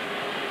the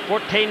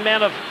 14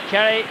 men of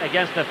Kerry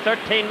against the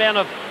 13 men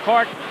of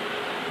Cork.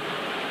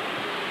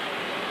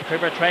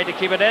 Cooper tried to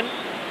keep it in,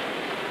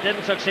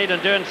 didn't succeed in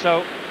doing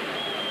so,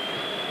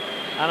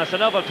 and it's a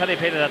noble pity,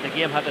 Peter, that the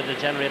game had to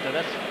degenerate to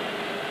this.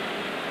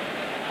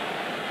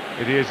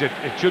 It is. It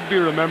should be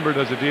remembered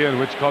as a day in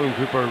which Colin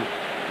Cooper,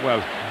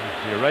 well,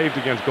 he arrived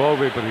against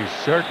Galway, but he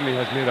certainly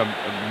has made a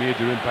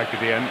major impact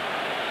at the end.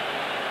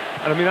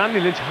 And I mean,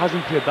 Andy Lynch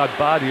hasn't played that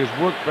bad. He has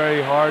worked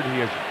very hard, he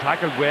has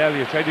tackled well, he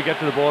has tried to get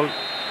to the ball.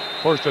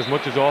 first as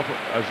much as off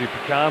as he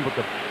can, but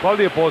the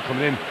quality of ball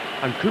coming in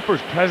and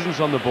Cooper's presence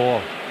on the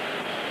ball.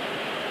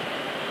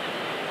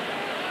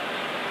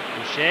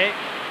 O'Shea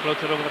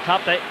floats it over the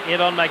top to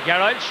Aidan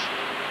McGarrage.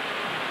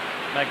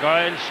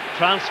 McGarrage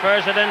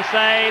transfers it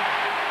inside.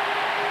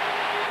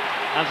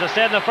 As I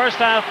said in the first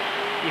half,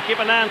 you keep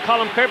an eye on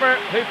Colin Cooper.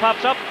 Who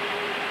pops up?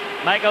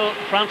 Michael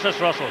Francis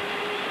Russell.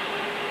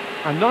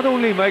 And not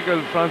only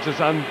Michael Francis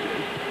and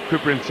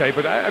Cooper inside,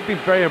 but I've been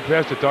very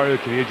impressed with Dario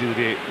Canigi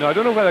today. Now, I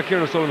don't know whether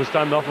Kieran O'Sullivan was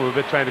standing off him a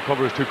bit trying to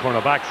cover his two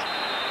corner backs,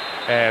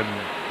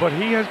 but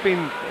he has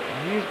been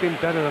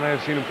better than I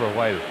have seen him for a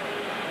while.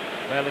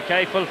 Well, the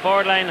Kerry full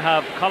forward line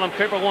have Colin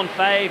Cooper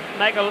 1-5,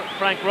 Michael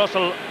Frank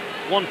Russell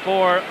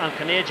 1-4, and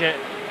Canigi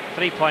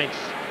 3 points,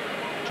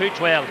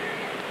 2-12.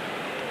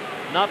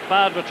 Not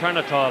bad return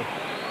at all.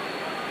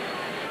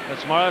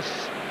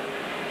 Fitzmaurice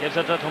gives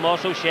it to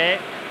Tomas O'Shea,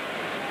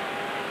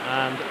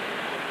 and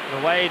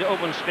the wide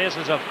open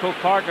spaces of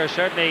Cork are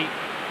certainly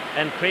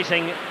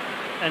increasing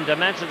in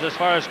dimensions as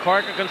far as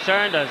Cork are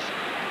concerned, as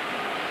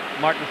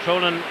Martin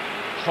Cronin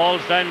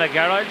hauls down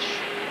McGarrage.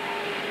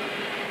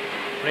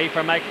 Free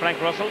for Mike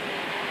Frank Russell.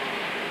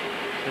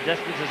 The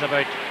distance is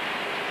about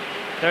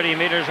 30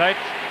 metres out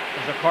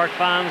as the Cork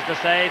fans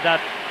decide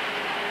that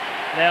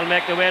they'll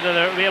make their way to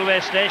the railway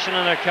station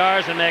in their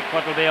cars and make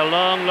what will be a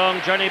long,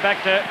 long journey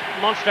back to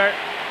Munster.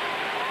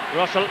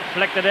 Russell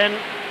flicked it in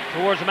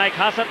towards Mike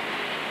Hassett.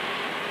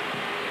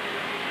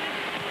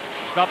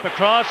 Dropped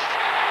across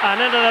and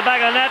into the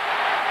back of the net.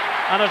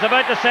 And I was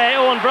about to say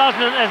Owen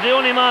Brosnan is the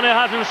only man who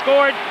hasn't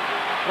scored.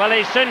 Well,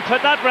 he soon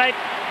put that right.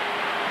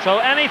 So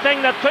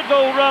anything that could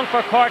go wrong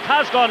for Cork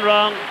has gone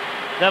wrong.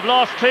 They've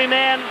lost 2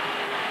 men.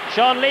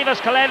 Sean Levis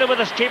collided with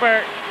his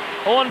keeper.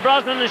 Owen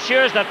Brosnan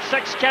ensures that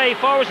 6 Kerry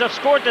forwards have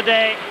scored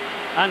today,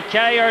 and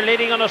Kerry are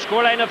leading on a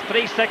scoreline of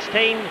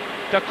 3-16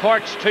 to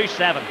Cork's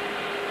 2-7.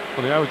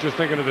 Well, I was just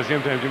thinking at the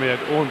same time, Jimmy,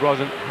 that Owen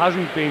Brosnan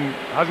hasn't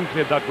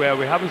played that well.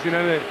 We haven't seen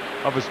any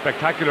of his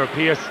spectacular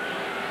pace,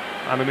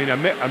 and I mean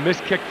a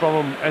missed kick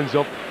from him ends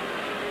up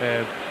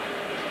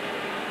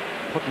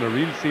putting a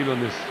real seal on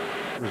this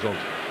result.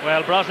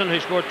 Well, Brosnan, who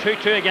scored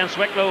 2-2 against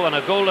Wicklow and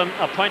a goal and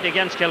a point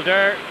against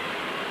Kildare,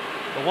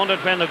 they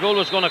wondered when the goal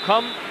was going to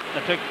come.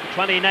 It took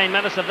 29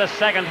 minutes of this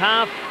second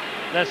half.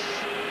 This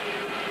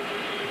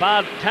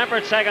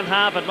bad-tempered second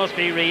half, it must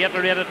be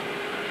reiterated.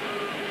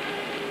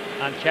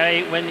 And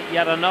Kerry win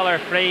yet another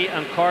free,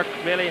 and Cork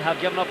really have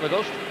given up the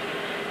ghost.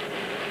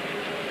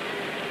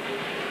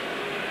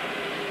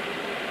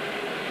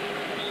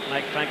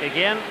 Mike Frank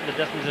again. The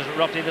distance is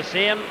roughly the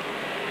same.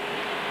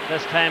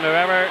 This time,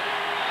 however,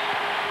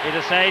 he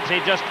decides he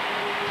just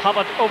pop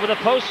it over the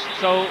post,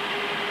 so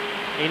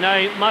he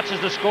now matches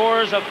the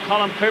scores of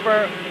Colin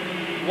Cooper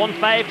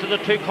 1-5 to the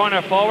 2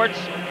 corner forwards,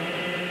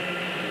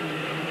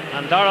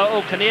 and Dara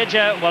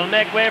O'Caniggia will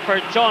make way for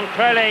John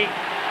Crowley,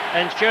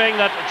 ensuring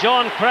that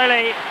John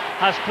Crowley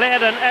has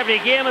played in every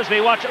game as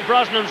we watch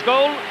Brosnan's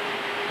goal.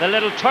 The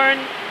little turn,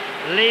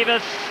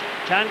 Levis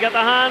can get the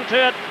hand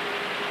to it,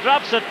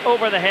 drops it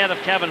over the head of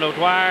Kevin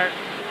O'Dwyer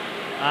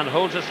and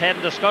holds his head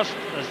in disgust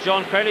as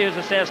John Crowley, as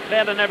I say, has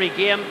played in every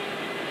game,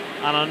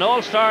 and an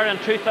all-star in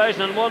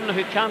 2001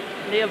 who can't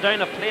nail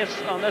down a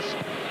place on this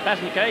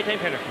present Kerry team,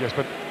 Peter. Yes,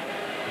 but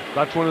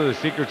that's one of the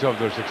secrets of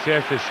their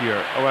success this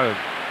year. Oh, well,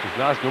 this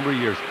last number of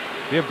years.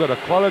 They've got a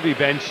quality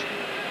bench.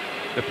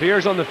 The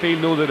players on the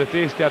field know that if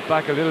they step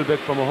back a little bit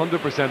from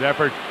 100%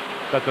 effort,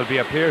 that there'll be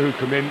a player who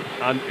come in,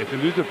 and if they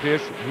lose their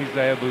place, he's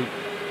liable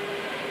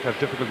to have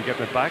difficulty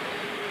getting it back.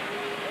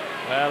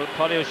 Well,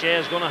 Paddy O'Shea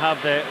is going to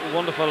have the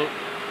wonderful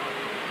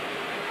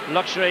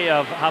luxury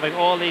of having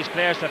all these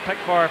players to pick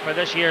for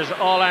this year's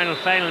All-Ireland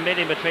final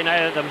meeting between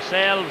either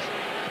themselves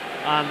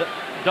and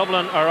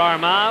Dublin or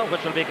Armagh,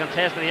 which will be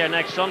contested here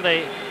next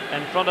Sunday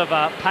in front of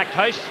a packed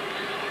house,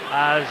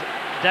 as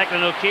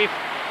Declan O'Keefe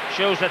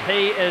shows that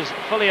he is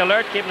fully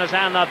alert, keeping his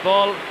eye on that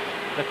ball.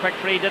 The quick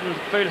free didn't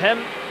fool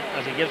him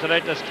as he gives it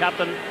out to his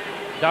captain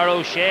Dara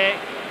O'Shea.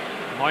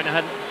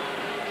 Moynihan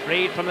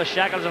freed from the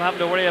shackles of having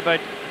to worry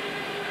about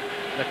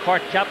the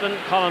Cork captain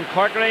Colin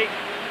Corkery.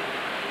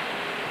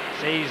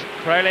 Sees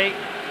Crowley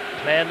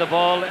playing the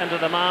ball into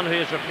the man who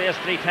has replaced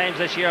 3 times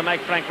this year, Mike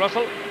Frank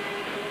Russell.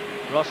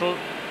 Russell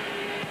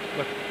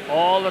with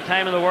all the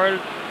time in the world.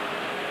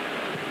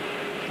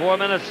 4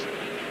 minutes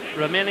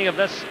remaining of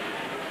this,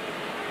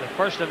 the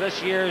first of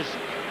this year's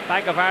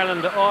Bank of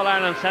Ireland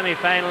All-Ireland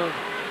semi-final.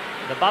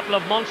 The Battle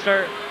of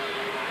Munster,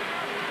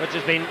 which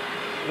has been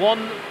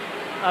won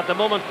at the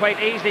moment quite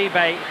easily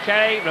by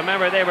Kerry.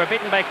 Remember, they were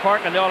beaten by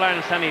Cork in the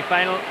All-Ireland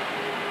semi-final,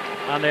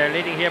 and they're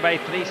leading here by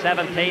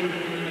 3-17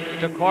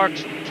 to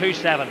Cork's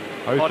 2-7.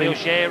 Paddy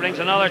O'Shea rings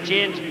another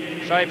change.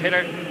 Sorry,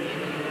 Peter.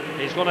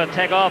 He's going to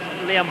take off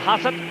Liam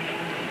Hassett,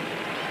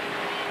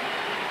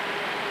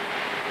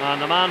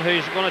 and the man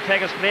who's going to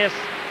take his place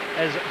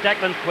is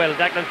Declan Quill.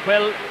 Declan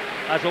Quill,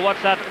 as we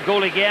watch that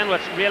goal again,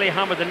 which really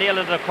hammered the nail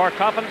into the Cork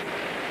coffin.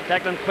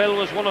 Declan Quill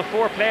was one of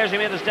 4 players who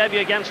made his debut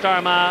against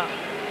Armagh,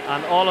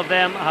 and all of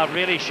them have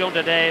really shown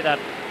today that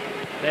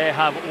they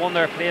have won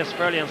their place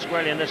fairly and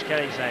squarely in this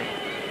Kerry side.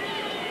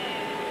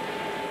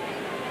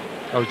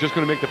 I was just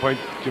going to make the point,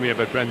 Jimmy,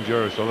 about Brendan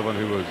O'Sullivan,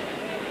 who was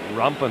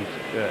rampant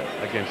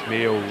against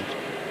Mayo,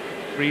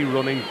 free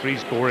running, free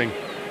scoring,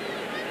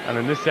 and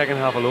in this second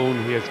half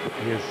alone, he has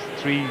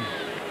three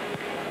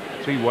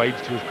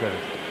wides to his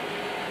credit.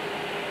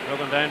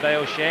 Broken down by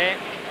O'Shea,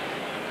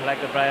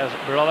 collected by his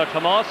brother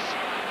Tomas,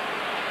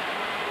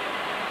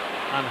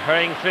 and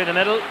hurrying through the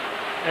middle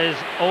is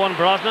Owen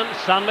Brosnan,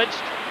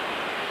 sandwiched.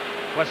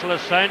 Whistle is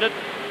sounded,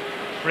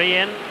 free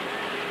in.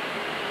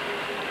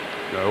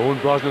 Now, Owen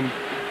Brosnan,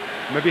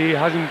 maybe he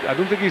hasn't, I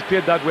don't think he's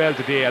played that well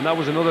today, and that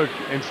was another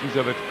instance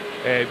of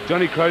it.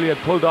 Johnny Crowley had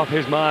pulled off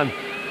his man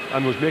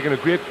and was making a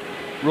great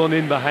run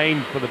in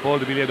behind for the ball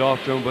to be laid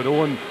off to him, but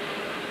Owen,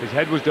 his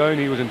head was down,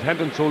 he was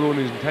intent on solo and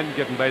he was intent on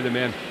getting by the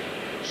men.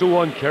 So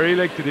on Kerry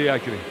like today,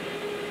 actually.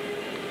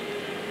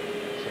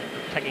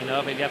 Ticking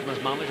off, he'll get from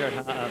his manager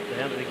at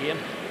the end of the game.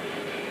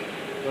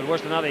 But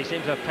worse than that, he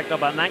seems to have picked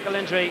up an ankle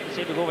injury. He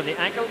seemed to go with the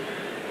ankle.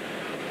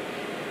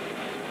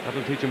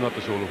 That'll teach him not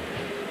to solo.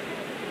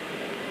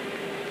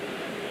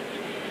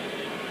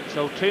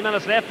 So 2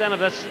 minutes left then of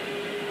this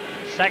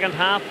second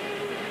half.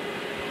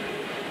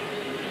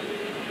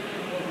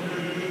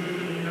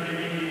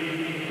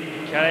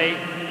 Kerry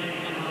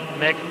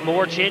make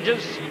more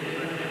changes.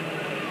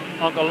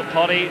 Uncle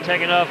Poddy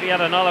taking off yet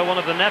another one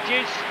of the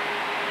nephews.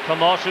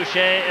 Tomas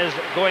O'Shea is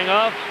going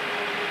off,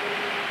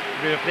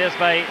 to be replaced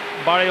by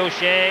Barry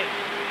O'Shea,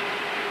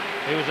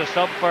 who was a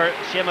sub for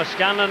Seamus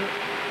Scanlon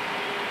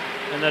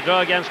in the draw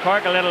against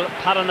Cork. A little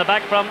pat on the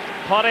back from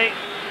Poddy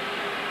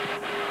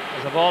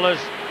as the ball is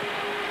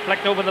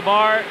flicked over the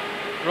bar.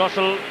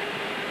 Russell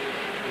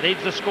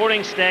leads the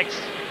scoring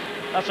stakes.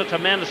 That's a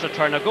tremendous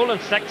return. A goal in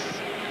 6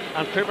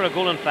 and Cooper a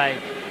goal in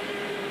 5.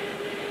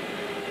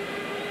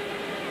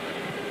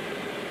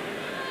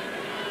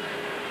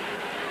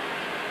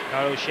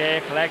 Carl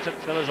O'Shea collects it,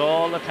 still has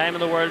all the time in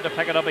the world to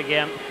pick it up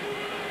again.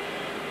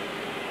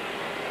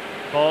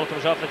 Ball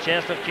comes off the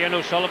chest of Kieran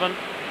O'Sullivan.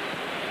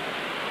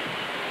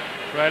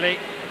 Crowley,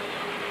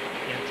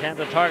 the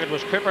intended target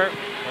was Cooper,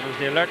 but it was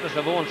the alertness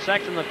of Owen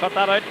Sexton that cut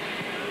that out.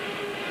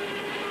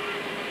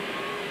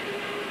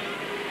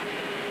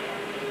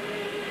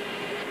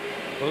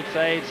 Both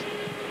sides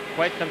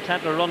quite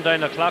content to run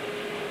down the clock,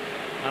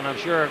 and I'm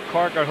sure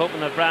Cork are hoping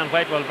that Brian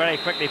White will very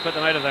quickly put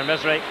them out of their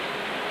misery.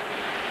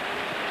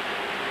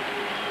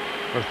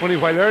 It's funny,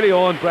 while early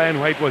on Brian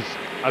White was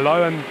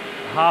allowing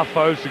half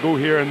fouls to go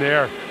here and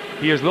there,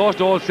 he has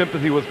lost all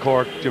sympathy with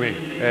Cork, Jimmy.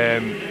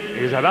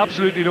 He's had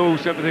absolutely no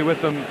sympathy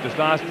with them this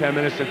last 10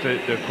 minutes since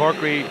the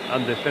Corkery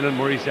and the Finn and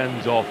Murray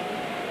sends off.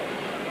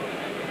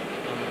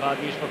 And the bad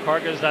news for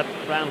Cork is that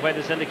Brian White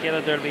has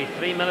indicated there'll be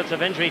 3 minutes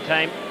of injury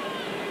time.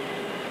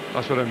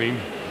 That's what I mean.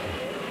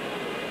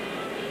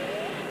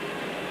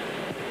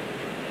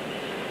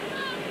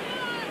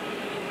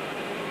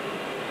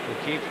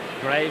 O'Keefe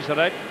drives it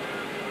out.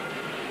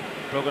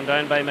 Broken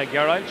down by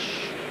McGarrett.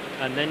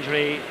 An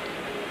injury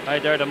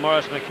out there to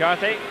Morris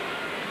McCarthy.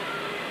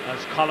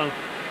 As Colin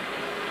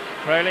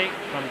Crowley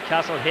from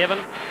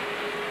Castlehaven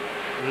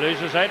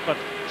loses out, but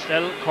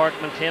still Cork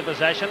maintain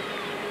possession.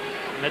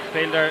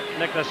 Midfielder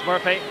Nicholas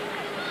Murphy.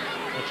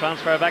 The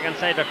transfer back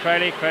inside to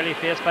Crowley. Crowley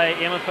faced by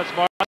Eamon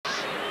Fitzmaurice.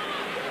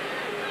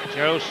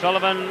 Gerald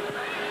Sullivan,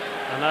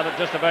 and that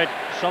just about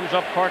sums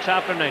up Cork's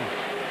afternoon.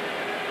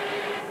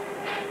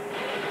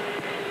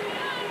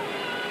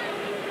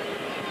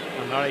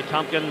 And Larry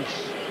Tompkins,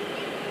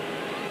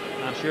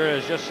 I'm sure,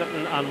 is just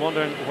sitting and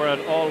wondering where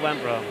it all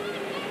went wrong.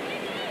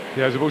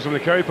 Yeah, I suppose from the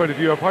Kerry point of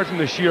view, apart from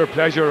the sheer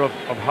pleasure of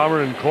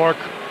hammering Cork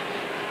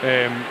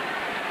in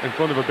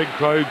front of a big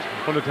crowd,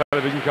 in front of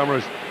television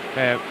cameras,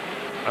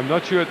 I'm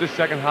not sure that this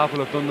second half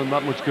will have done them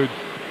that much good.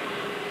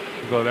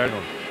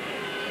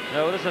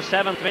 No, this is the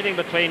 7th meeting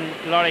between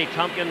Larry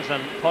Tompkins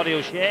and Paddy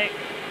O'Shea,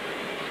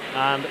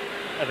 and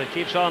if it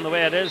keeps on the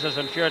way it is, as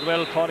I'm sure it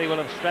will, Paddy will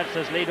have stretched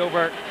his lead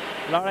over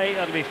Larry.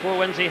 That'll be 4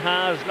 wins he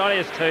has. Larry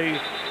is 2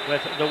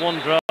 with the 1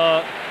 draw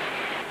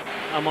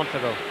a month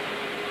ago.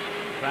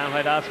 Brian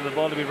White asked for the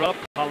ball to be brought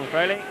up. Colin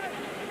Crowley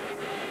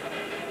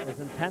is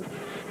intent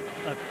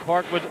that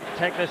Cork would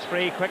take this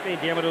free quickly.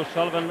 Diarmuid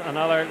O'Sullivan,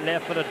 another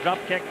left-footed drop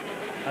kick,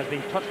 has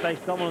been touched by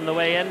someone on the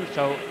way in,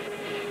 so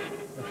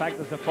the fact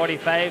that the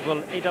 45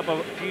 will eat up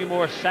a few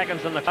more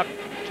seconds on the clock.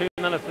 2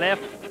 minutes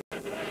left.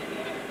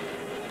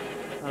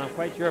 And I'm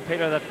quite sure,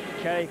 Peter, that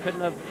Kerry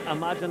couldn't have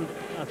imagined,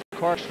 as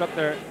Cork struck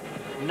their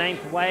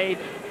 9th wide,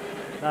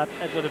 that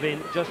it would have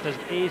been just as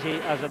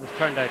easy as it has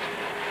turned out.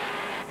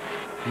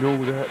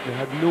 No, they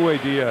had no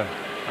idea.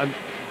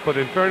 But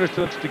in fairness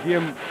to the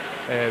game,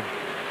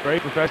 very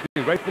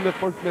professionally, right from the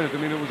first minute. I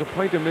mean, it was a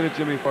point a minute,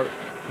 Jimmy, for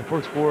the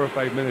first 4 or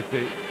 5 minutes.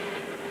 They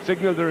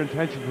signalled their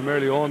intention from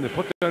early on. They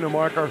put down a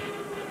marker,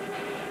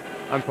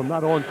 and from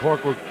that on,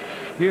 Cork were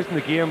pacing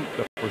the game.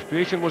 The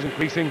frustration was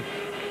increasing,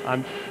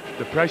 and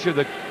the pressure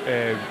that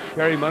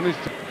Kerry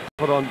managed to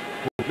put on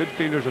both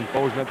midfielders and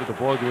forwards meant that the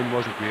ball going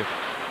wasn't great.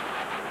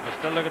 But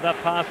still, look at that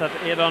pass that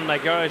Aidan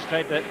McGarris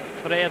tried to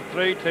thread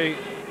through to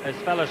his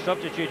fellow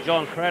substitute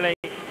John Crowley.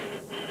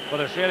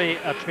 But it's really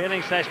a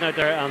training session out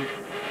there, and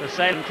the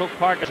side in Croke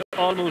Park is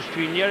almost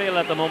funereal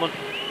at the moment.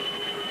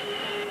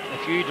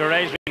 few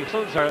derisory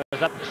whistles, or is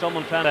that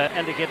someone trying to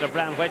indicate to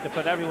Brian White to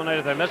put everyone out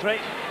of their misery?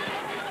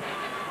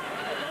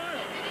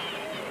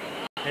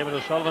 David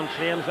O'Sullivan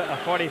claims a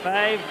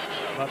 45,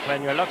 but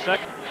when your luck's out,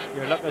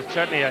 your luck is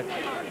certainly out.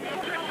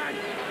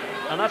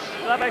 And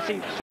that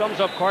actually sums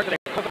up Cork. They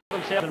put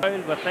themselves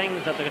around with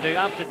things that they can do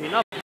absolutely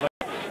nothing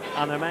about,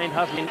 and their mind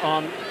hasn't been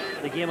on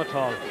the game at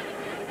all.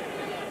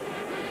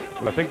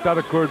 Well, I think that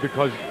occurred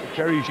because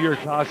Kerry's sheer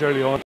class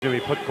early on, Jimmy,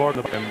 put Cork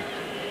in the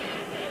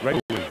right.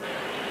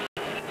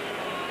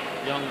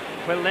 Young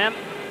Quill then,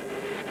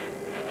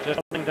 just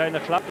running down the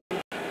clock.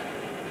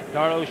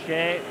 Darragh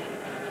O'Shea,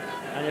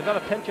 and you've got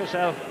to pinch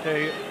yourself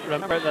to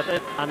remember that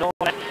this and all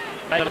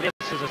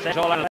this is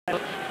essential.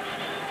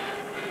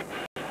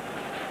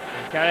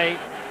 Kerry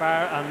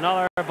fire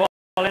another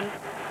ball in,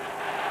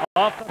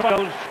 off the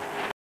goes.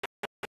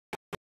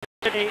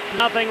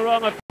 Nothing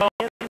wrong at all.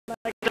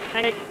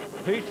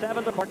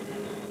 2-7 to Cork.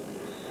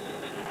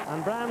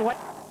 And Brian White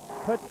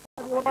puts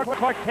the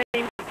Cork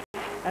team,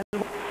 and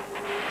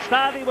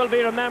Staddy will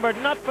be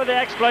remembered not for the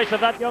exploits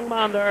of that young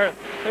man there,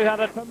 who had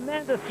a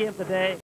tremendous game today,